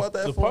Now, talk the- about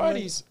that The for a minute?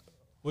 parties.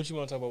 What you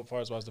want to talk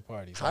about as far as the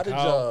parties? How Like did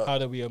y'all- how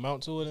did we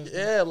amount to it? And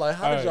Yeah, like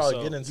how did All y'all right,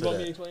 so get into you want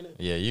me to that? explain it?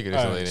 Yeah, you can All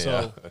explain right,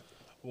 it. so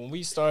when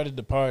we started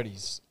the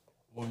parties,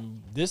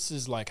 this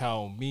is like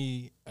how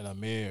me and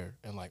Amir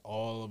and like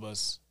all of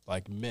us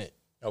like met.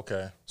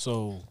 Okay.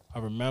 So I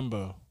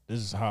remember this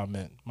is how I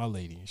met my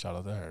lady. Shout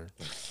out to her.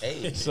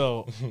 Hey.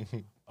 So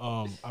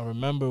I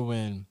remember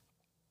when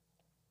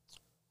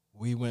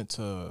we went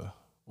to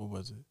what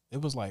was it?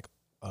 It was like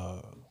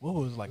what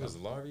was it, like Was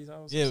it Larry's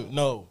house? yeah,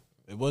 no,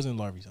 it wasn't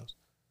Larry's house.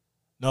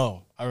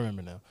 No, I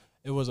remember now.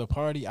 It was a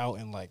party out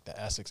in like the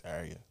Essex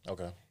area,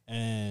 Okay.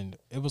 and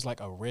it was like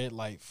a red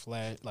light,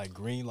 flat, like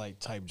green light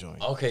type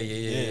joint. Okay,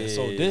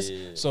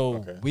 yeah. So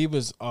Okay. we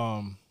was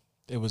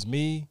it was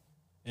me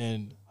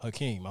and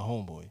Hakeem, my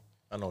homeboy.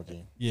 I know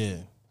King. Yeah.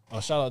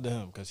 Shout out to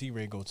him because he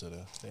ready to go to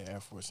the Air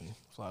Force and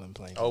fly them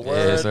planes. Oh, Yeah,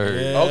 word. sir.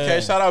 Yeah.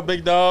 Okay, shout out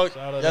Big Dog.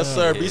 Shout out Yes, to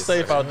sir. him. Be Yes,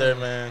 safe sir. out there,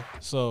 man.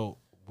 So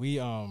we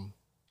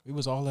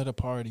was all at a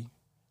party.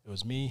 It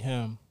was me,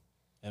 him,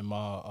 and my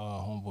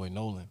homeboy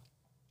Nolan.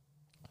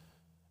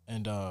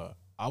 And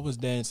I was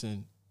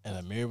dancing and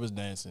Amir was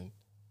dancing,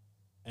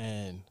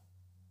 and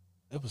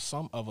it was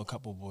some other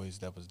couple boys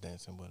that was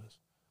dancing with us.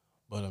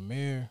 But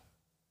Amir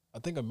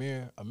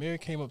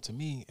came up to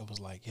me and was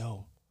like,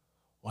 "Yo,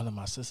 one of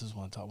my sisters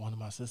want to talk. One of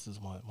my sisters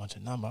want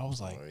your number." I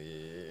was like,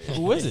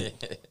 "Who is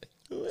it?"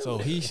 So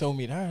he showed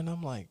me her, and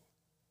I'm like,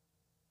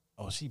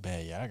 "Oh, she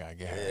bad. Yeah, I gotta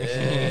get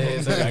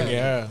her. So I gotta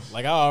get her."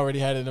 Like I already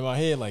had it in my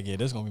head. Like, yeah,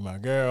 this gonna be my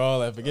girl. All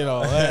that, forget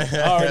all that.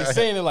 I already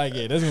seen it. Like,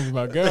 yeah, this gonna be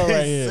my girl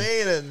right here.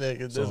 Seen it,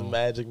 nigga. This So-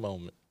 magic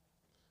moment.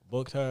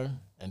 Booked her,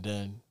 and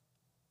then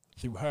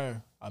through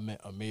her, I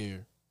met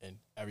Amir and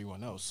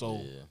everyone else.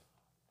 So Yeah.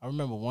 I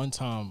remember one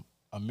time,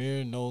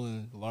 Amir,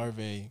 Nolan,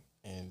 Larve,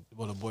 and the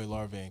boy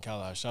Larve and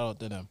Kala. Shout out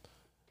to them.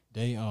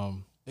 They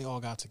all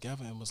got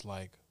together and was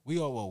like, we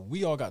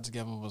all got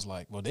together and was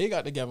like, they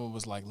got together and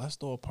was like, let's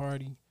throw a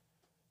party,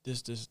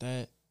 this,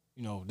 that.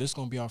 You know, this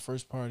gonna be our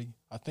first party.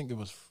 I think it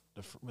was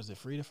it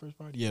free the first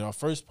party? Yeah, our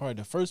first party.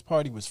 The first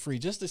party was free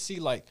just to see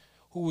like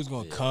who was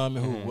gonna come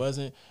and who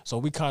wasn't. So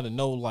we kind of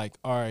know like,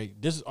 all right,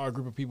 this is our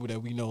group of people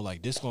that we know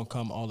like this gonna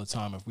come all the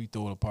time if we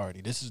throw a party.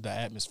 This is the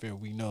atmosphere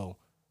we know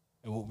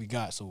and what we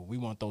got. So we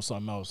want to throw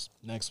something else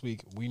next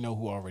week. We know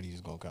who already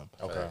is gonna come.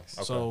 Okay.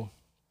 So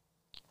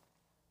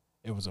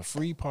it was a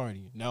free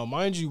party. Now,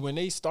 mind you, when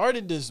they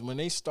started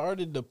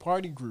the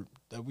party group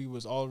that we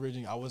was all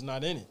originally, I was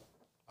not in it.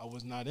 At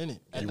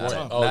You the weren't?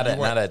 time. Oh, not you at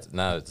weren't-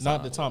 not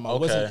Not the time. I Okay.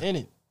 wasn't in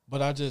it,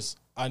 but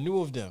I knew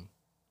of them.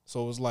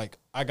 So it was like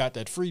I got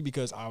that free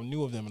because I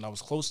knew of them and I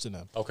was close to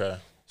them. Okay.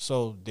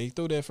 So they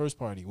threw their first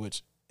party,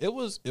 which it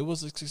was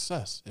a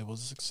success. It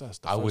was a success.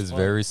 The I first was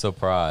party. very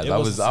surprised. It I a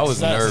was success.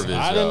 nervous.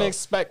 I didn't yo.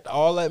 expect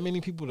all that many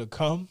people to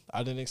come.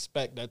 I didn't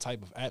expect that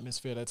type of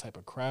atmosphere, that type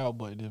of crowd.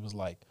 But it was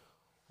like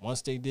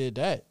once they did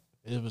that,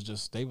 it was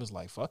just they was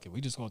like, "Fuck it,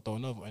 we just gonna throw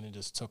another," and it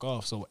just took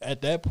off. So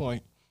at that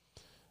point,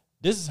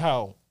 this is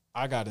how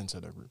I got into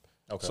the group.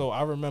 Okay. So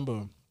I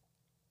remember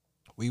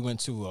we went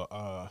to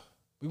a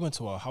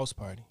house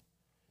party,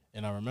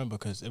 and I remember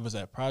because it was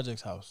at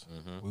Project's house.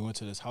 Mm-hmm. We went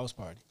to this house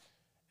party,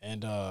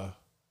 and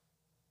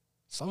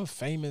some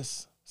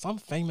famous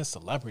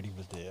celebrity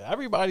was there.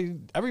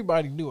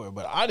 Everybody knew her,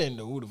 but I didn't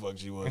know who the fuck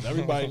she was.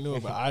 Everybody knew her,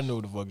 but I knew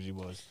who the fuck she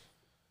was.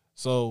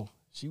 So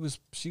she was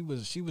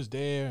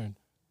there,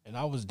 and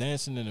I was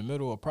dancing in the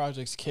middle of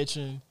Project's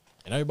kitchen,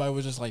 and everybody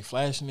was just like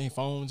flashing their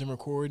phones and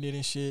recording it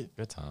and shit.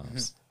 Good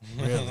times.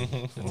 Really,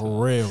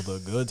 for real, the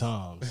good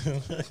times.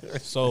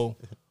 So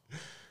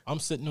I'm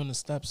sitting on the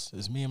steps.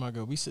 It's me and my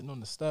girl. We sitting on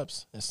the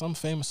steps, and some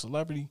famous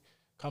celebrity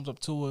comes up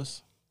to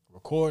us,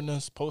 recording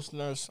us,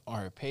 posting us on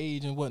her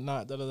page and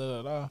whatnot. Da da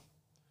da da da.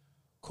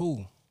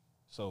 Cool.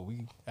 So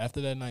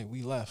after that night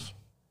we left.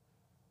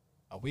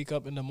 I wake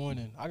up in the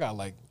morning. I got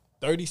like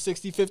 30,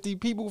 60, 50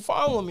 people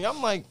following me.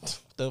 I'm like,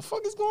 the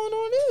fuck is going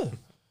on here?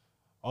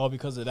 All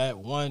because of that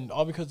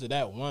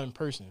one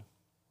person.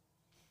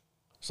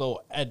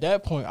 So at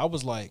that point, I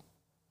was like,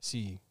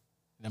 see,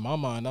 in my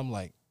mind, I'm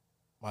like,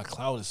 my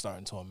cloud is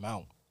starting to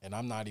amount, and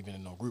I'm not even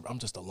in no group. I'm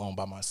just alone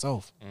by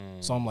myself.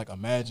 So I'm like,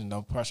 imagine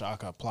the pressure I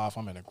could apply if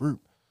I'm in a group.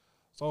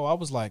 So I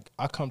was like,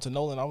 I come to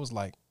Nolan, I was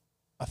like,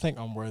 I think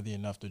I'm worthy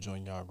enough to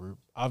join y'all group.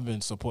 I've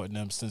been supporting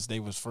them since they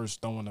was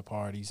first throwing the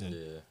parties, and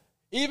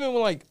even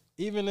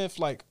if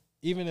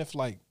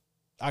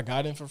I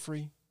got in for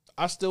free,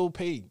 I still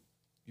paid.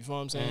 You feel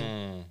what I'm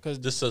saying? Cause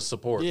just to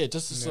support. Yeah,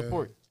 just to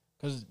support.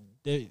 Because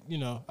they,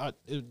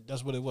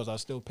 that's what it was. I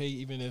still pay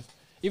even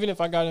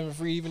if I got in for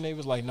free. Even they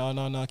was like,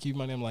 no, keep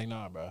money. I'm like,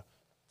 nah, bro.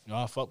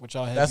 I fuck with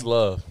y'all. Heavy. That's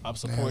love. I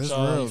support that's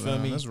y'all. real, You feel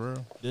man. me? That's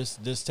real.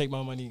 Just take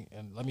my money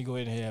and let me go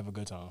ahead and have a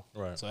good time.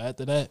 Right. So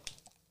after that,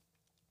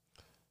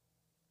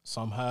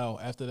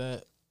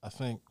 I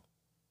think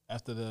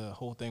after the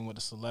whole thing with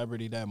the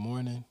celebrity that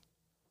morning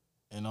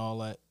and all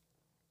that,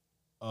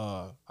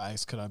 I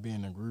asked could I be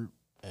in the group,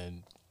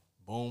 and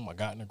boom, I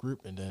got in the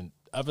group, and then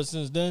ever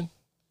since then,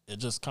 it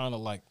just kind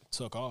of like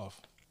took off.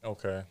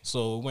 Okay.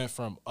 So it went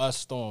from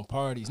us throwing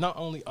parties, not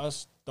only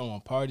us throwing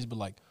parties, but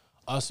like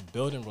us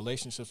building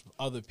relationships with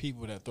other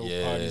people that throw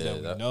parties that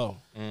we know.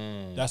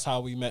 That's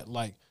how we met,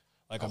 like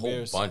A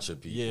whole bunch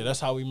of people. Yeah, that's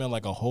how we met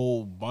like a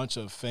whole bunch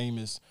of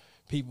famous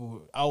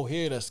people out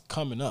here that's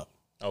coming up.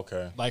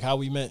 Okay. Like how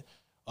we met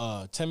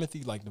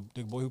Timothy, like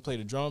the boy who played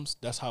the drums.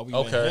 That's how we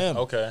met him.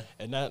 Okay.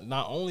 And that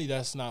not only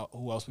that's not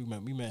who else we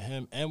met. We met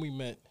him, and we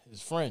met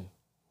his friend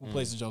who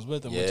plays the drums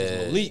with him, which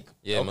is Malik.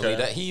 Yeah, Okay.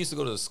 Malik. He used to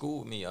go to school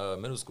with me,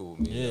 middle school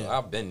with me. Yeah.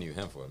 I've been knew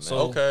him for a minute. So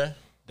Okay.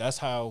 that's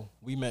how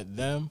we met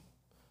them.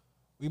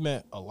 We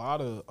met a lot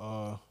of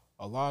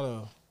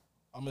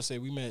I'm gonna say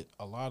we met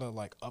a lot of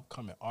like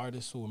upcoming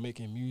artists who are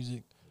making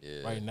music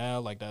right now.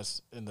 Like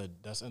that's in the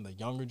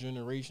younger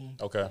generation.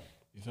 Okay.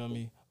 You feel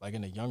me? Like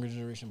in the younger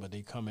generation, but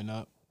they coming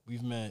up.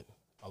 We've met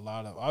I've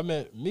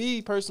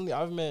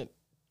met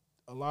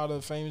a lot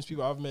of famous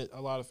people. I've met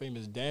a lot of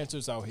famous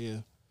dancers out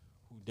here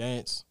who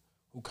dance,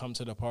 who come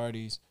to the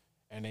parties,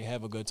 and they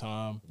have a good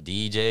time.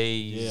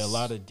 DJs. Yeah, a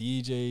lot of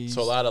DJs.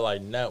 So a lot of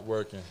like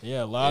networking.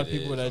 Yeah, a lot of It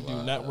people is that a do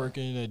lot.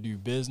 networking, that do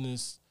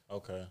business,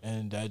 Okay.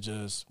 and that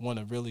just want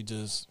to really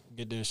just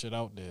get their shit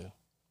out there.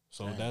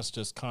 So that's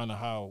just kind of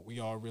how we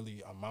all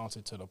really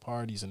amounted to the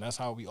parties, and that's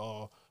how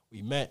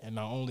we met. And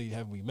not only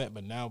have we met,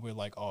 but now we're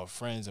like all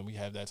friends, and we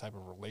have that type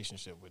of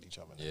relationship with each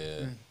other now.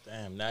 Yeah.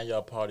 Damn. Now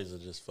y'all parties are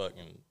just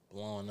fucking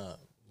blowing up.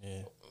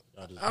 Yeah.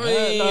 Y'all just, I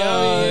mean,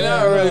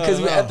 not really,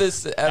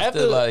 because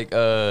after like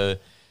the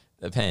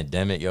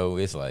pandemic,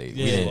 it's like we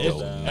didn't do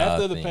nothing.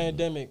 After the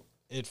pandemic,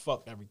 it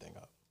fucked everything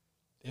up.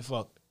 It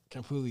fucked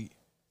completely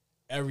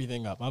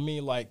everything up. I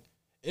mean, like,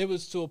 it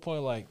was to a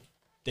point like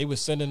they was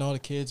sending all the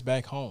kids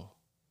back home.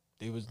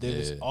 They was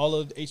all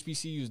of the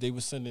HBCUs. They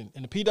was sending,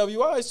 and the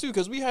PWIs too,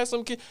 because we had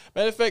some kids.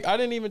 Matter of fact, I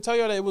didn't even tell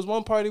y'all that it was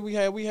one party we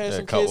had. We had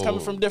some kids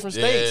coming from different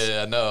states.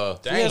 Yeah, I know.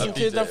 We had some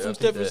kids from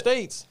different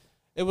states.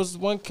 It was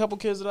one couple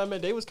kids that I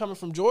met. They was coming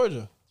from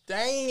Georgia.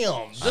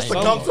 damn. Just to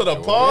ain't come know. to the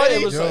party.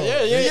 It was, Yo.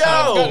 yeah. Yo.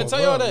 I forgot to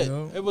tell y'all that.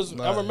 Yo. It was. I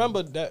Nah.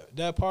 remember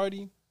that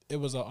party. It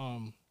was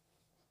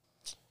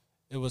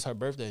it was her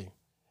birthday,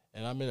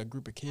 and I met a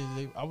group of kids.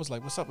 I was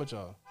like, "What's up with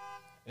y'all?"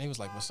 And he was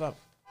like, "What's up?"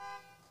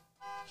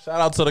 Shout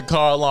out to the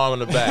car alarm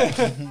in the back.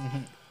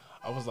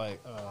 I was like,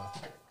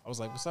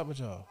 "What's up with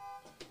y'all?"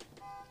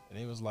 And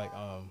he was like,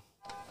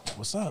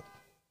 "What's up?"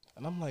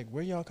 And I'm like,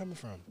 "Where y'all coming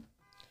from?"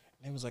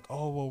 And he was like,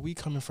 "Oh, well, we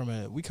coming from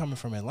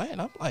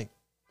Atlanta." I'm like,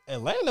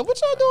 Atlanta, what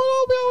y'all doing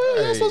over here?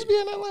 Y'all Hey. supposed to be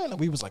in Atlanta.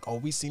 We was like, oh,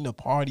 we seen the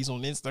parties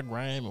on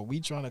Instagram and we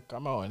trying to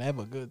come out and have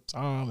a good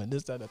time and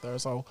this, that, the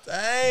third. So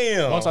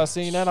Damn. once I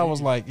seen that, I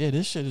was like, yeah,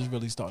 this shit is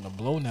really starting to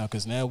blow now.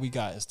 Cause now we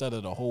got, instead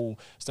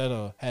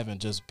of having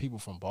just people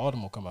from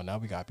Baltimore come out, now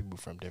we got people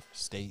from different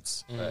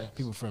states,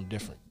 people from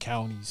different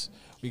counties.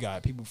 We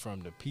got people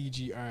from the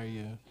PG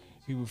area,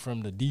 people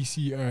from the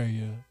DC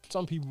area,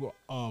 some people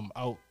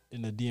out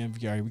in the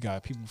DMV area. We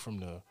got people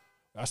from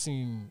I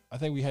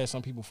think we had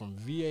some people from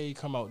VA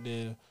come out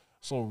there.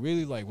 So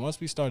really, like, once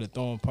we started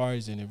throwing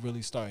parties and it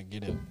really started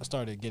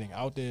getting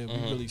out there, we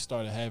really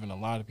started having a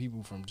lot of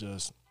people from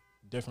just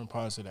different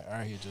parts of the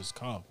area just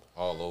come.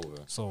 All over.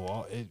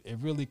 So it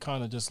really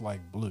kind of just like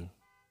blew.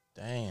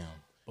 Damn.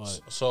 But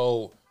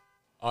So,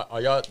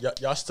 are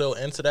y'all still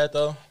into that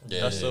though?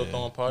 Yeah. Y'all still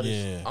throwing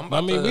parties? yeah, I'm I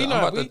about mean,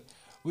 to-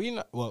 we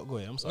not. Well, go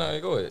ahead. I'm sorry.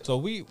 No, go ahead. So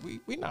we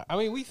not. I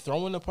mean, we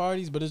throwing the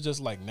parties, but it's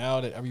just like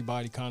now that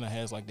everybody kind of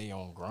has like their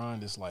own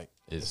grind. It's like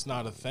it's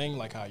not a thing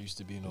like how it used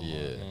to be no more.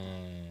 Yeah.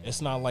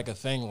 It's not like a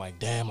thing like,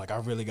 damn, like I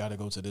really got to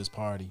go to this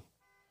party.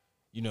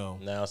 You know,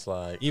 Now it's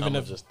like, Even I'ma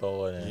if- just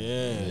throw it in.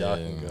 Yeah. Y'all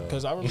can go.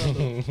 because I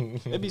remember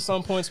there'd be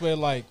some points where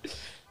like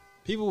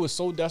people were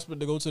so desperate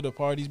to go to the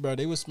parties, bro.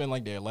 They would spend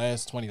like their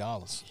last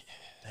 $20.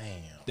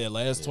 Damn. Their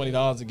last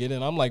 $20 to get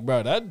in. I'm like,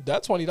 bro, that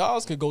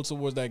 $20 could go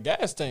towards that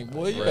gas tank,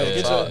 boy. You better Real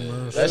get talk.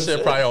 your That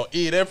shit probably on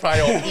E. They're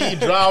probably on E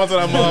driving to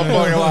that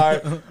motherfucker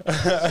like.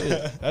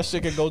 that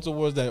shit could go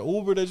towards that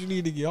Uber that you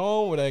need to get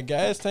home, or that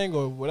gas tank,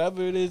 or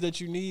whatever it is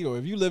that you need. Or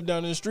if you live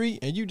down the street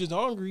and you just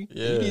hungry, and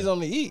Yeah. you need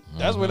something to eat.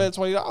 That's where that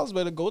 $20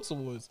 better go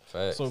towards.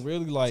 Facts. So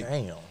really, like,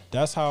 Damn.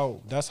 that's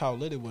how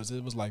lit it was.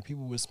 It was like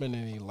people were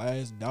spending their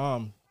last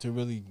dime to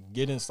really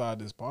get inside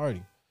this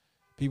party.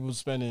 People were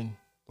spending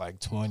like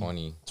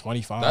 20,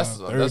 25,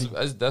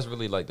 30. That's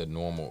really like the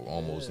normal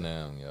almost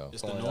now, yo.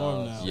 It's the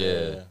norm now.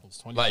 Yeah. It's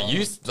 25, Like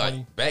 20.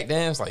 like back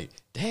then, it's like,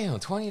 damn,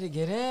 20 to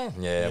get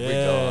in. Yeah, we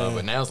Yeah. going.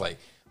 But now it's like,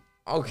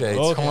 okay,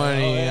 Okay,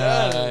 20. oh,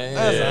 yeah,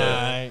 that's yeah.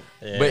 all right.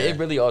 Yeah. But it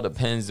really all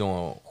depends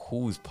on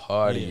whose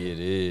party Yeah. it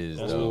is,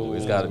 That's though. what it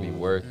It's is. got to be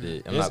worth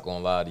it. I'm It's- not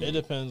gonna lie to It you.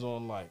 depends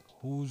on like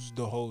who's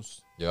the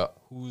host, Yep.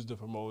 who's the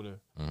promoter,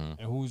 Mhm.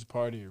 and whose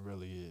party it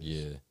really is.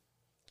 Yeah.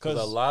 Because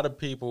a lot of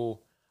people,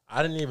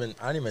 I didn't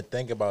even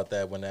think about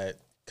that when that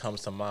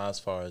comes to mind as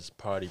far as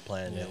party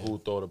planning and who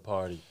throw the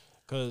party.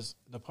 Because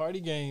the party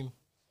game,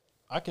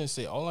 I can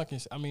say,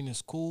 I mean,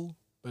 it's cool,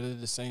 but at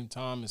the same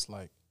time, it's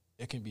like,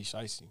 it can be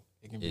shicey.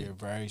 It can be Yeah. a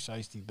very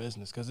shicey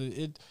business. Because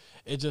it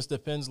just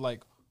depends,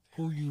 like,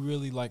 who you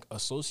really, like,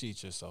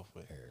 associate yourself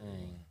with.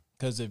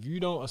 Because if you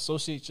don't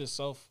associate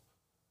yourself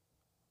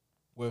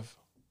with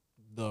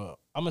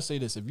I'm going to say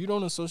this, if you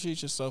don't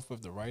associate yourself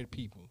with the right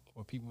people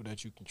or people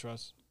that you can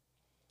trust,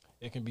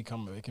 it can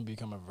become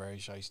a very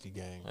shicey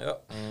game.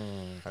 Yep.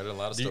 Heard a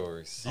lot of Do you-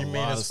 stories. Do you A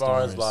mean lot as of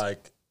far as stories.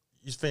 like,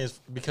 you think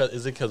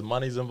is it because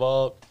money's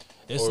involved?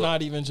 It's Or-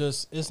 not even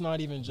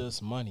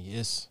just money.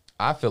 It's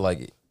I feel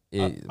like I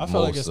feel most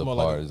like it's of the more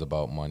like part is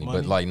about money, money.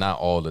 but like not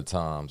all the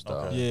times, though.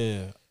 Okay.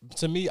 yeah.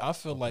 To me, I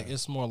feel like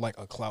it's more like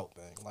a clout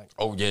thing. Like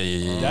Oh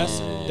yeah.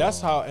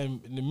 that's how.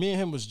 And me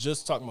and him was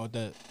just talking about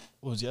that.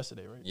 It was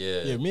yesterday, right?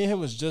 Yeah. Yeah. Me and him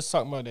was just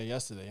talking about that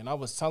yesterday, and I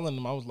was telling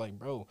him, I was like,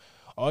 bro,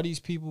 all these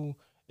people,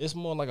 it's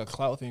more like a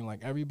clout thing. Like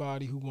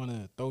everybody who want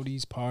to throw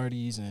these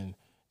parties and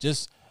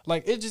just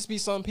like it just be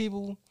some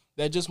people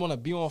that just want to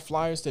be on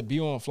flyers to be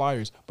on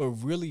flyers, but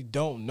really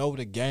don't know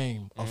the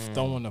game of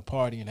throwing a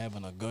party and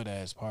having a good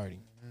ass party.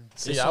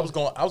 See, It's I some- was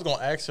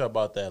gonna ask you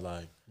about that,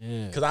 like,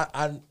 Yeah. because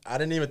I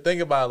didn't even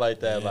think about it like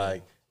that. Yeah.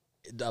 Like,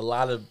 a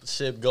lot of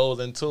shit goes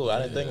into it.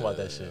 I didn't think about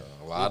that shit.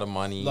 A lot of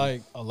money.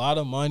 Like a lot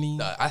of money.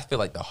 I feel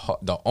like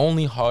the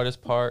only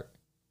hardest part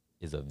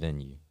is a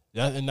venue.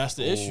 Yeah, and that's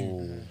the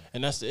issue.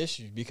 And that's the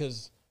issue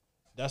because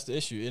that's the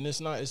issue. And it's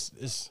not.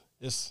 It's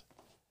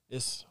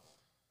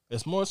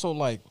more so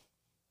like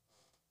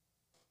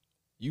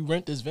you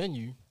rent this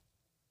venue,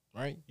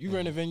 right? You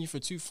rent a venue for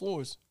 2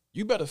 floors.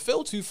 You better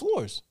fill 2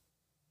 floors.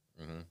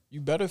 You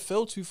better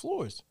fill 2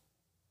 floors.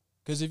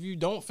 Because if you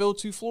don't fill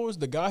 2 floors,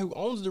 the guy who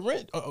owns the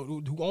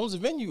who owns the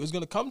venue is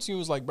gonna come to you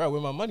and is like, bro,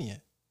 where my money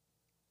at?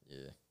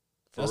 Yeah.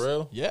 For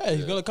real? Yeah,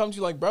 he's gonna come to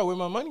you like, bro, where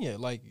my money at?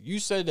 Like you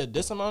said that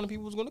this amount of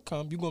people was gonna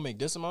come, you gonna make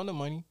this amount of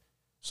money.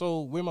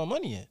 So where my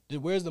money at?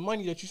 Where's the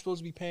money that you're supposed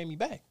to be paying me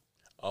back?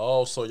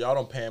 Oh, so y'all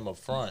don't pay him up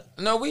front?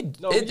 No, you-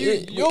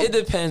 it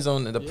depends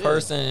on the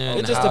person and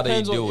It just how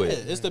depends they do on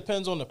it. it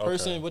depends on the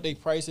person, Okay. what they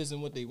price is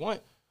and what they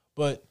want.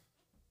 But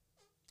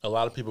A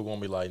lot of people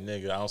gonna be like,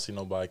 nigga, I don't see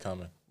nobody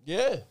coming.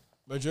 yeah,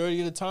 majority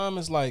of the time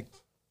it's like,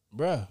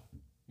 bruh,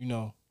 you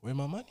know, where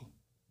my money?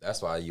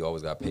 That's why you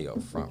always got to pay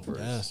up front first.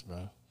 Yes,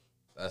 bro.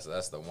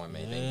 That's the one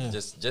main Yeah.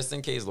 thing. Just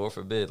in case, Lord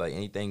forbid, like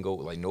anything go,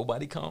 like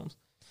nobody comes.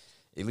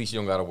 At least you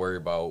don't got to worry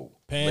about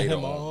Paying later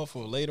him on. off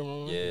or later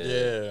on. Yeah.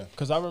 Yeah.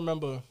 Cause I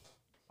remember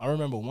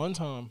one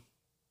time.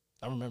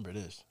 I remember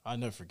this. I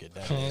never forget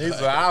that. He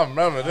said, I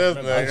remember this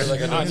I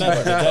nigga. never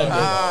forget that.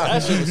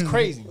 That shit was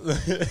crazy.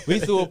 We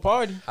threw a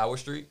party. Howard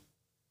Street.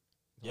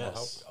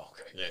 Yes.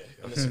 Okay. Yeah,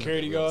 And the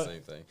security we on the guard?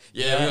 Same thing.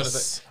 Yeah, we on the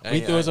Yes. same. We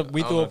threw I don't know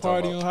a what I'm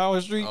party talking on about. Howard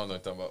I Street. don't know what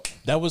I'm talking about.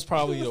 That was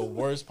probably the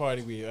worst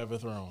party we ever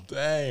thrown.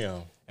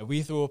 Damn. And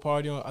we threw a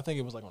party on. I think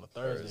it was like on a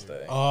Thursday.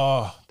 Thursday.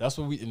 Oh, that's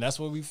what we. And that's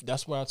what we.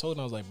 That's where I told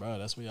them. I was like, bro,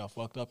 that's where y'all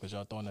fucked up because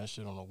y'all throwing that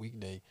shit on a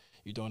weekday.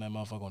 You throwing that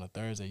motherfucker on a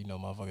Thursday. You know,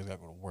 motherfuckers got to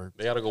go to work.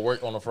 They gotta go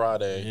work on a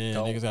Friday. Yeah,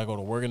 Don't- niggas gotta go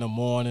to work in the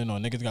morning, or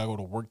niggas gotta go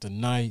to work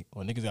tonight,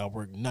 or niggas gotta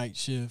work night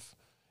shift.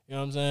 You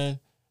know what I'm saying?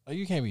 Like,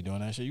 you can't be doing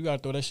that shit. You gotta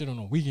throw that shit on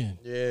the weekend.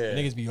 Yeah.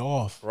 Niggas be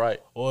off. Right.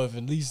 Or if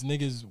at least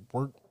niggas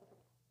work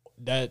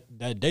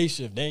that day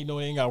shift, they ain't know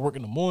they ain't gotta work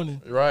in the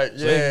morning. Right.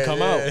 So yeah. they can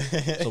come out.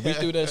 yeah. So we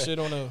threw that shit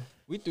on a.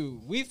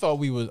 We thought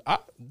we was.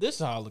 This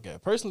is how I look at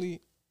it. Personally,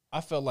 I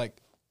felt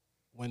like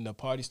when the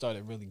party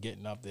started really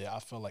getting up there, I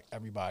felt like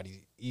everybody's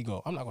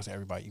ego. I'm not gonna say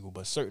everybody's ego,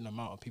 but a certain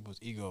amount of people's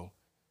ego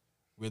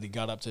really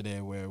got up to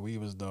there where we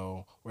was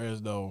though.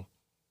 Whereas though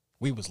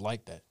we was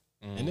like that,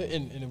 and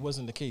it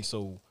wasn't the case.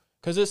 So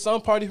because there's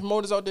some party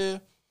promoters out there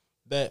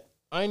that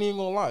I ain't even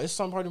gonna lie. There's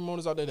some party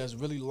promoters out there that's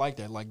really like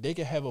that. Like they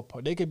could have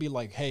they could be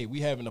like, hey, we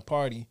having a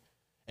party,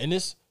 and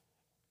this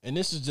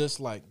is just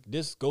like,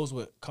 this goes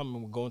with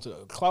going to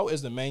the clout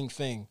is the main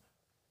thing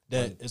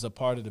that is a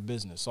part of the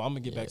business. So I'm gonna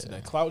get back to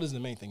that. Clout is the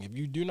main thing. If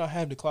you do not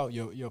have the clout,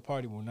 your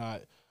party will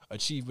not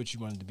achieve what you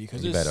want it to be.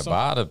 Because You better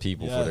buy the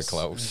people for the Yes.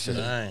 clout.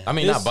 Dang. I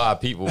mean, It's- not buy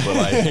people, but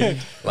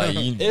like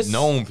you It's-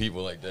 known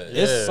people like that.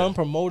 There's Yeah. some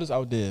promoters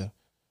out there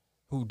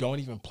who don't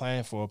even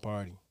plan for a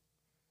party.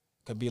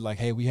 Could be like,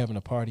 hey, we having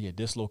a party at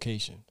this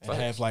location and Facts.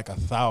 have like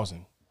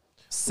 1,000,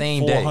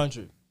 Same day.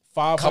 400,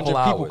 500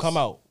 Couple people hours. come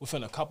out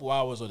within a couple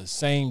hours or the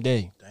same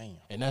day. Damn.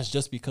 And that's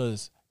just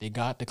because they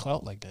got the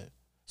clout like that.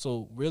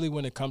 So really,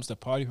 when it comes to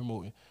party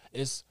promoting,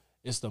 it's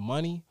the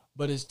money,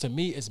 but it's, to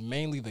me, it's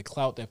mainly the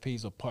clout that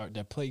plays a part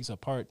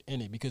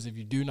in it. Because if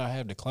you do not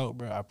have the clout,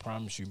 bro, I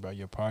promise you, bro,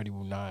 your party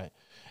will not.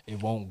 It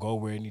won't go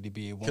where it need to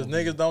be. It won't. Because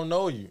niggas don't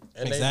know you.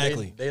 And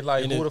Exactly. They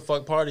like, And who if- the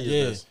fuck party is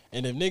Yeah, this?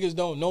 and if niggas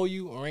don't know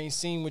you or ain't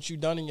seen what you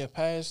done in your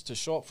past to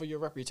show up for your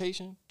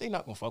reputation, they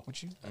not gonna fuck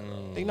with you.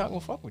 They not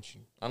gonna fuck with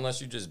you. Unless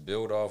you just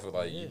build off of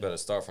like, you better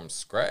start from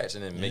scratch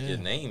and then make your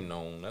name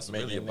known. That's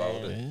Make really your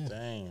about name. it.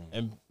 Damn.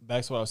 And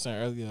back to what I was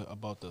saying earlier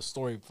about the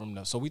story from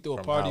the. So we threw a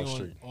From party Howard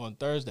Street. on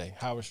Thursday,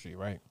 Howard Street,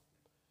 right?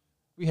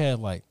 We had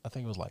like, I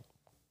think it was like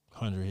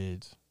 100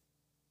 heads,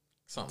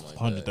 Something like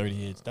 130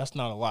 that. heads. That's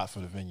not a lot for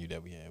the venue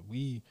that we had.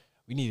 We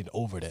needed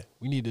over that.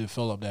 We needed to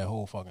fill up that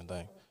whole fucking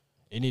thing.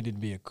 It needed to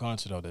be a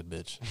concert of that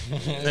bitch.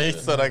 They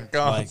said a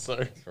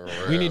concert. For We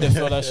real. need to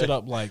fill that shit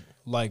up like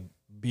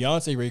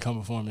Beyonce ready to come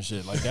perform and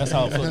shit. Like that's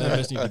how full that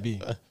bitch need to be.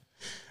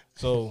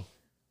 So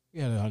we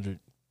had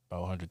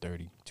about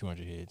 130,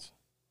 200 heads.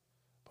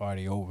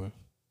 Party over.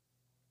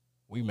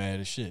 We mad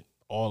as shit.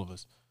 All of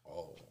us.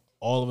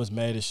 All of us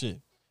mad as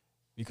shit.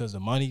 Because the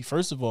money,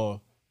 first of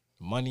all,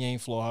 the money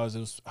ain't flow how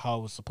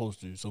it was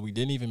supposed to. So we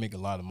didn't even make a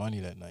lot of money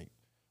that night.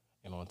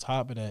 And on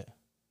top of that,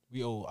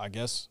 we owe, I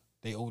guess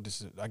we owed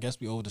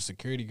the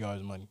security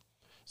guards money.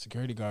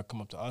 Security guard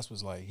come up to us,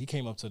 was like, he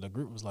came up to the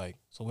group, was like,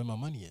 so where my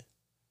money at?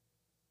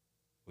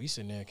 We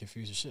sitting there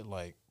confused as shit.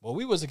 Like, well,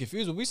 we wasn't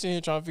confused, but we sitting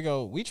here trying to figure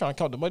out, we trying to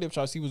count the money up,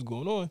 trying to see what's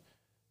going on.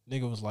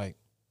 Nigga was like,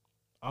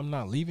 I'm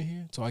not leaving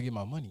here until I get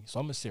my money. So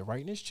I'm gonna sit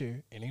right in this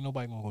chair and ain't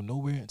nobody gonna go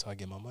nowhere until I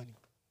get my money.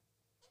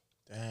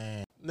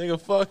 Damn.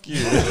 Nigga, fuck you.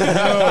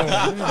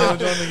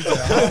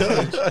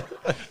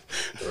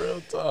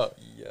 Real talk.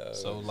 Yeah.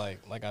 So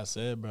like I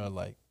said, bro,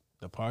 like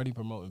the party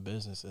promoting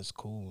business is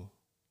cool.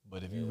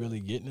 But if you really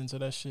getting into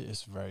that shit,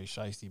 it's very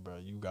shiesty, bro.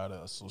 You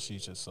gotta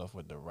associate yourself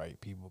with the right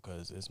people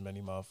because it's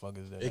many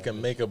motherfuckers that It can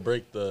make or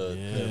break the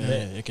yeah,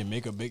 event. it can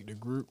make or break the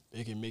group.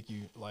 It can make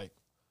you like,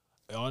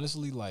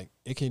 honestly, like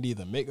it can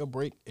either make or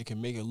break. It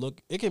can make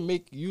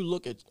you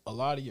look at a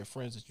lot of your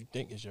friends that you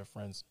think is your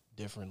friends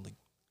differently.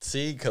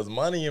 See, because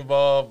money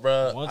involved,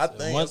 bro. I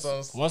think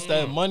Once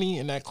that money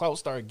and that clout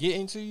start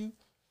getting to you,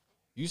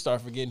 you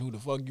start forgetting who the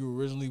fuck you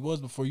originally was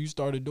before you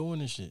started doing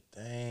this shit.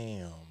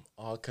 Damn.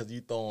 All because you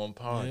throwing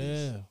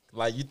parties. Yeah.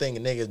 Like, you think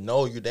niggas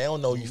know you. They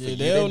don't know you for Yeah, you.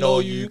 they They don't know know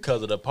you you.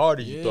 because of the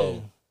party you Yeah.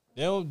 throw.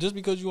 They don't, just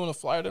because you on a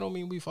flyer, that don't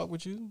mean we fuck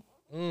with you.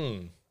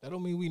 Mm, That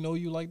don't mean we know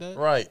you like that.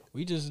 right.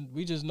 We just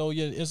know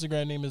your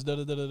Instagram name is da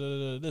da da da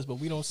da this, but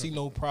we don't see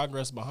no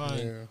progress behind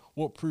Yeah.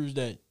 what proves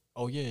that.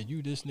 Oh yeah,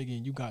 you this nigga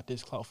and you got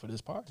this clout for this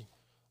party.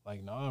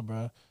 Like nah,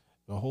 bro.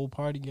 The whole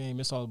party game,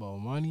 it's all about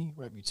money,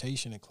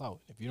 reputation, and clout.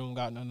 If you don't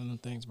got none of them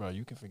things, bro,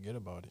 you can forget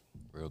about it.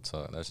 Real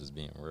talk. That's just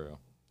being real.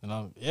 And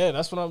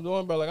that's what I'm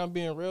doing, bro. Like I'm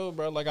being real,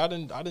 bro. Like I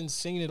didn't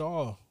seen it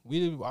all.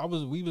 We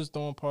was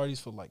throwing parties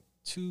for like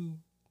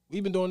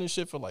we've been doing this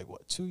shit for like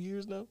what, 2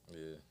 years now?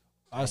 Yeah.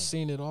 I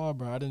seen it all,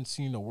 bro. I didn't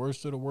seen the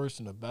worst of the worst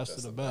and the best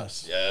of the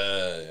best.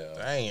 Yeah.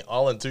 Dang,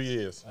 all in 2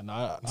 years. And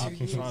I'm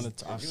years. trying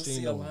to. I've You seen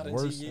see the a lot in 2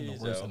 worst and the years,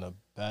 worst yo. and the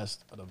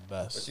best of the But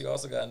best. you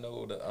also gotta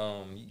know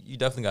you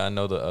definitely gotta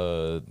know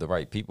the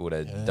right people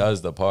that Yeah.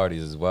 does the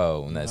parties as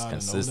well, and You that's gotta know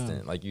consistent.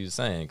 them. Like you were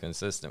saying,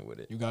 consistent with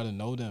it. You gotta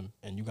know them,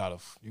 and you gotta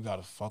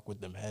fuck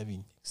with them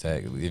heavy.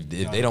 Exactly. If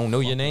gotta they don't know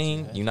your fuck with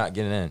name, that. you're not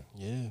getting in.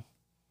 Yeah,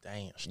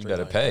 Damn. You straight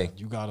better like pay. that.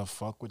 you gotta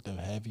fuck with them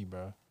heavy,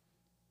 bro.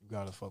 You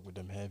gotta fuck with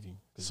them heavy.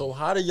 So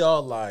how did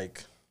y'all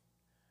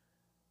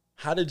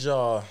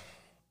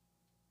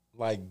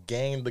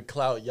gain the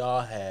clout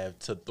y'all have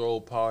to throw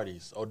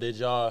parties? Or did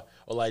y'all,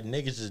 or like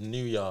niggas just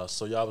knew y'all,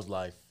 so y'all was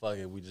like, fuck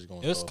it, we just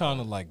gonna It's throw a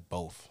kind of like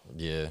both.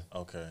 Yeah.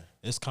 party? Okay.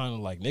 It's kind of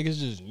like niggas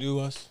just knew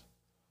us,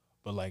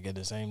 but like at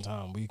the same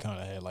time, we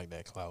kind of had like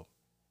that clout.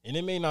 And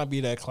it may not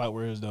be that clout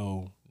where as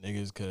though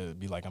niggas could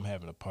be like, I'm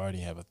having a party,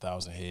 have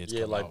 1,000 heads.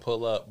 Yeah, come like out.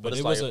 pull up. But it's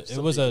it like was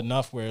some people-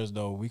 enough where as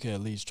though we could at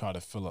least try to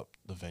fill up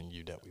the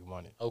venue that we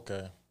wanted.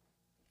 Okay.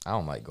 I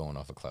don't like going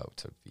off a cloud,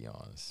 to be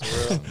honest.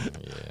 Yeah,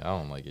 I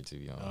don't like it, to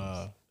be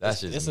honest.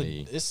 That's just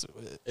me. Is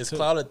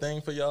clout a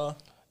thing for y'all?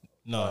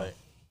 No, Like,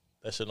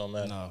 that shit don't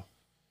matter. no.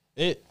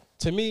 It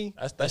to me,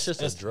 That's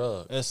just a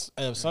drug.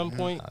 at some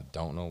point, I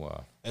don't know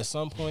why. at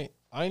some point,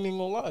 I ain't even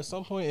gonna lie. At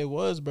some point, it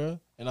was, bro.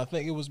 And I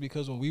think it was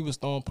because when we was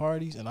throwing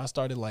parties and I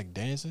started like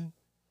dancing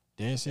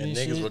And and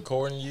niggas shit.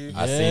 recording you.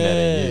 I seen that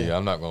in you. Yeah.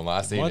 I'm not gonna lie.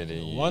 I seen it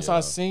in you. Once I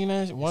seen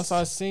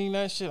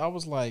that shit, I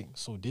was like,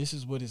 so this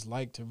is what it's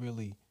like to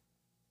really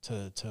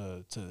to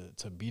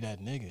be that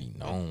nigga. be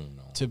known.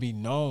 To be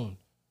known.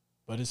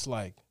 But it's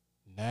like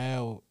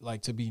now,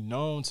 like to be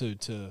known to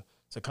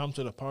come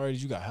to the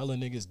parties, you got hella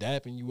niggas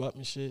dapping you up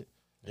and shit.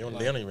 They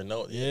don't even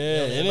know. Yeah, They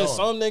don't even and then know.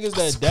 some niggas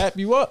that dap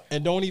you up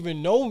and don't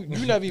even know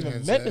you never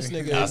even met this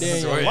nigga a day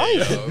in your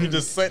life. You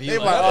just say, they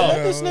like, like, Never oh,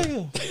 met this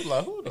nigga. they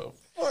like, who the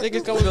fuck? Niggas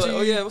is coming this? to you.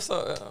 Oh yeah, what's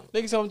up?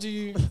 Niggas coming to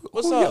you.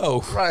 What's Who up? yo?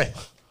 Right.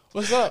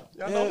 What's up?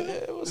 Y'all Yeah, know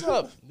yeah, what's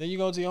up? Then you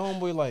go to your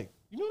homeboy like,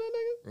 you know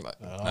that nigga? Like,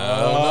 Oh,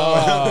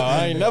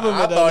 I ain't never I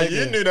met that thought nigga.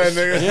 you knew that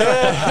nigga.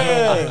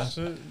 Yeah.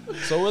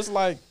 So it's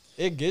like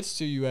it gets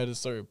to you at a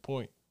certain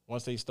point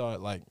once they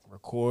start like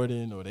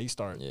recording or they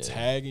start Yeah.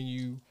 tagging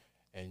you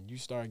and you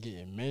start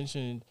getting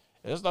mentioned.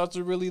 It starts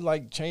to really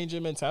like change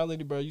your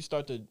mentality, bro. You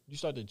start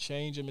to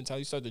change your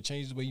mentality. You start to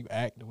change the way you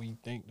act, the way you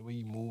think, the way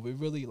you move. It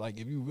really like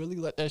if you really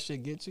let that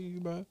shit get to you,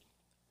 bro,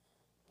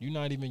 you're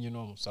not even your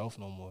normal self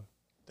no more.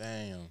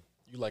 Damn.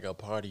 You like a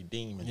party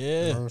demon.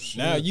 Yeah. Oh, shit.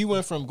 Now you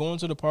went from going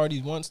to the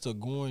parties once to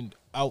going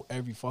out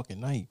every fucking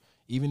night.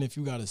 Even if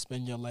you got to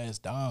spend your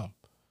last dime,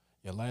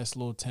 your last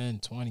little $10,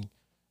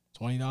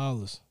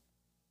 $20,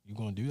 you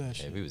going to do that yeah,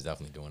 shit. we was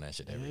definitely doing that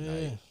shit every Yeah.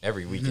 night,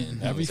 every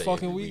weekend. I Every would say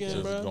fucking weekend,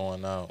 Just bro.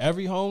 going out.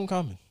 Every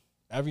homecoming.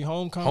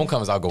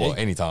 Homecomings, I'll go out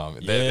anytime.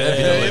 That'd be the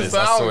Yeah, latest,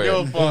 I I don't give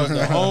a swear. fuck.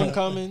 The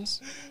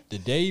homecomings, the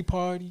day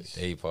parties.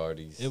 Day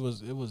parties. It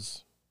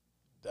was,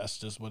 that's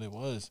just what it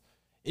was.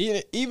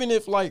 Even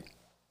if like,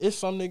 it's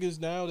some niggas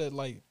now that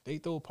like, they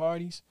throw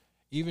parties,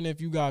 even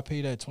if you got to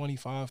pay that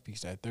 25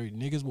 piece, that 30,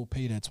 niggas will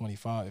pay that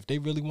 25. If they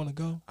really want to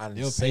go, I done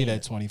they'll pay seen that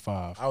it.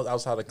 25. I was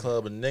outside the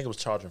club and the nigga was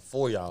charging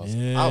 $4.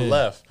 Yeah. I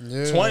left.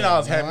 Yeah.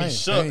 $20 had I me ain't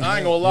shook. paying I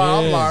ain't that. gonna lie.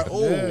 I'm Yeah. like,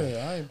 ooh,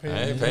 Yeah, I ain't paying,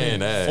 I ain't paying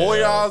that.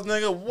 $4,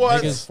 nigga.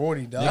 What? Niggas-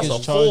 $40. That's niggas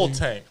a charge full you-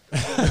 tank.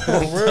 For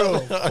real.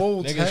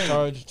 Full Niggas tank.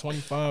 charge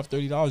 $25,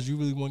 $30. You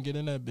really want to get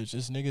in that bitch?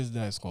 It's niggas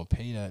that's gonna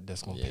pay that.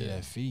 That's gonna pay Yeah.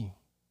 that fee.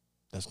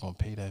 That's gonna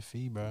pay that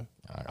fee, bro.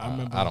 I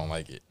remember- I don't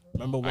like it.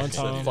 Remember one I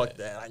said, time? fuck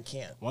that. I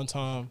can't. One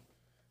time,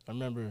 I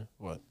remember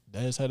what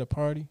Dez had a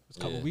party a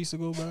couple Yeah. weeks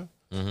ago, bro.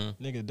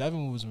 Mm-hmm. Nigga,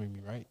 Devin was with me,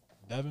 right?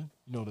 Devin,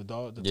 you know the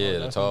dog. Yeah, the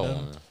Devin, tall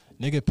Devin? one.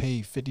 Nigga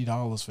paid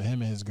 $50 for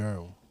him and his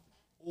girl.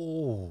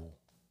 Ooh.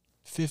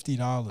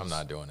 $50. I'm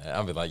not doing that.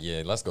 I'll be like,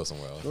 yeah, let's go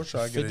somewhere else. Go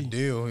try to get a 50.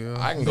 deal, yo.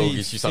 I can go Paid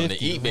get you something to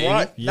 50, eat, baby.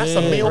 Right. That's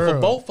a Yeah. meal for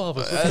Bro. both of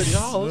us. For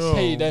 $50.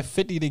 Paid that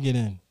 50 to get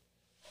in.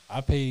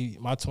 I paid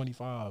my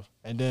 25,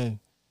 and then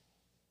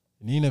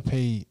Nina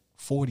paid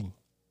 40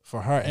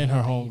 for her and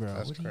her homegirl.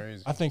 That's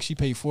crazy. I think she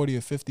paid 40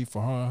 or 50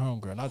 for her and her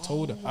homegirl. And I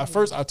told her at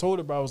first, I told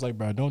her, bro, I was like,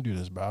 bro, don't do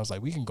this, bro. I was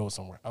like, we can go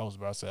somewhere else,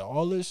 bro. I said,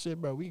 all this shit,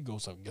 bro, we can go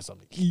get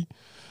something to eat.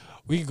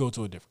 We can go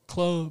to a different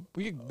club.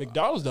 We can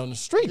McDonald's down the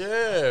street.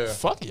 Yeah.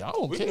 Fuck it, I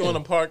don't We care. can go in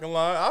the parking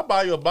lot. I'll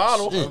buy you a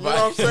bottle. Shit. You know what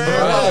I'm saying?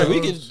 Right, Like, we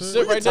can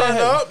sit we right can turn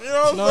there. up. You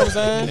know You know what I'm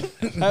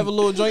saying? Have a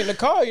little joint in the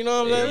car. You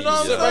know what I'm saying? You know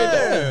what Sit I'm right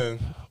there. saying?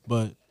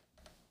 But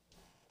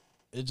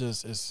it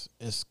just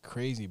it's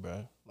crazy,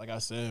 bro. Like I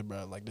said,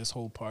 bro, like this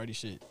whole party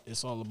shit,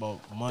 it's all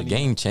about The money.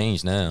 game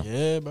changed now.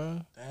 Yeah,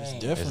 bro. It's Dang.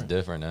 It's different.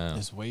 different now.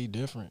 It's way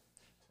different.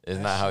 It's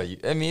not how you.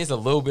 I mean, it's a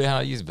little bit how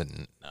you use, but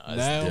nah, it's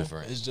Now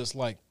different. it's just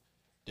like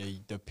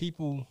the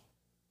people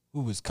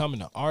who was coming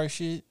to our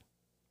shit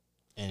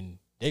and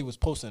they was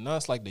posting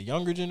us like the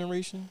younger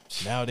generation.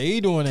 Now they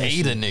doing that They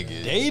shit. the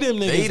niggas. They them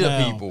niggas They the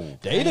now. people.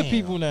 They the Damn.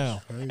 people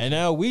now. And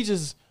now we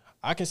just,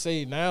 I can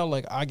say now,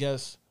 like, I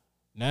guess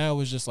now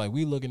it's just like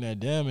we looking at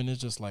them and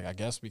it's just like, I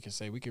guess we can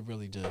say we could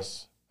really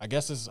just, I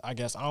guess I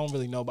don't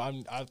really know, but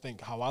I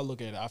think how I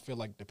look at it, I feel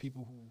like the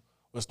people who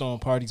was throwing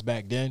parties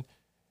back then,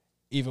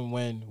 even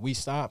when we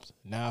stopped,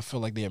 now I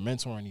feel like they're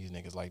mentoring these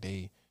niggas. Like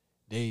they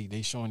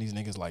showing these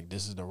niggas like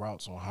this is the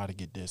routes on how to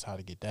get this, how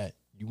to get that.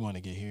 You want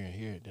to get here and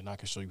here, then I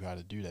can show you how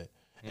to do that.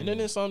 And then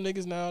there's some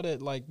niggas now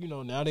that like, you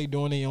know, now they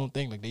doing their own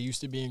thing. Like they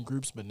used to be in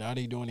groups, but now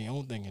they doing their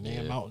own thing and they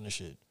Yeah. out in the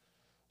shit.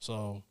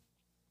 So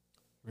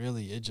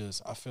really it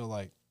just, I feel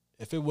like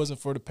if it wasn't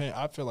for the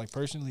I feel like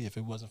personally, if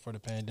it wasn't for the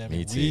pandemic,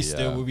 Me too, we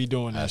still yeah. would be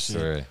doing that I shit.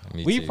 swear.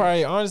 Me We too.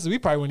 probably, honestly, we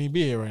probably wouldn't even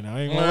be here right now.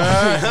 I ain't gonna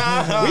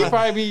lie. We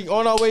probably be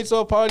on our way to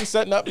a party,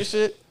 setting up and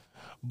shit.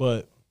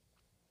 But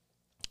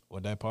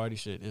with that party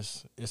shit,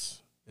 it's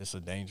a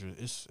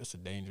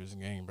dangerous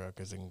game, bro,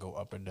 because it can go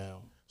up and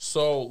down.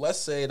 So let's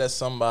say that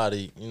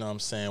somebody, you know what I'm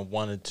saying,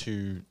 wanted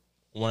to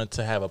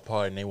have a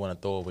party and they want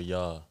to throw it with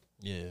y'all.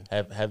 Yeah.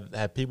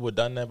 Have people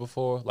done that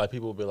before? Like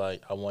people will be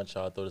like, I want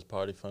y'all to throw this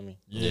party for me.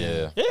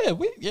 Yeah.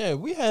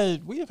 We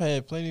have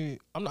had plenty.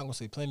 I'm not gonna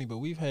say plenty, but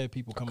we've had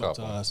people come up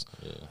to couple. us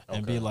Yeah.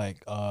 and be like,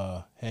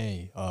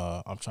 hey,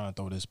 I'm trying to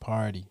throw this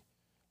party.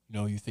 You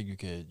know, you think you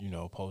could,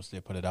 post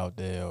it, put it out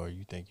there, or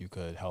you think you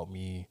could help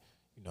me,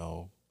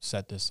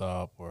 set this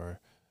up or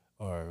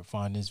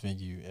find this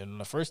venue. And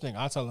the first thing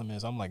I tell them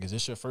is, I'm like, is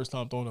this your first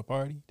time throwing a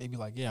party? They be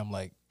like, yeah. I'm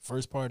like,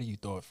 first party, you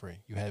throw it free.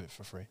 You have it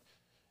for free.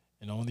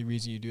 And the only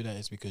reason you do that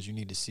is because you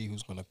need to see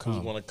who's gonna come.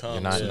 Who's want to come?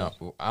 You're not yeah.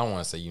 known. I don't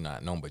want to say you're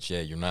not known, but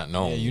yeah, you're not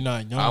known. Yeah, you're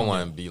not known. I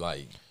want to be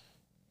like,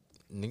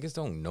 niggas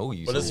don't know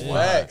you. But so it's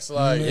why? facts.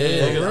 Like, Yeah,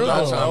 niggas I'm not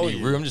don't trying know to be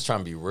you. real. I'm just trying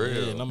to be real.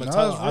 Yeah, and I'm gonna Nah,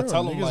 tell it's them, I real.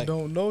 tell them Niggas like,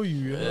 don't know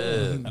you.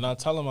 and I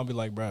tell them, I'll be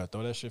like, bro,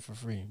 throw that shit for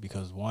free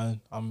because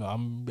one,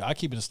 I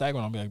keep it a stack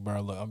when I'll be like,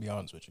 bro, look, I'll be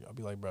honest with you. I'll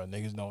be like, bro,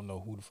 niggas don't know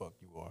who the fuck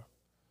you are.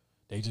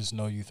 They just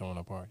know you throwing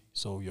a party.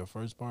 So your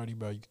first party,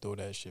 bro, you can throw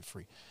that shit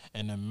free.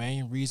 And the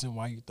main reason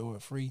why you throw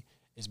it free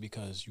is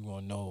because you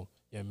gonna know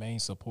your main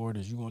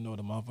supporters. You gonna know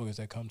the motherfuckers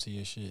that come to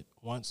your shit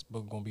once,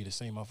 but gonna be the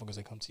same motherfuckers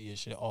that come to your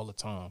shit all the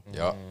time.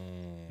 Yup.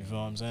 You feel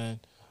what I'm saying?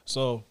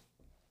 So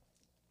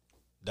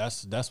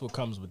that's what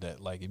comes with that.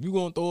 Like if you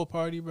gonna throw a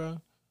party,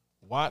 bro,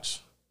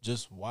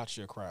 just watch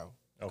your crowd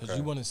because Okay.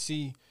 you want to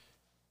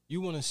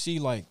see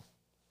like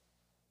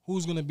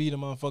who's gonna be the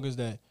motherfuckers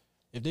that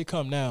if they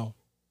come now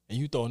and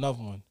you throw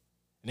another one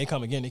and they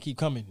come again, they keep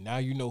coming. Now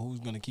you know who's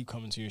gonna keep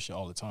coming to your shit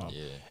all the time.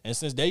 Yeah. And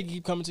since they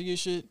keep coming to your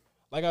shit,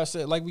 like I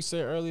said, like we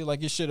said earlier,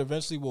 like your shit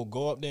eventually will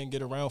go up there and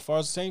get around. Far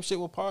as the same shit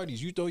with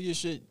parties, you throw your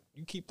shit,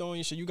 you keep throwing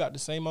your shit. You got the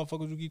same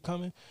motherfuckers who keep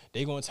coming.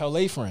 They gonna tell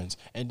their friends,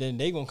 and then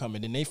they gonna come,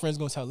 and then their friends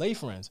gonna tell their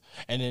friends,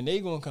 and then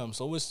they gonna come.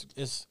 So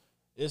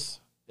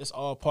it's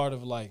all part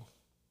of like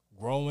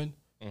growing,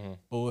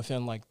 but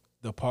within like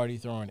the party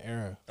throwing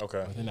era.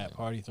 Okay. Within that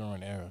party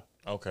throwing era.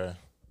 Okay.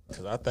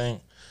 Because I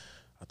think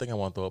I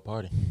want to throw a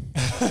party.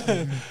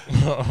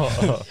 You want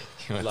to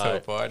throw a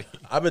Like- party?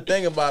 I've been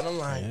thinking about it. I'm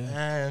like,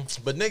 man,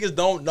 but niggas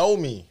don't know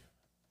me.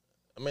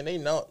 I mean, they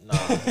know. Nah.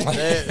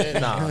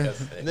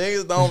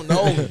 Niggas don't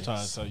know me. I'm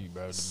trying to tell you,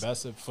 bro. The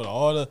best for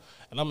all the,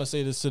 and I'm gonna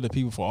say this to the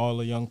people, for all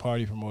the young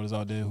party promoters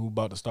out there who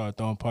about to start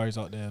throwing parties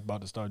out there,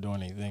 about to start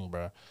doing anything,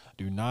 bro.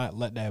 Do not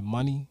let that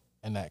money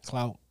and that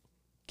clout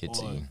Get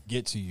to you.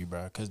 get to you,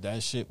 bro. Because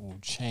that shit will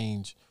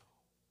change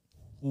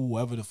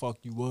whoever the fuck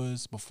you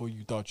was before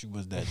you thought you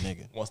was that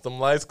nigga. Once them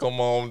lights come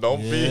on,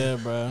 don't Yeah,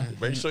 bro. be.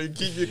 Make sure you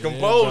keep your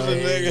composure, bro.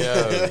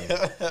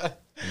 nigga.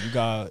 You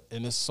got,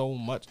 and it's so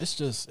much.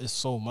 It's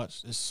so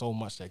much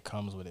that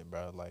comes with it,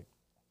 bro. Like,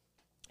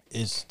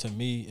 to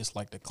me, it's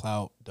like the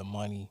clout, the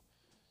money,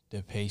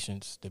 the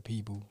patience, the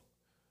people.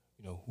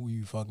 You know who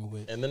you fucking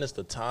with. And then it's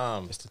the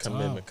time It's the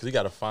commitment time. because you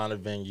got to find a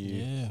venue,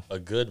 Yeah. a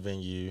good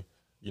venue.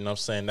 You know what I'm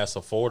saying? That's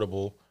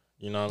affordable.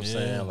 You know what I'm Yeah.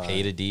 saying? Like,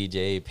 Pay the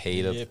DJ,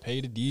 pay the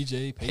Pay the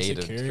DJ, pay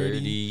the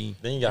security.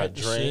 then you got Rent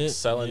the drinks, shit.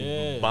 selling,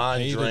 Yeah.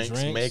 buying Pay the drinks,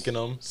 drinks. making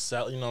them,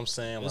 sell. You know what I'm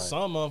saying? And Like,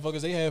 some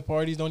motherfuckers, they have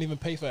parties, don't even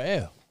pay for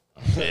air.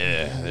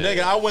 nigga,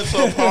 I went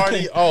to a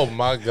party. Oh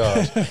my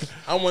god,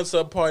 I went to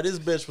a party. This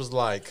bitch was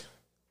like,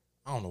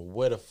 I don't know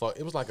where the fuck.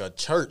 It was like a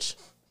church.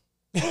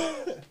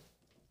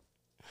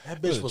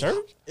 That bitch a was.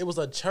 church? It was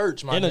a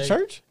church. My In a nigga.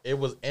 church? It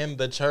was in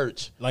the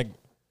church. Like,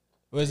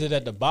 was it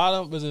at the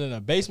bottom? Was it in a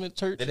basement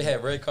church? Did it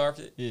have red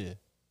carpet? Yeah.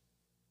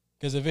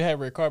 Because if it had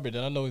red carpet,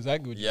 then I know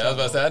exactly what you're Yeah, I was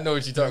talking about to say, I know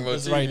what you're talking about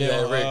It's too. right You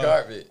there, had red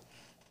carpet.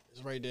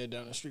 It's right there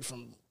down the street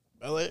from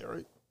LA,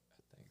 right?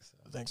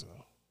 I think so.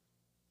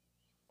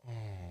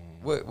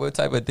 What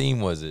type of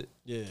theme was it?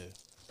 Yeah.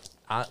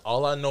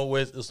 All I know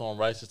is it's on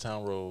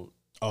Ricerstown Road.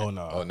 Oh,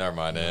 no. Oh, never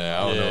mind. I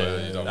don't know.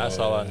 What you're talking That's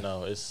about. all I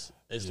know. It's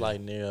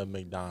like near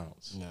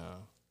McDonald's, No.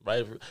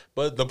 right?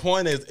 But the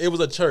point is, it was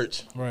a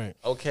church, Right.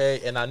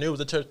 okay? And I knew it was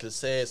a church that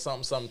said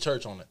something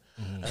church on it.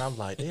 And I'm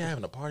like, they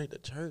having a party at the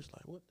church?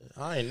 Like, what?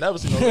 I ain't never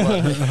seen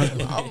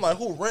nobody. I'm like,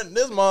 who renting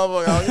this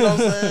motherfucker out? You know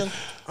what I'm saying?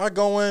 I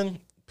go in,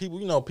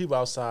 people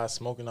outside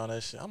smoking on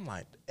that shit. I'm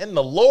like, in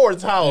the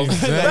Lord's house.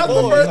 Exactly. That's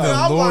the first In thing. the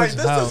I'm like, Lord's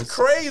this house. is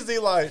crazy.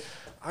 Like,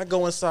 I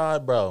go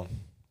inside, bro.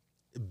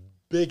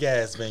 Big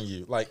ass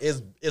venue. Like, it's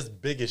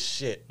big as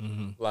shit.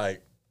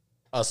 Like,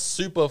 a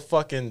super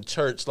fucking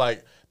church.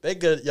 Like, they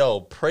good,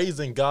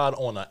 praising God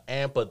on an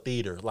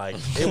amphitheater. Like,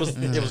 it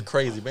was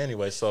crazy. But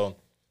anyway, so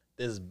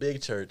this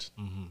big church,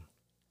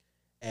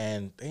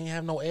 and they didn't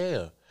have no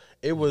air.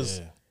 It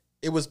was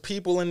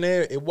people in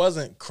there. It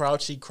wasn't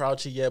crouchy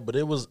yet, but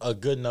it was a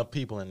good enough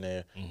people in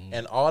there.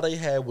 And all they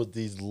had was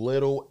these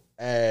little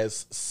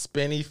ass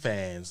spinny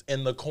fans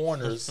in the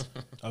corners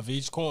Of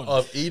each corner.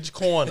 of each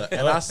corner.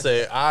 And I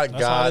said, how they be.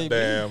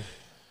 goddamn.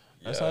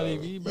 That's how they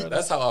be, bro.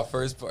 That's how our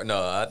first part.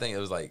 No, I think it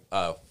was like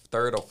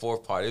third or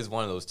fourth party. It was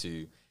one of those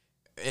two.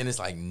 And it's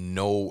like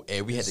no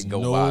air. We had to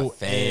go no buy air.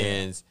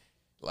 fans.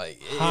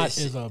 Like Hot it's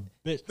as a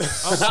bitch.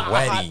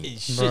 sweaty. Hot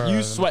as shit. Bruh, You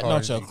them sweating out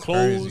parties your be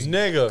clothes. crazy.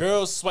 Nigga.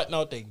 Girls sweating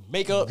out their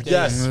makeup. Their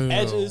Yes.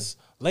 edges,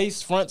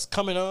 lace fronts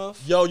coming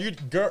off. Yo, you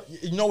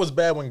know what's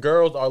bad when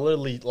girls are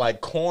literally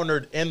like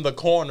cornered in the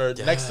corner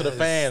next to the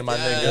fan, my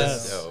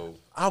yes. niggas. Yo.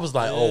 I was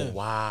like, Yeah. oh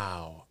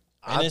wow.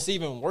 And it's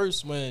even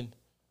worse when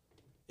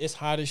it's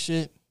hot as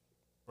shit,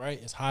 right?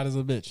 It's hot as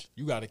a bitch.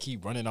 You got to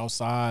keep running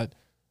outside,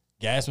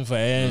 gasping for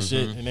air and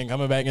shit, and then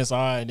coming back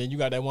inside. And then you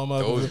got that one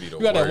Those motherfucker. be the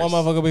You got that one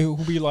worst. motherfucker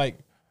who be like,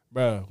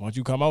 bruh, once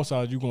you come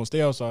outside, you gonna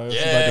stay outside. you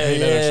got to Yeah, pay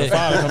that extra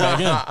 $5 to come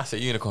back in. So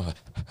you in the corner.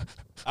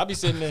 I be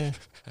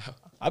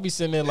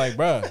sitting there like,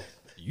 bruh,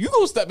 you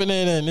go stepping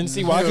in and then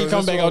see why I keep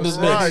coming back out this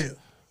Right. bitch.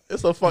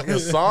 It's a fucking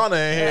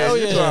sauna in here. Hell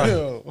You yeah.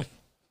 trying-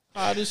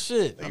 Hot as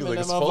shit. I'm Niggas in, like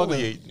that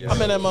motherfucker, exfoliate.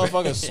 I'm in that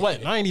motherfucker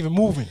sweating. I ain't even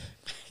moving.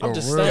 I'm For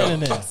just real.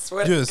 standing there.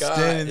 Swear to Just God.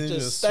 standing there, Just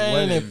just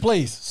standing sweating. in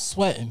place,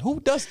 sweating. Who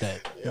does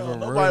that? Yo, For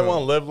nobody real. want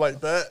to live like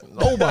that.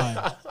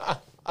 Nobody.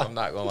 I'm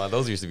not gonna lie.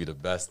 Those used to be the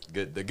best.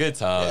 The good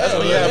times. That's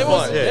when you Yeah, had it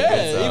was, fun. Yeah,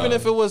 yeah, good even time.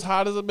 if it was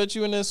hot as a bitch,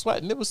 you in there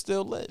sweating, it was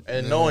still lit.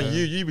 And knowing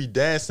you be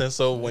dancing.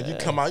 So when you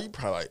come out, you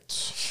probably like,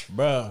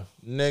 Bruh.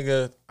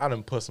 nigga, I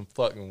done put some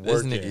fucking This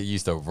work nigga in.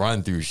 used to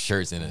run through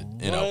shirts in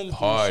Run a through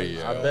party.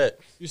 shirts. I yo. bet.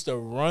 Used to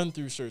run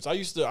through shirts. I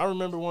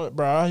remember one,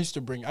 bro. I used to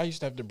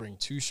have to bring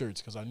 2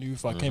 shirts because I knew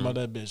if I came out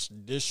that bitch,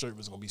 this shirt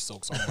was gonna be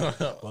soaked somewhere.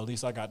 Well, at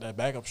least I got that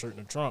backup shirt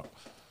in the trunk.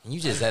 You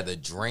just had to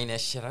drain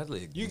that shit. I look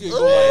You could nasty,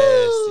 go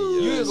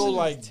yo. You That could go shit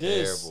like was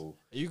this. terrible.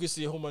 You could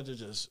see a whole bunch of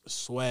just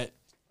sweat,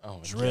 Oh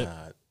my Drip.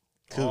 god.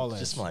 all that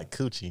Just smell like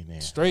coochie in there.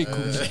 straight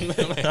coochie,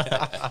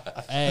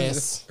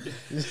 ass.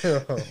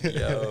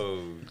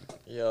 Yo,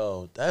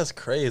 Yo, that's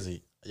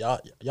crazy.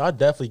 Y'all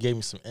definitely gave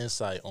me some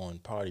insight on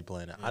party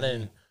planning. I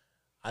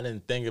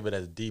didn't think of it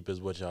as deep as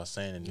what y'all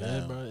saying it Yeah,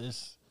 now. bro.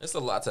 it's a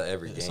lot to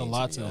every game. It's a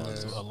lot to to be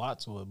honest. it. A lot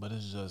to it, but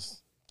it's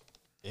just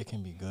it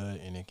can be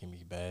good and it can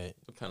be bad.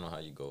 Depending on how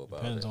you go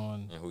about Depends it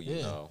on and who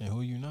you know. and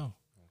who you know.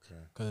 Okay.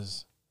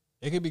 Cause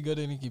it could be good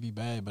and it could be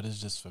bad, but it's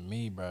just for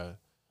me, bro.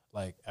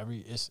 Like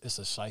it's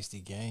a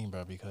shiesty game,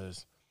 bro.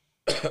 Because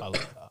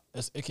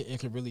it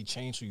can really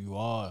change who you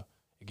are.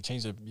 It can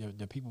change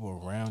the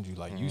people around you.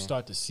 Like you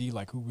start to see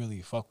like who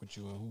really fuck with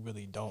you and who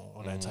really don't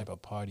on that type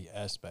of party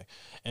aspect.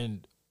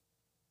 And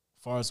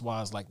far as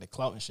wise like the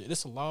clout and shit,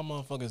 there's a lot of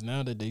motherfuckers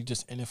now that they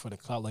just in it for the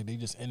clout. Like they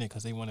just in it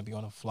because they want to be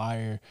on a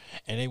flyer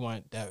and they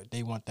want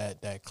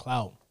that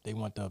clout. They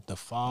want the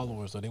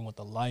followers or they want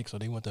the likes or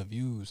they want the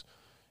views.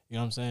 You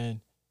know what I'm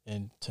saying?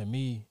 And to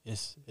me,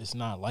 it's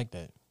not like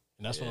that.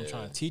 And that's what I'm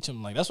trying to teach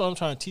them. Like that's what I'm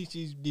trying to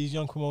teach these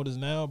young promoters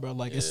now, bro.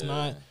 Like it's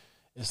not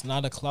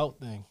a clout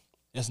thing.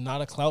 It's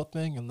not a clout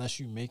thing unless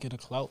you make it a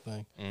clout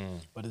thing.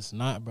 But it's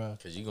not, bro.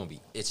 Because you're going to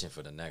be itching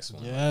for the next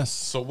one. Yes.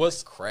 So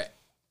what's Crap.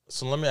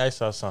 so let me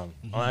ask y'all something.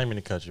 I didn't mean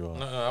to cut you off.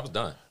 No, I was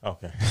done.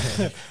 Okay.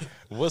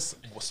 what's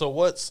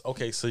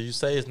okay, so you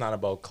say it's not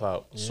about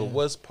clout. So Yeah.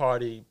 what's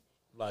party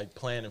like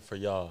planning for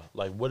y'all?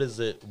 Like what is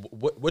it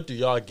what do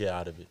y'all get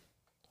out of it?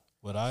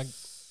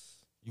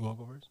 You want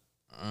to go first?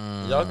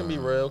 Y'all can be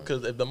real,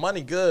 cause if the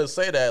money good,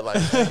 say that. Like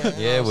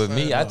Yeah, with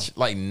me,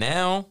 like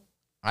now,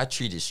 I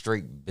treat it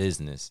straight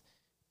business.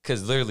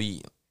 Cause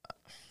literally,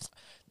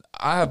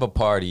 I have a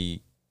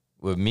party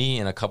with me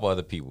and a couple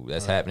other people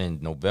that's happening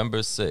November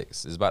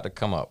 6th. It's about to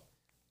come up.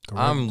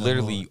 I'm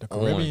literally the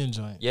Caribbean on,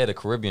 joint. Yeah, the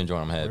Caribbean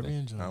joint I'm having.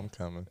 Caribbean joint. I'm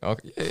coming.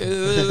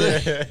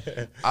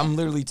 Okay. I'm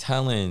literally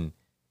telling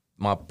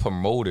my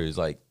promoters,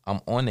 like,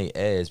 I'm on their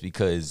ass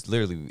because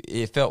literally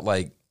it felt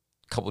like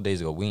a couple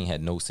days ago we ain't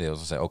had no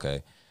sales. I said,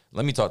 okay,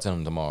 let me talk to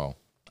them tomorrow.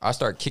 I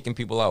start kicking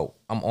people out.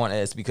 I'm on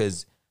ass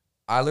because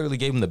I literally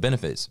gave them the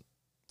benefits.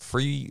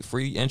 Free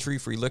entry,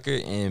 free liquor,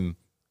 and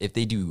if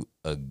they do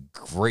a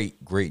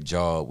great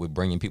job with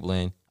bringing people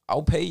in,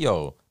 I'll pay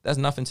y'all. That's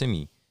nothing to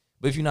me.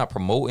 But if you're not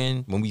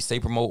promoting, when we say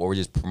promote or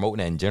just promoting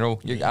that in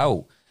general, you're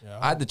out. Yeah.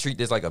 I have to treat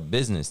this like a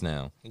business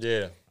now.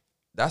 Yeah.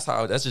 That's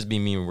just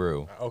being me and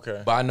real.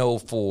 Okay. But I know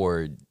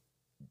for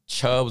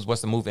Chubbs,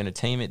 What's the Move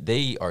Entertainment,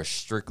 they are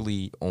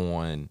strictly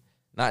on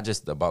not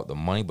just about the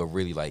money, but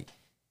really like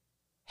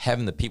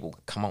having the people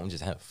come out and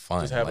just have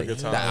fun. Just have a Like, good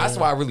time. That's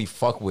why I really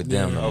fuck with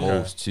them the Okay.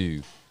 most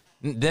too.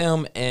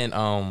 Them and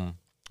well,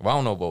 I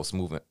don't know about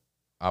Smooth.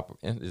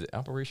 Is it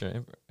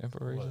Operation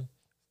Inspiration?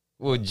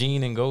 Well,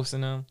 Gene and Ghost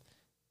and them.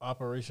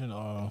 Operation.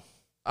 I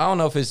don't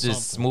know if it's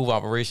just Something. Smooth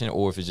Operation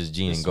or if it's just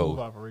Gene and Smooth Ghost.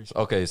 Operation.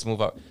 Okay,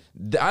 Smooth Out.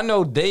 I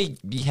know they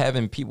be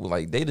having people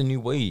like they the new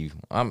wave.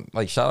 I'm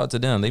like shout out to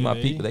them. They my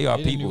people. They are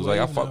they the new people. Like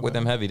I wave fuck now, with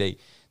bro. them heavy.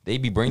 They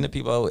be bringing the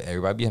people out.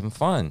 Everybody be having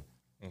fun.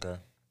 Okay.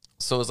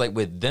 So it's like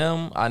with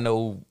them, I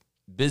know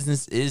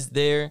business is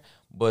there,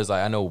 but it's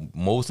like I know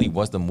mostly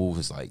What's the Move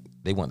is like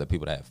they want the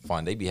people to have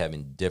fun. They be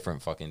having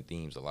different fucking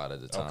themes a lot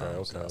of the time.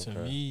 Okay. To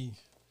me,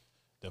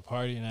 the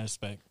partying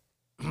aspect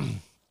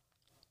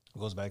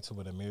goes back to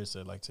what Amir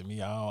said. Like to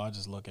me, I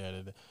just look at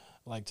it.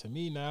 Like to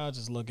me now, I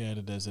just look at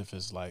it as if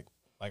it's like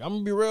I'm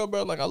gonna be real,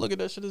 bro. Like I look at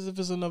that shit as if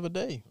it's another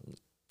day.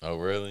 Oh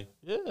really?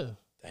 Yeah,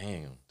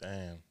 Damn.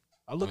 Damn.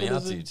 I look I mean,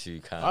 at I it. do as- too,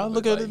 kind I of.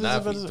 look but, at like, it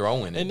not as if we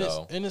throwing it and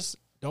though. it's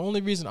the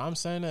only reason I'm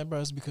saying that, bro,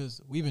 is because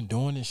we've been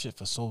doing this shit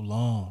for so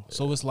long.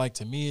 So it's like,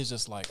 to me, it's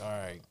just like, all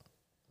right.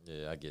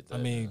 Yeah, I get that. I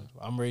mean,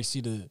 I'm ready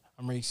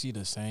to see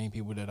the same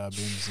people that I've been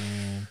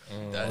seeing.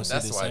 That- See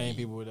that's the why same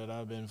he- people that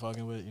I've been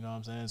fucking with. You know what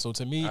I'm saying? So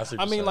to me, I see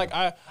what I you're mean, saying.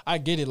 like I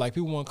get it. Like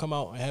people want to come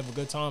out and have a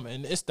good time,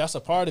 and that's a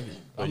part of it.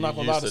 But I'm you not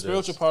gonna lie. used The to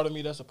spiritual this. part of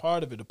me, that's a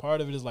part of it. The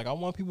part of it is like I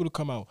want people to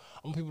come out.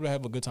 I want people to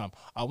have a good time.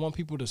 I want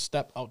people to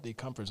step out their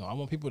comfort zone. I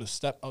want people to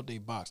step out their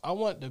box. I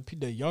want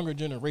the younger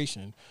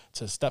generation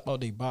to step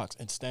out their box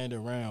and stand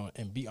around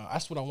and be.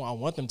 That's what I want. I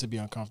want them to be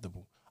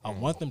uncomfortable. I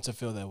want them to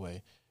feel that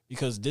way.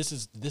 Because this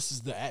is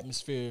the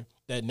atmosphere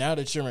that now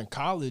that you're in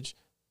college,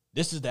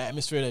 this is the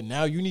atmosphere that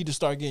now you need to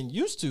start getting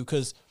used to.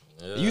 Because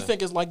you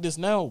think it's like this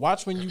now.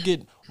 Watch when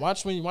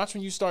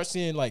you start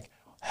seeing like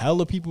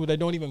hella people that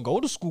don't even go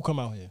to school come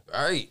out here.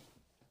 Right.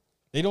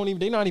 They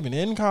not even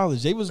in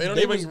college. They They don't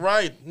even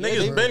right.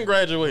 Niggas been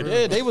graduated.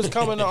 Yeah, they was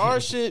coming to our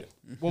shit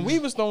when we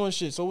was throwing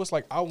shit. So it's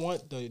like I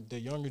want the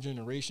younger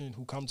generation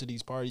who come to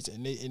these parties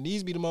and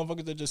these be the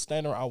motherfuckers that just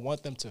stand around. I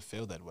want them to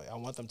feel that way. I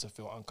want them to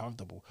feel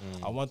uncomfortable.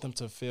 I want them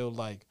to feel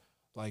like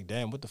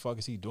damn, what the fuck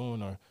is he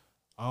doing? Or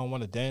I don't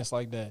want to dance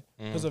like that.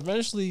 Because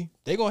eventually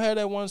they gonna have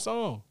that one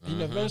song.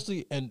 And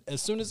eventually, and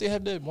as soon as they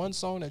have that one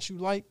song that you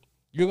like,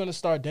 you're gonna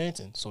start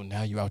dancing. So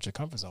now you out your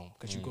comfort zone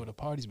because you go to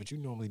parties, but you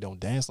normally don't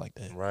dance like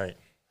that. Right.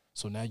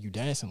 So now you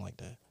dancing like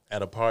that.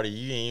 At a party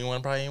you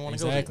probably ain't want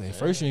to Exactly. go At to.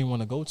 first you didn't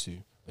want to go to,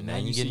 but now Now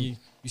you you getting-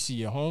 see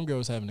your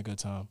homegirls having a good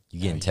time. You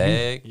getting Now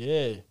tagged.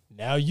 yeah.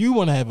 Now you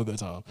want to have a good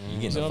time. You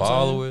getting See the what I'm saying?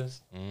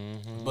 followers.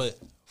 But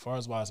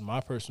as far as my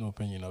personal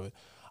opinion of it,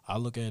 I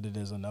look at it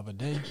as another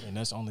day, and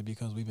that's only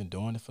because we've been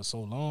doing it for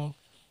so long,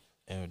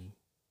 and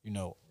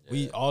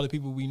all the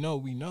people we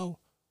know.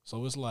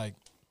 So it's like,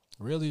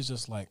 really, it's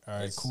just like, all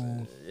right,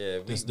 cool. Yeah,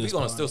 we This gonna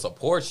part. still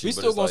support you. We but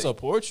still it's gonna like,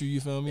 support you.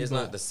 You feel me? It's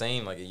But not the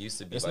same like it used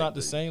to be. It's like not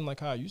the same like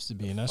how it used to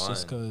be, and that's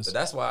just fun. because. But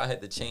that's why I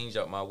had to change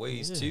up my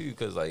ways Yeah. too,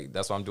 because like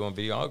that's why I'm doing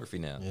videography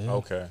now. Yeah.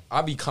 Okay.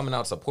 I be coming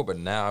out to support, but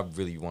now I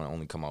really want to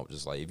only come out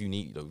just like if you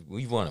need, if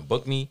you want to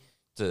book me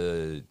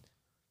to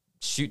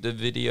shoot the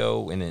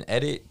video and then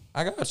edit,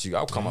 I got you.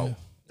 I'll come out.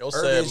 Yo Early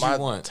said as you my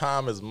want.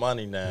 time is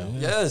money now.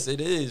 Yes,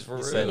 it is for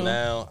He real. said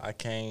now I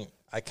can't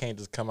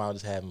just come out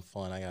just having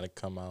fun. I gotta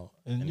come out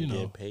And you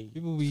know, get paid.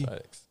 people be.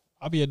 Facts.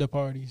 I be at the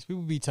parties.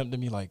 People be tempting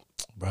me like,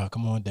 bro,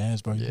 come on,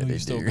 dance, bro. You Yeah, know they you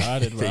still do.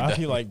 got it, bro. They I be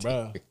definitely like,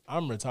 bro,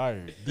 I'm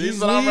retired. These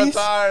when I'm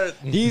retired.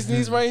 These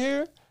knees right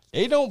here,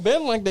 they don't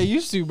bend like they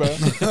used to, bro.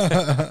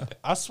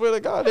 I swear to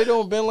God, they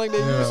don't bend like they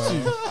used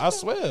to. I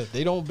swear,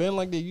 they don't bend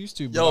like they used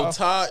to, bro. Yo,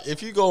 Todd,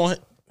 if you go,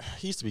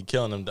 he used to be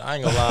killing them. I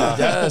ain't gonna lie.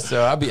 Yeah,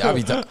 so I'm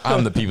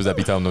the people that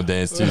be telling them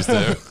dance too.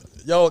 So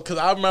Yo, cause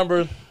I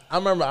remember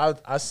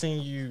I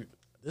seen you.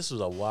 This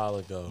was a while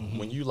ago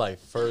when you like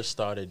first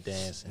started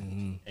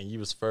dancing and you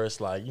was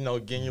first like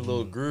getting your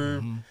little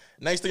groove.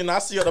 Next thing I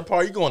see you at the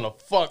party, you going to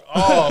fuck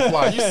off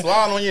like you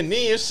sliding on your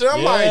knee and shit.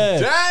 I'm like,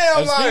 damn,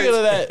 And speaking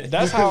of like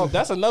that,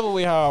 that's another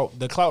way how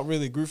the clout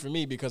really grew for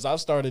me because I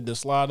started to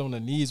slide on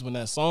the knees when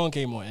that song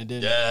came on, and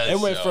then Yes, it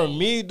went yo. from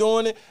me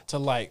doing it to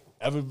like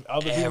other people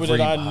that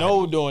I Everybody.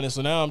 know doing it.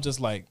 So now I'm just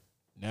like,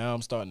 now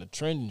I'm starting to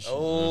trend and shit.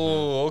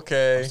 oh,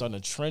 okay. I'm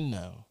starting to trend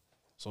now.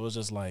 So it's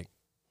just like,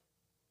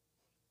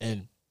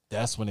 and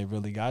that's when it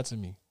really got to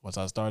me. Once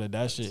I started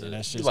that shit, and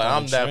that shit You like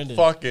I'm started that trending.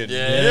 fucking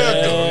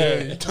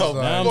Yeah. nigga.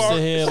 Now I'm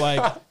sitting here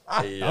like,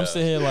 yeah. I'm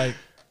sitting here like,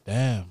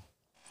 damn,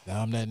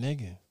 now I'm that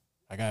nigga.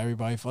 I got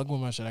everybody fucking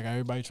with my shit. I got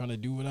everybody trying to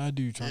do what I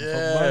do, trying to fuck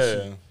with my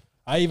Yeah. shit.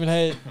 I even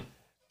had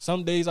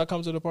some days I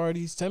come to the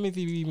parties.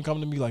 Timothy even come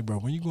to me like, bro,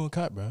 when you going to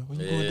cut, bro? When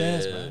you going to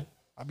dance, Yeah. bro?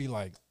 I be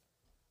like,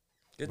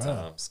 Good Bruh,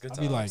 times. Good I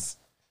times. be like,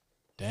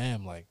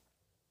 damn, like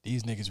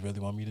these niggas really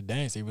want me to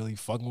dance. They really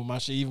fucking with my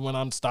shit. Even when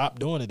I'm stopped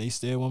doing it, they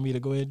still want me to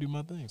go ahead and do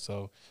my thing.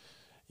 So,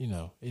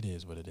 it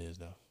is what it is,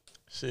 though.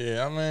 Shit,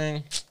 I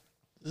mean,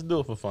 just do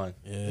it for fun.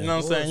 Yeah. You know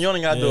what I'm saying? You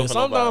only gotta do Yeah, it for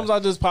sometimes nobody. I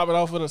just pop it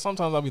off with it.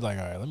 Sometimes I'll be like,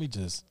 all right, let me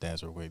just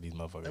dance real quick. These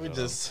motherfuckers. Let me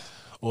just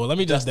Well, let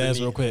me just Dustin dance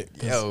me. real quick.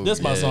 'Cause Yo, this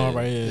my yeah. song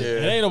right here. Yeah.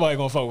 And ain't nobody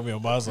gonna fuck with me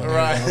on my song.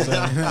 Right. You know what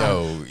I'm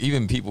saying? yo,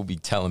 even people be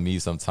telling me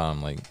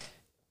sometime like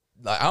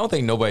I don't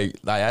think nobody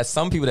like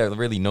some people that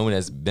really know me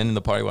that's been in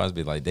the party wise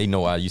be like they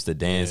know I used to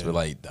dance, Yeah. but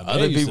like the They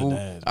other used to people,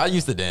 dance, I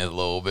used to dance a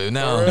little bit.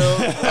 Now For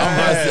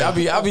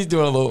real? I be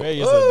doing a little. They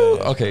used to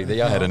dance. Okay, then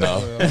y'all had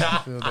enough. I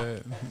feel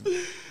that.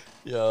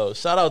 Yo,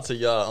 shout out to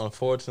y'all.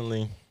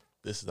 Unfortunately,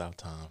 this is our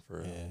time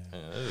for real. Yeah,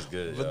 this is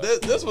good. But y'all.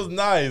 this was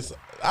nice.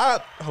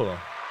 Hold on.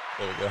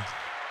 There we go.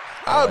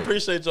 I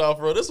appreciate y'all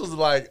for real. This was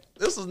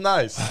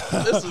nice.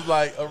 This was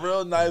like a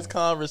real nice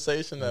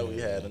conversation that we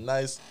had. A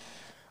nice,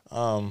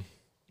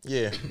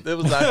 yeah, it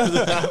was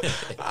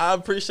nice. I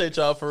appreciate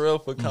y'all for real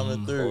for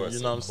coming through. course,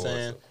 You know what I'm of course,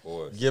 saying? of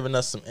course. Giving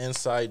us some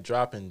insight,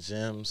 dropping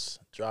gems,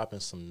 dropping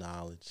some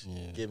knowledge,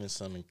 Yeah. giving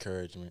some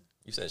encouragement.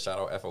 You said shout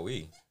out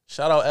FOE.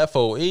 Shout out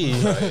FOE.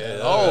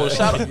 Oh,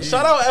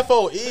 shout out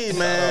FOE,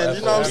 man.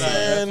 You know what I'm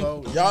saying?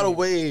 FOE. Y'all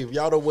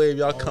the wave.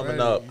 Y'all coming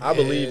up. I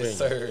believe in you.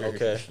 sir.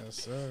 Okay. Yes,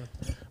 sir.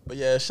 But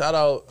yeah, shout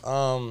out,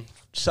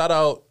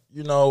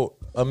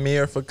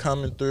 Amir for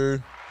coming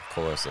through.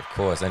 Of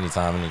course.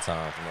 Anytime. For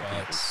my people.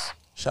 Facts.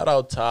 Shout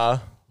out Ty.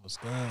 What's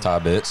good?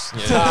 Top bits. Ty,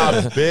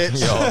 bitch.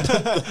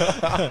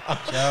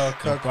 Shout out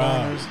Cut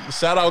Corners.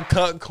 Shout out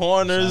Cut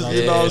Corners. Shout out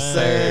You know what I'm Yes,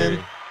 saying?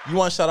 sir. You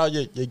want to shout out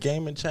your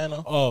gaming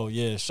channel? Oh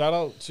yeah! Shout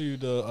out to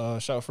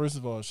the first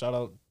of all, shout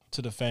out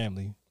to the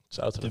family,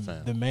 Shout out to the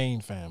the fan.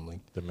 main family,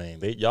 The main.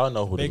 Y'all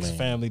know who the big main.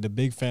 family, the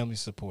big family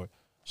support.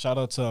 Shout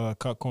out to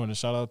Cut Corners.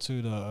 Shout out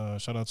to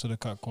the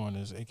Cut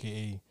Corners,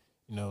 aka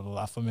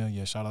La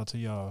Familia. Shout out to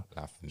y'all.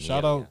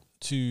 Shout out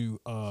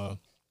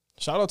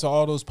to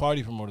all those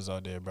party promoters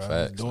out there, bro.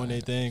 Facts, Doing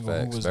their thing, or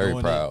who Facts. was Very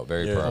doing proud. it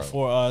Very Yeah. proud.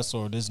 before us,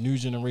 or this new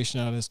generation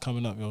out that's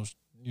coming up.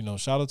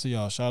 Shout out to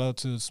y'all. Shout out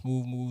to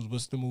Smooth Moves,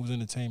 What's the Moves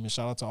Entertainment.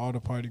 Shout out to all the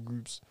party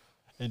groups.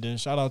 And then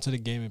shout out to the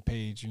gaming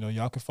page.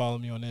 Y'all can follow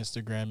me on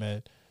Instagram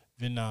at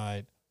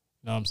Vinide.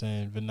 You know what I'm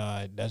saying?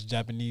 Vinide. That's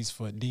Japanese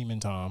for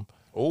Demon Time.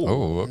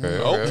 Oh, okay.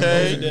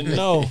 Okay. You didn't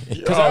know.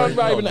 Because already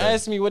everybody know been that.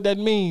 asking me what that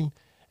mean.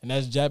 And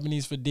that's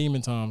Japanese for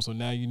Demon Time. So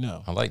now you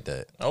know. I like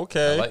that.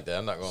 Okay. I like that.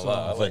 I'm not gonna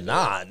lie. I But like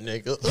nah,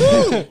 nigga.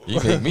 You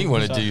make me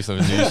want to do some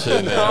new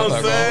shit now. You know I'm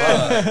what not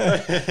I'm gonna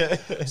lie.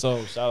 saying?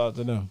 So shout out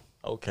to them.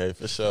 Okay,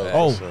 for sure.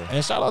 Oh, for sure.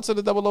 and shout out to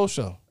the Double O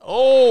Show.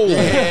 Oh,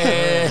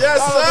 yes,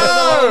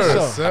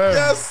 Yes, sir.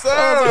 Yes,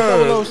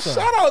 Double O sir.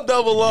 Show. Shout out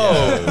Double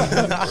O.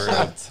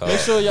 Real talk. Make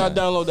sure y'all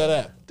download that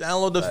app.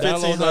 Download the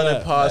Download 1500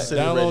 that Pod app. City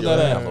Download Radio that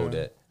app. app. Hold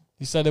that.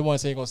 He said it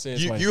once, he ain't gonna say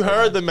it twice. You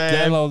heard the man.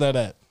 Download that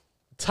app.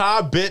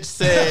 Ty bitch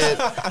said,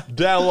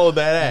 download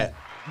that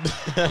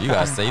You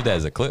gotta save that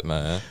as a clip,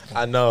 man. app.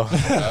 I know.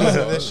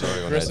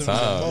 That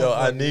time. Yo,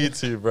 I need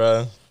to,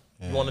 bro.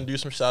 You want to do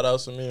some shout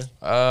outs, Amir?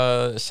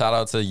 Shout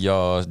out to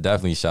y'all.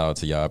 Definitely shout out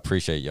to y'all.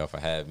 Appreciate y'all for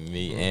having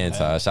me and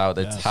Ty. Shout out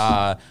to Yes.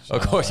 Ty.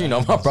 Of course, my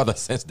brother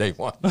since day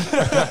one.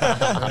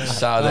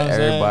 Shout out to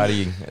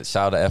everybody.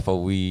 Shout out to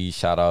FOE.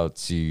 Shout out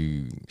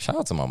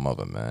to my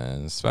mother,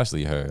 man.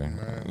 Especially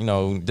her.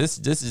 This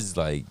is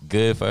like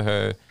good for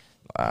her.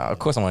 Of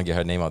course, I want to get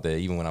her name out there,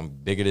 even when I'm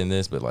bigger than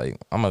this. But like,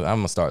 I'm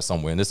gonna start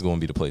somewhere, and this is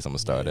gonna be the place I'm gonna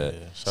start at.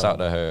 Shout out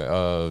to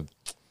her.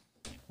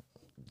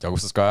 Go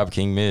subscribe,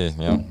 King Mid.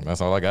 That's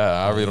all I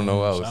got. I really don't know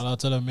what else. Shout out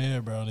to the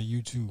mayor, bro, on the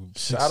YouTube.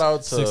 Shout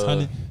out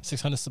to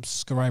 600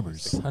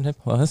 subscribers. 100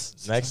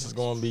 plus. next is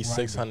going to be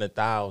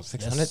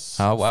 600,000. Yes.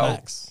 Oh, wow.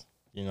 Facts.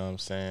 You know what I'm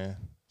saying?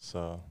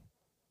 So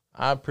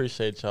I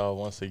appreciate y'all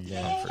once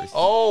again.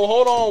 Oh,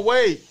 hold on.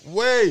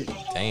 Wait.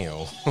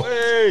 Damn.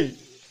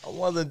 I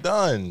wasn't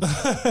done.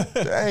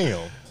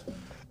 Damn.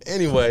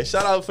 Anyway,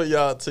 shout out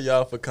to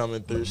y'all for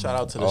coming through. Shout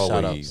out to the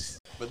shout outs.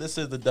 Always. But this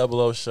is the Double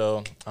O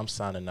Show. I'm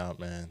signing out,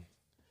 man.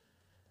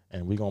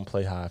 And we gonna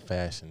play High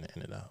Fashion to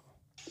end it out.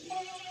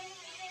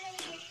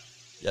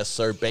 Yes,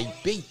 sir,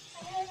 baby.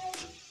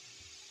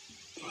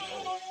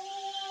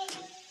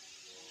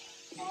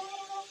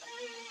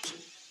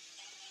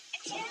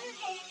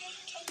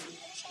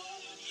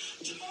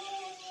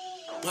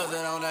 What's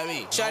that on that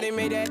beat? Shawty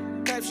made that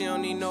clap, she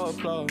don't need no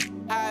applause.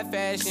 High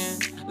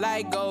fashion,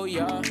 like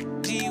Goya,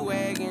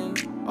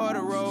 G-Wagon, or the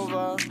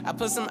Rover. I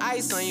put some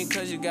ice on you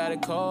cause you got a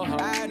cold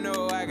heart. I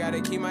know I gotta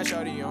keep my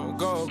shawty on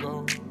go.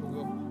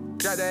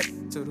 Drop that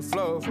to the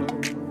floor,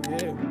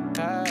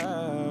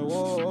 yeah.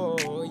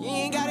 Whoa. You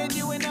ain't gotta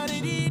do it none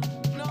of these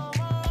no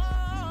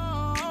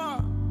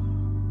more.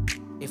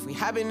 If we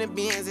hop in the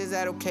Benz, is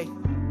that okay?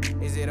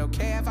 Is it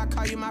okay if I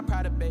call you my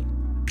pride of babe?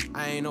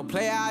 I ain't no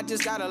player, I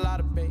just got a lot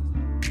of babe.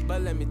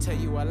 But let me tell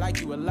you, I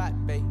like you a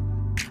lot, babe.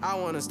 I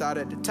wanna start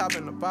at the top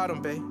and the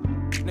bottom, babe.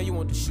 Now you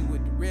want the shoe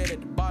with the red at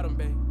the bottom,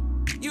 babe.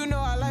 You know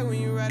I like when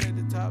you right at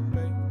the top,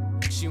 babe.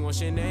 She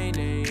wants your name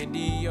and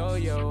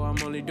D-Yo-Yo.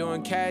 I'm only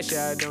doing cash,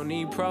 I don't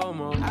need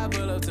promo. I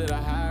pull up to the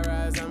high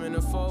rise, I'm in the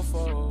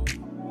fofo.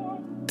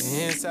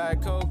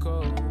 Inside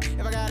Coco.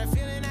 If I got a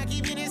feeling, I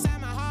keep it inside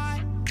my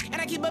heart.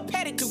 And I keep a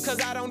pedicure,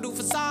 cause I don't do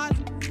facades.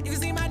 You can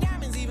see my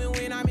diamonds even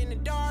when I'm in the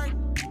dark.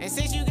 And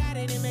since you got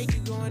it, it make you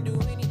go and do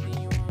anything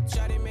you want.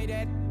 Shawty made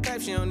that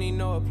clap, she don't need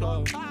no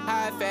applause.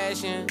 High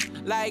fashion,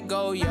 like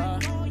Goya,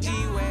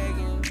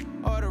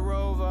 G-Wagon, or the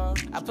Rover.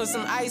 I put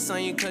some ice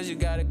on you cause you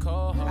got a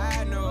cold heart.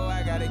 I know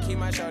I gotta keep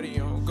my shawty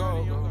on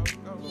go.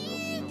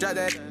 Drop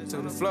that to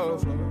the floor,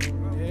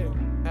 yeah.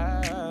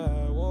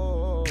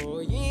 Whoa.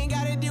 You ain't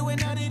gotta do it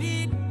none of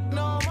these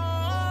no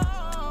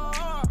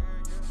more.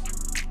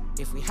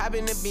 If we hop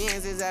in the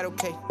Benz, is that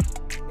okay?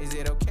 Is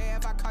it okay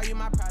if I call you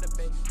my pride of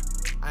babe?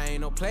 I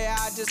ain't no player,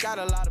 I just got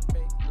a lot of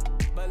faith.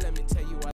 But let me tell you,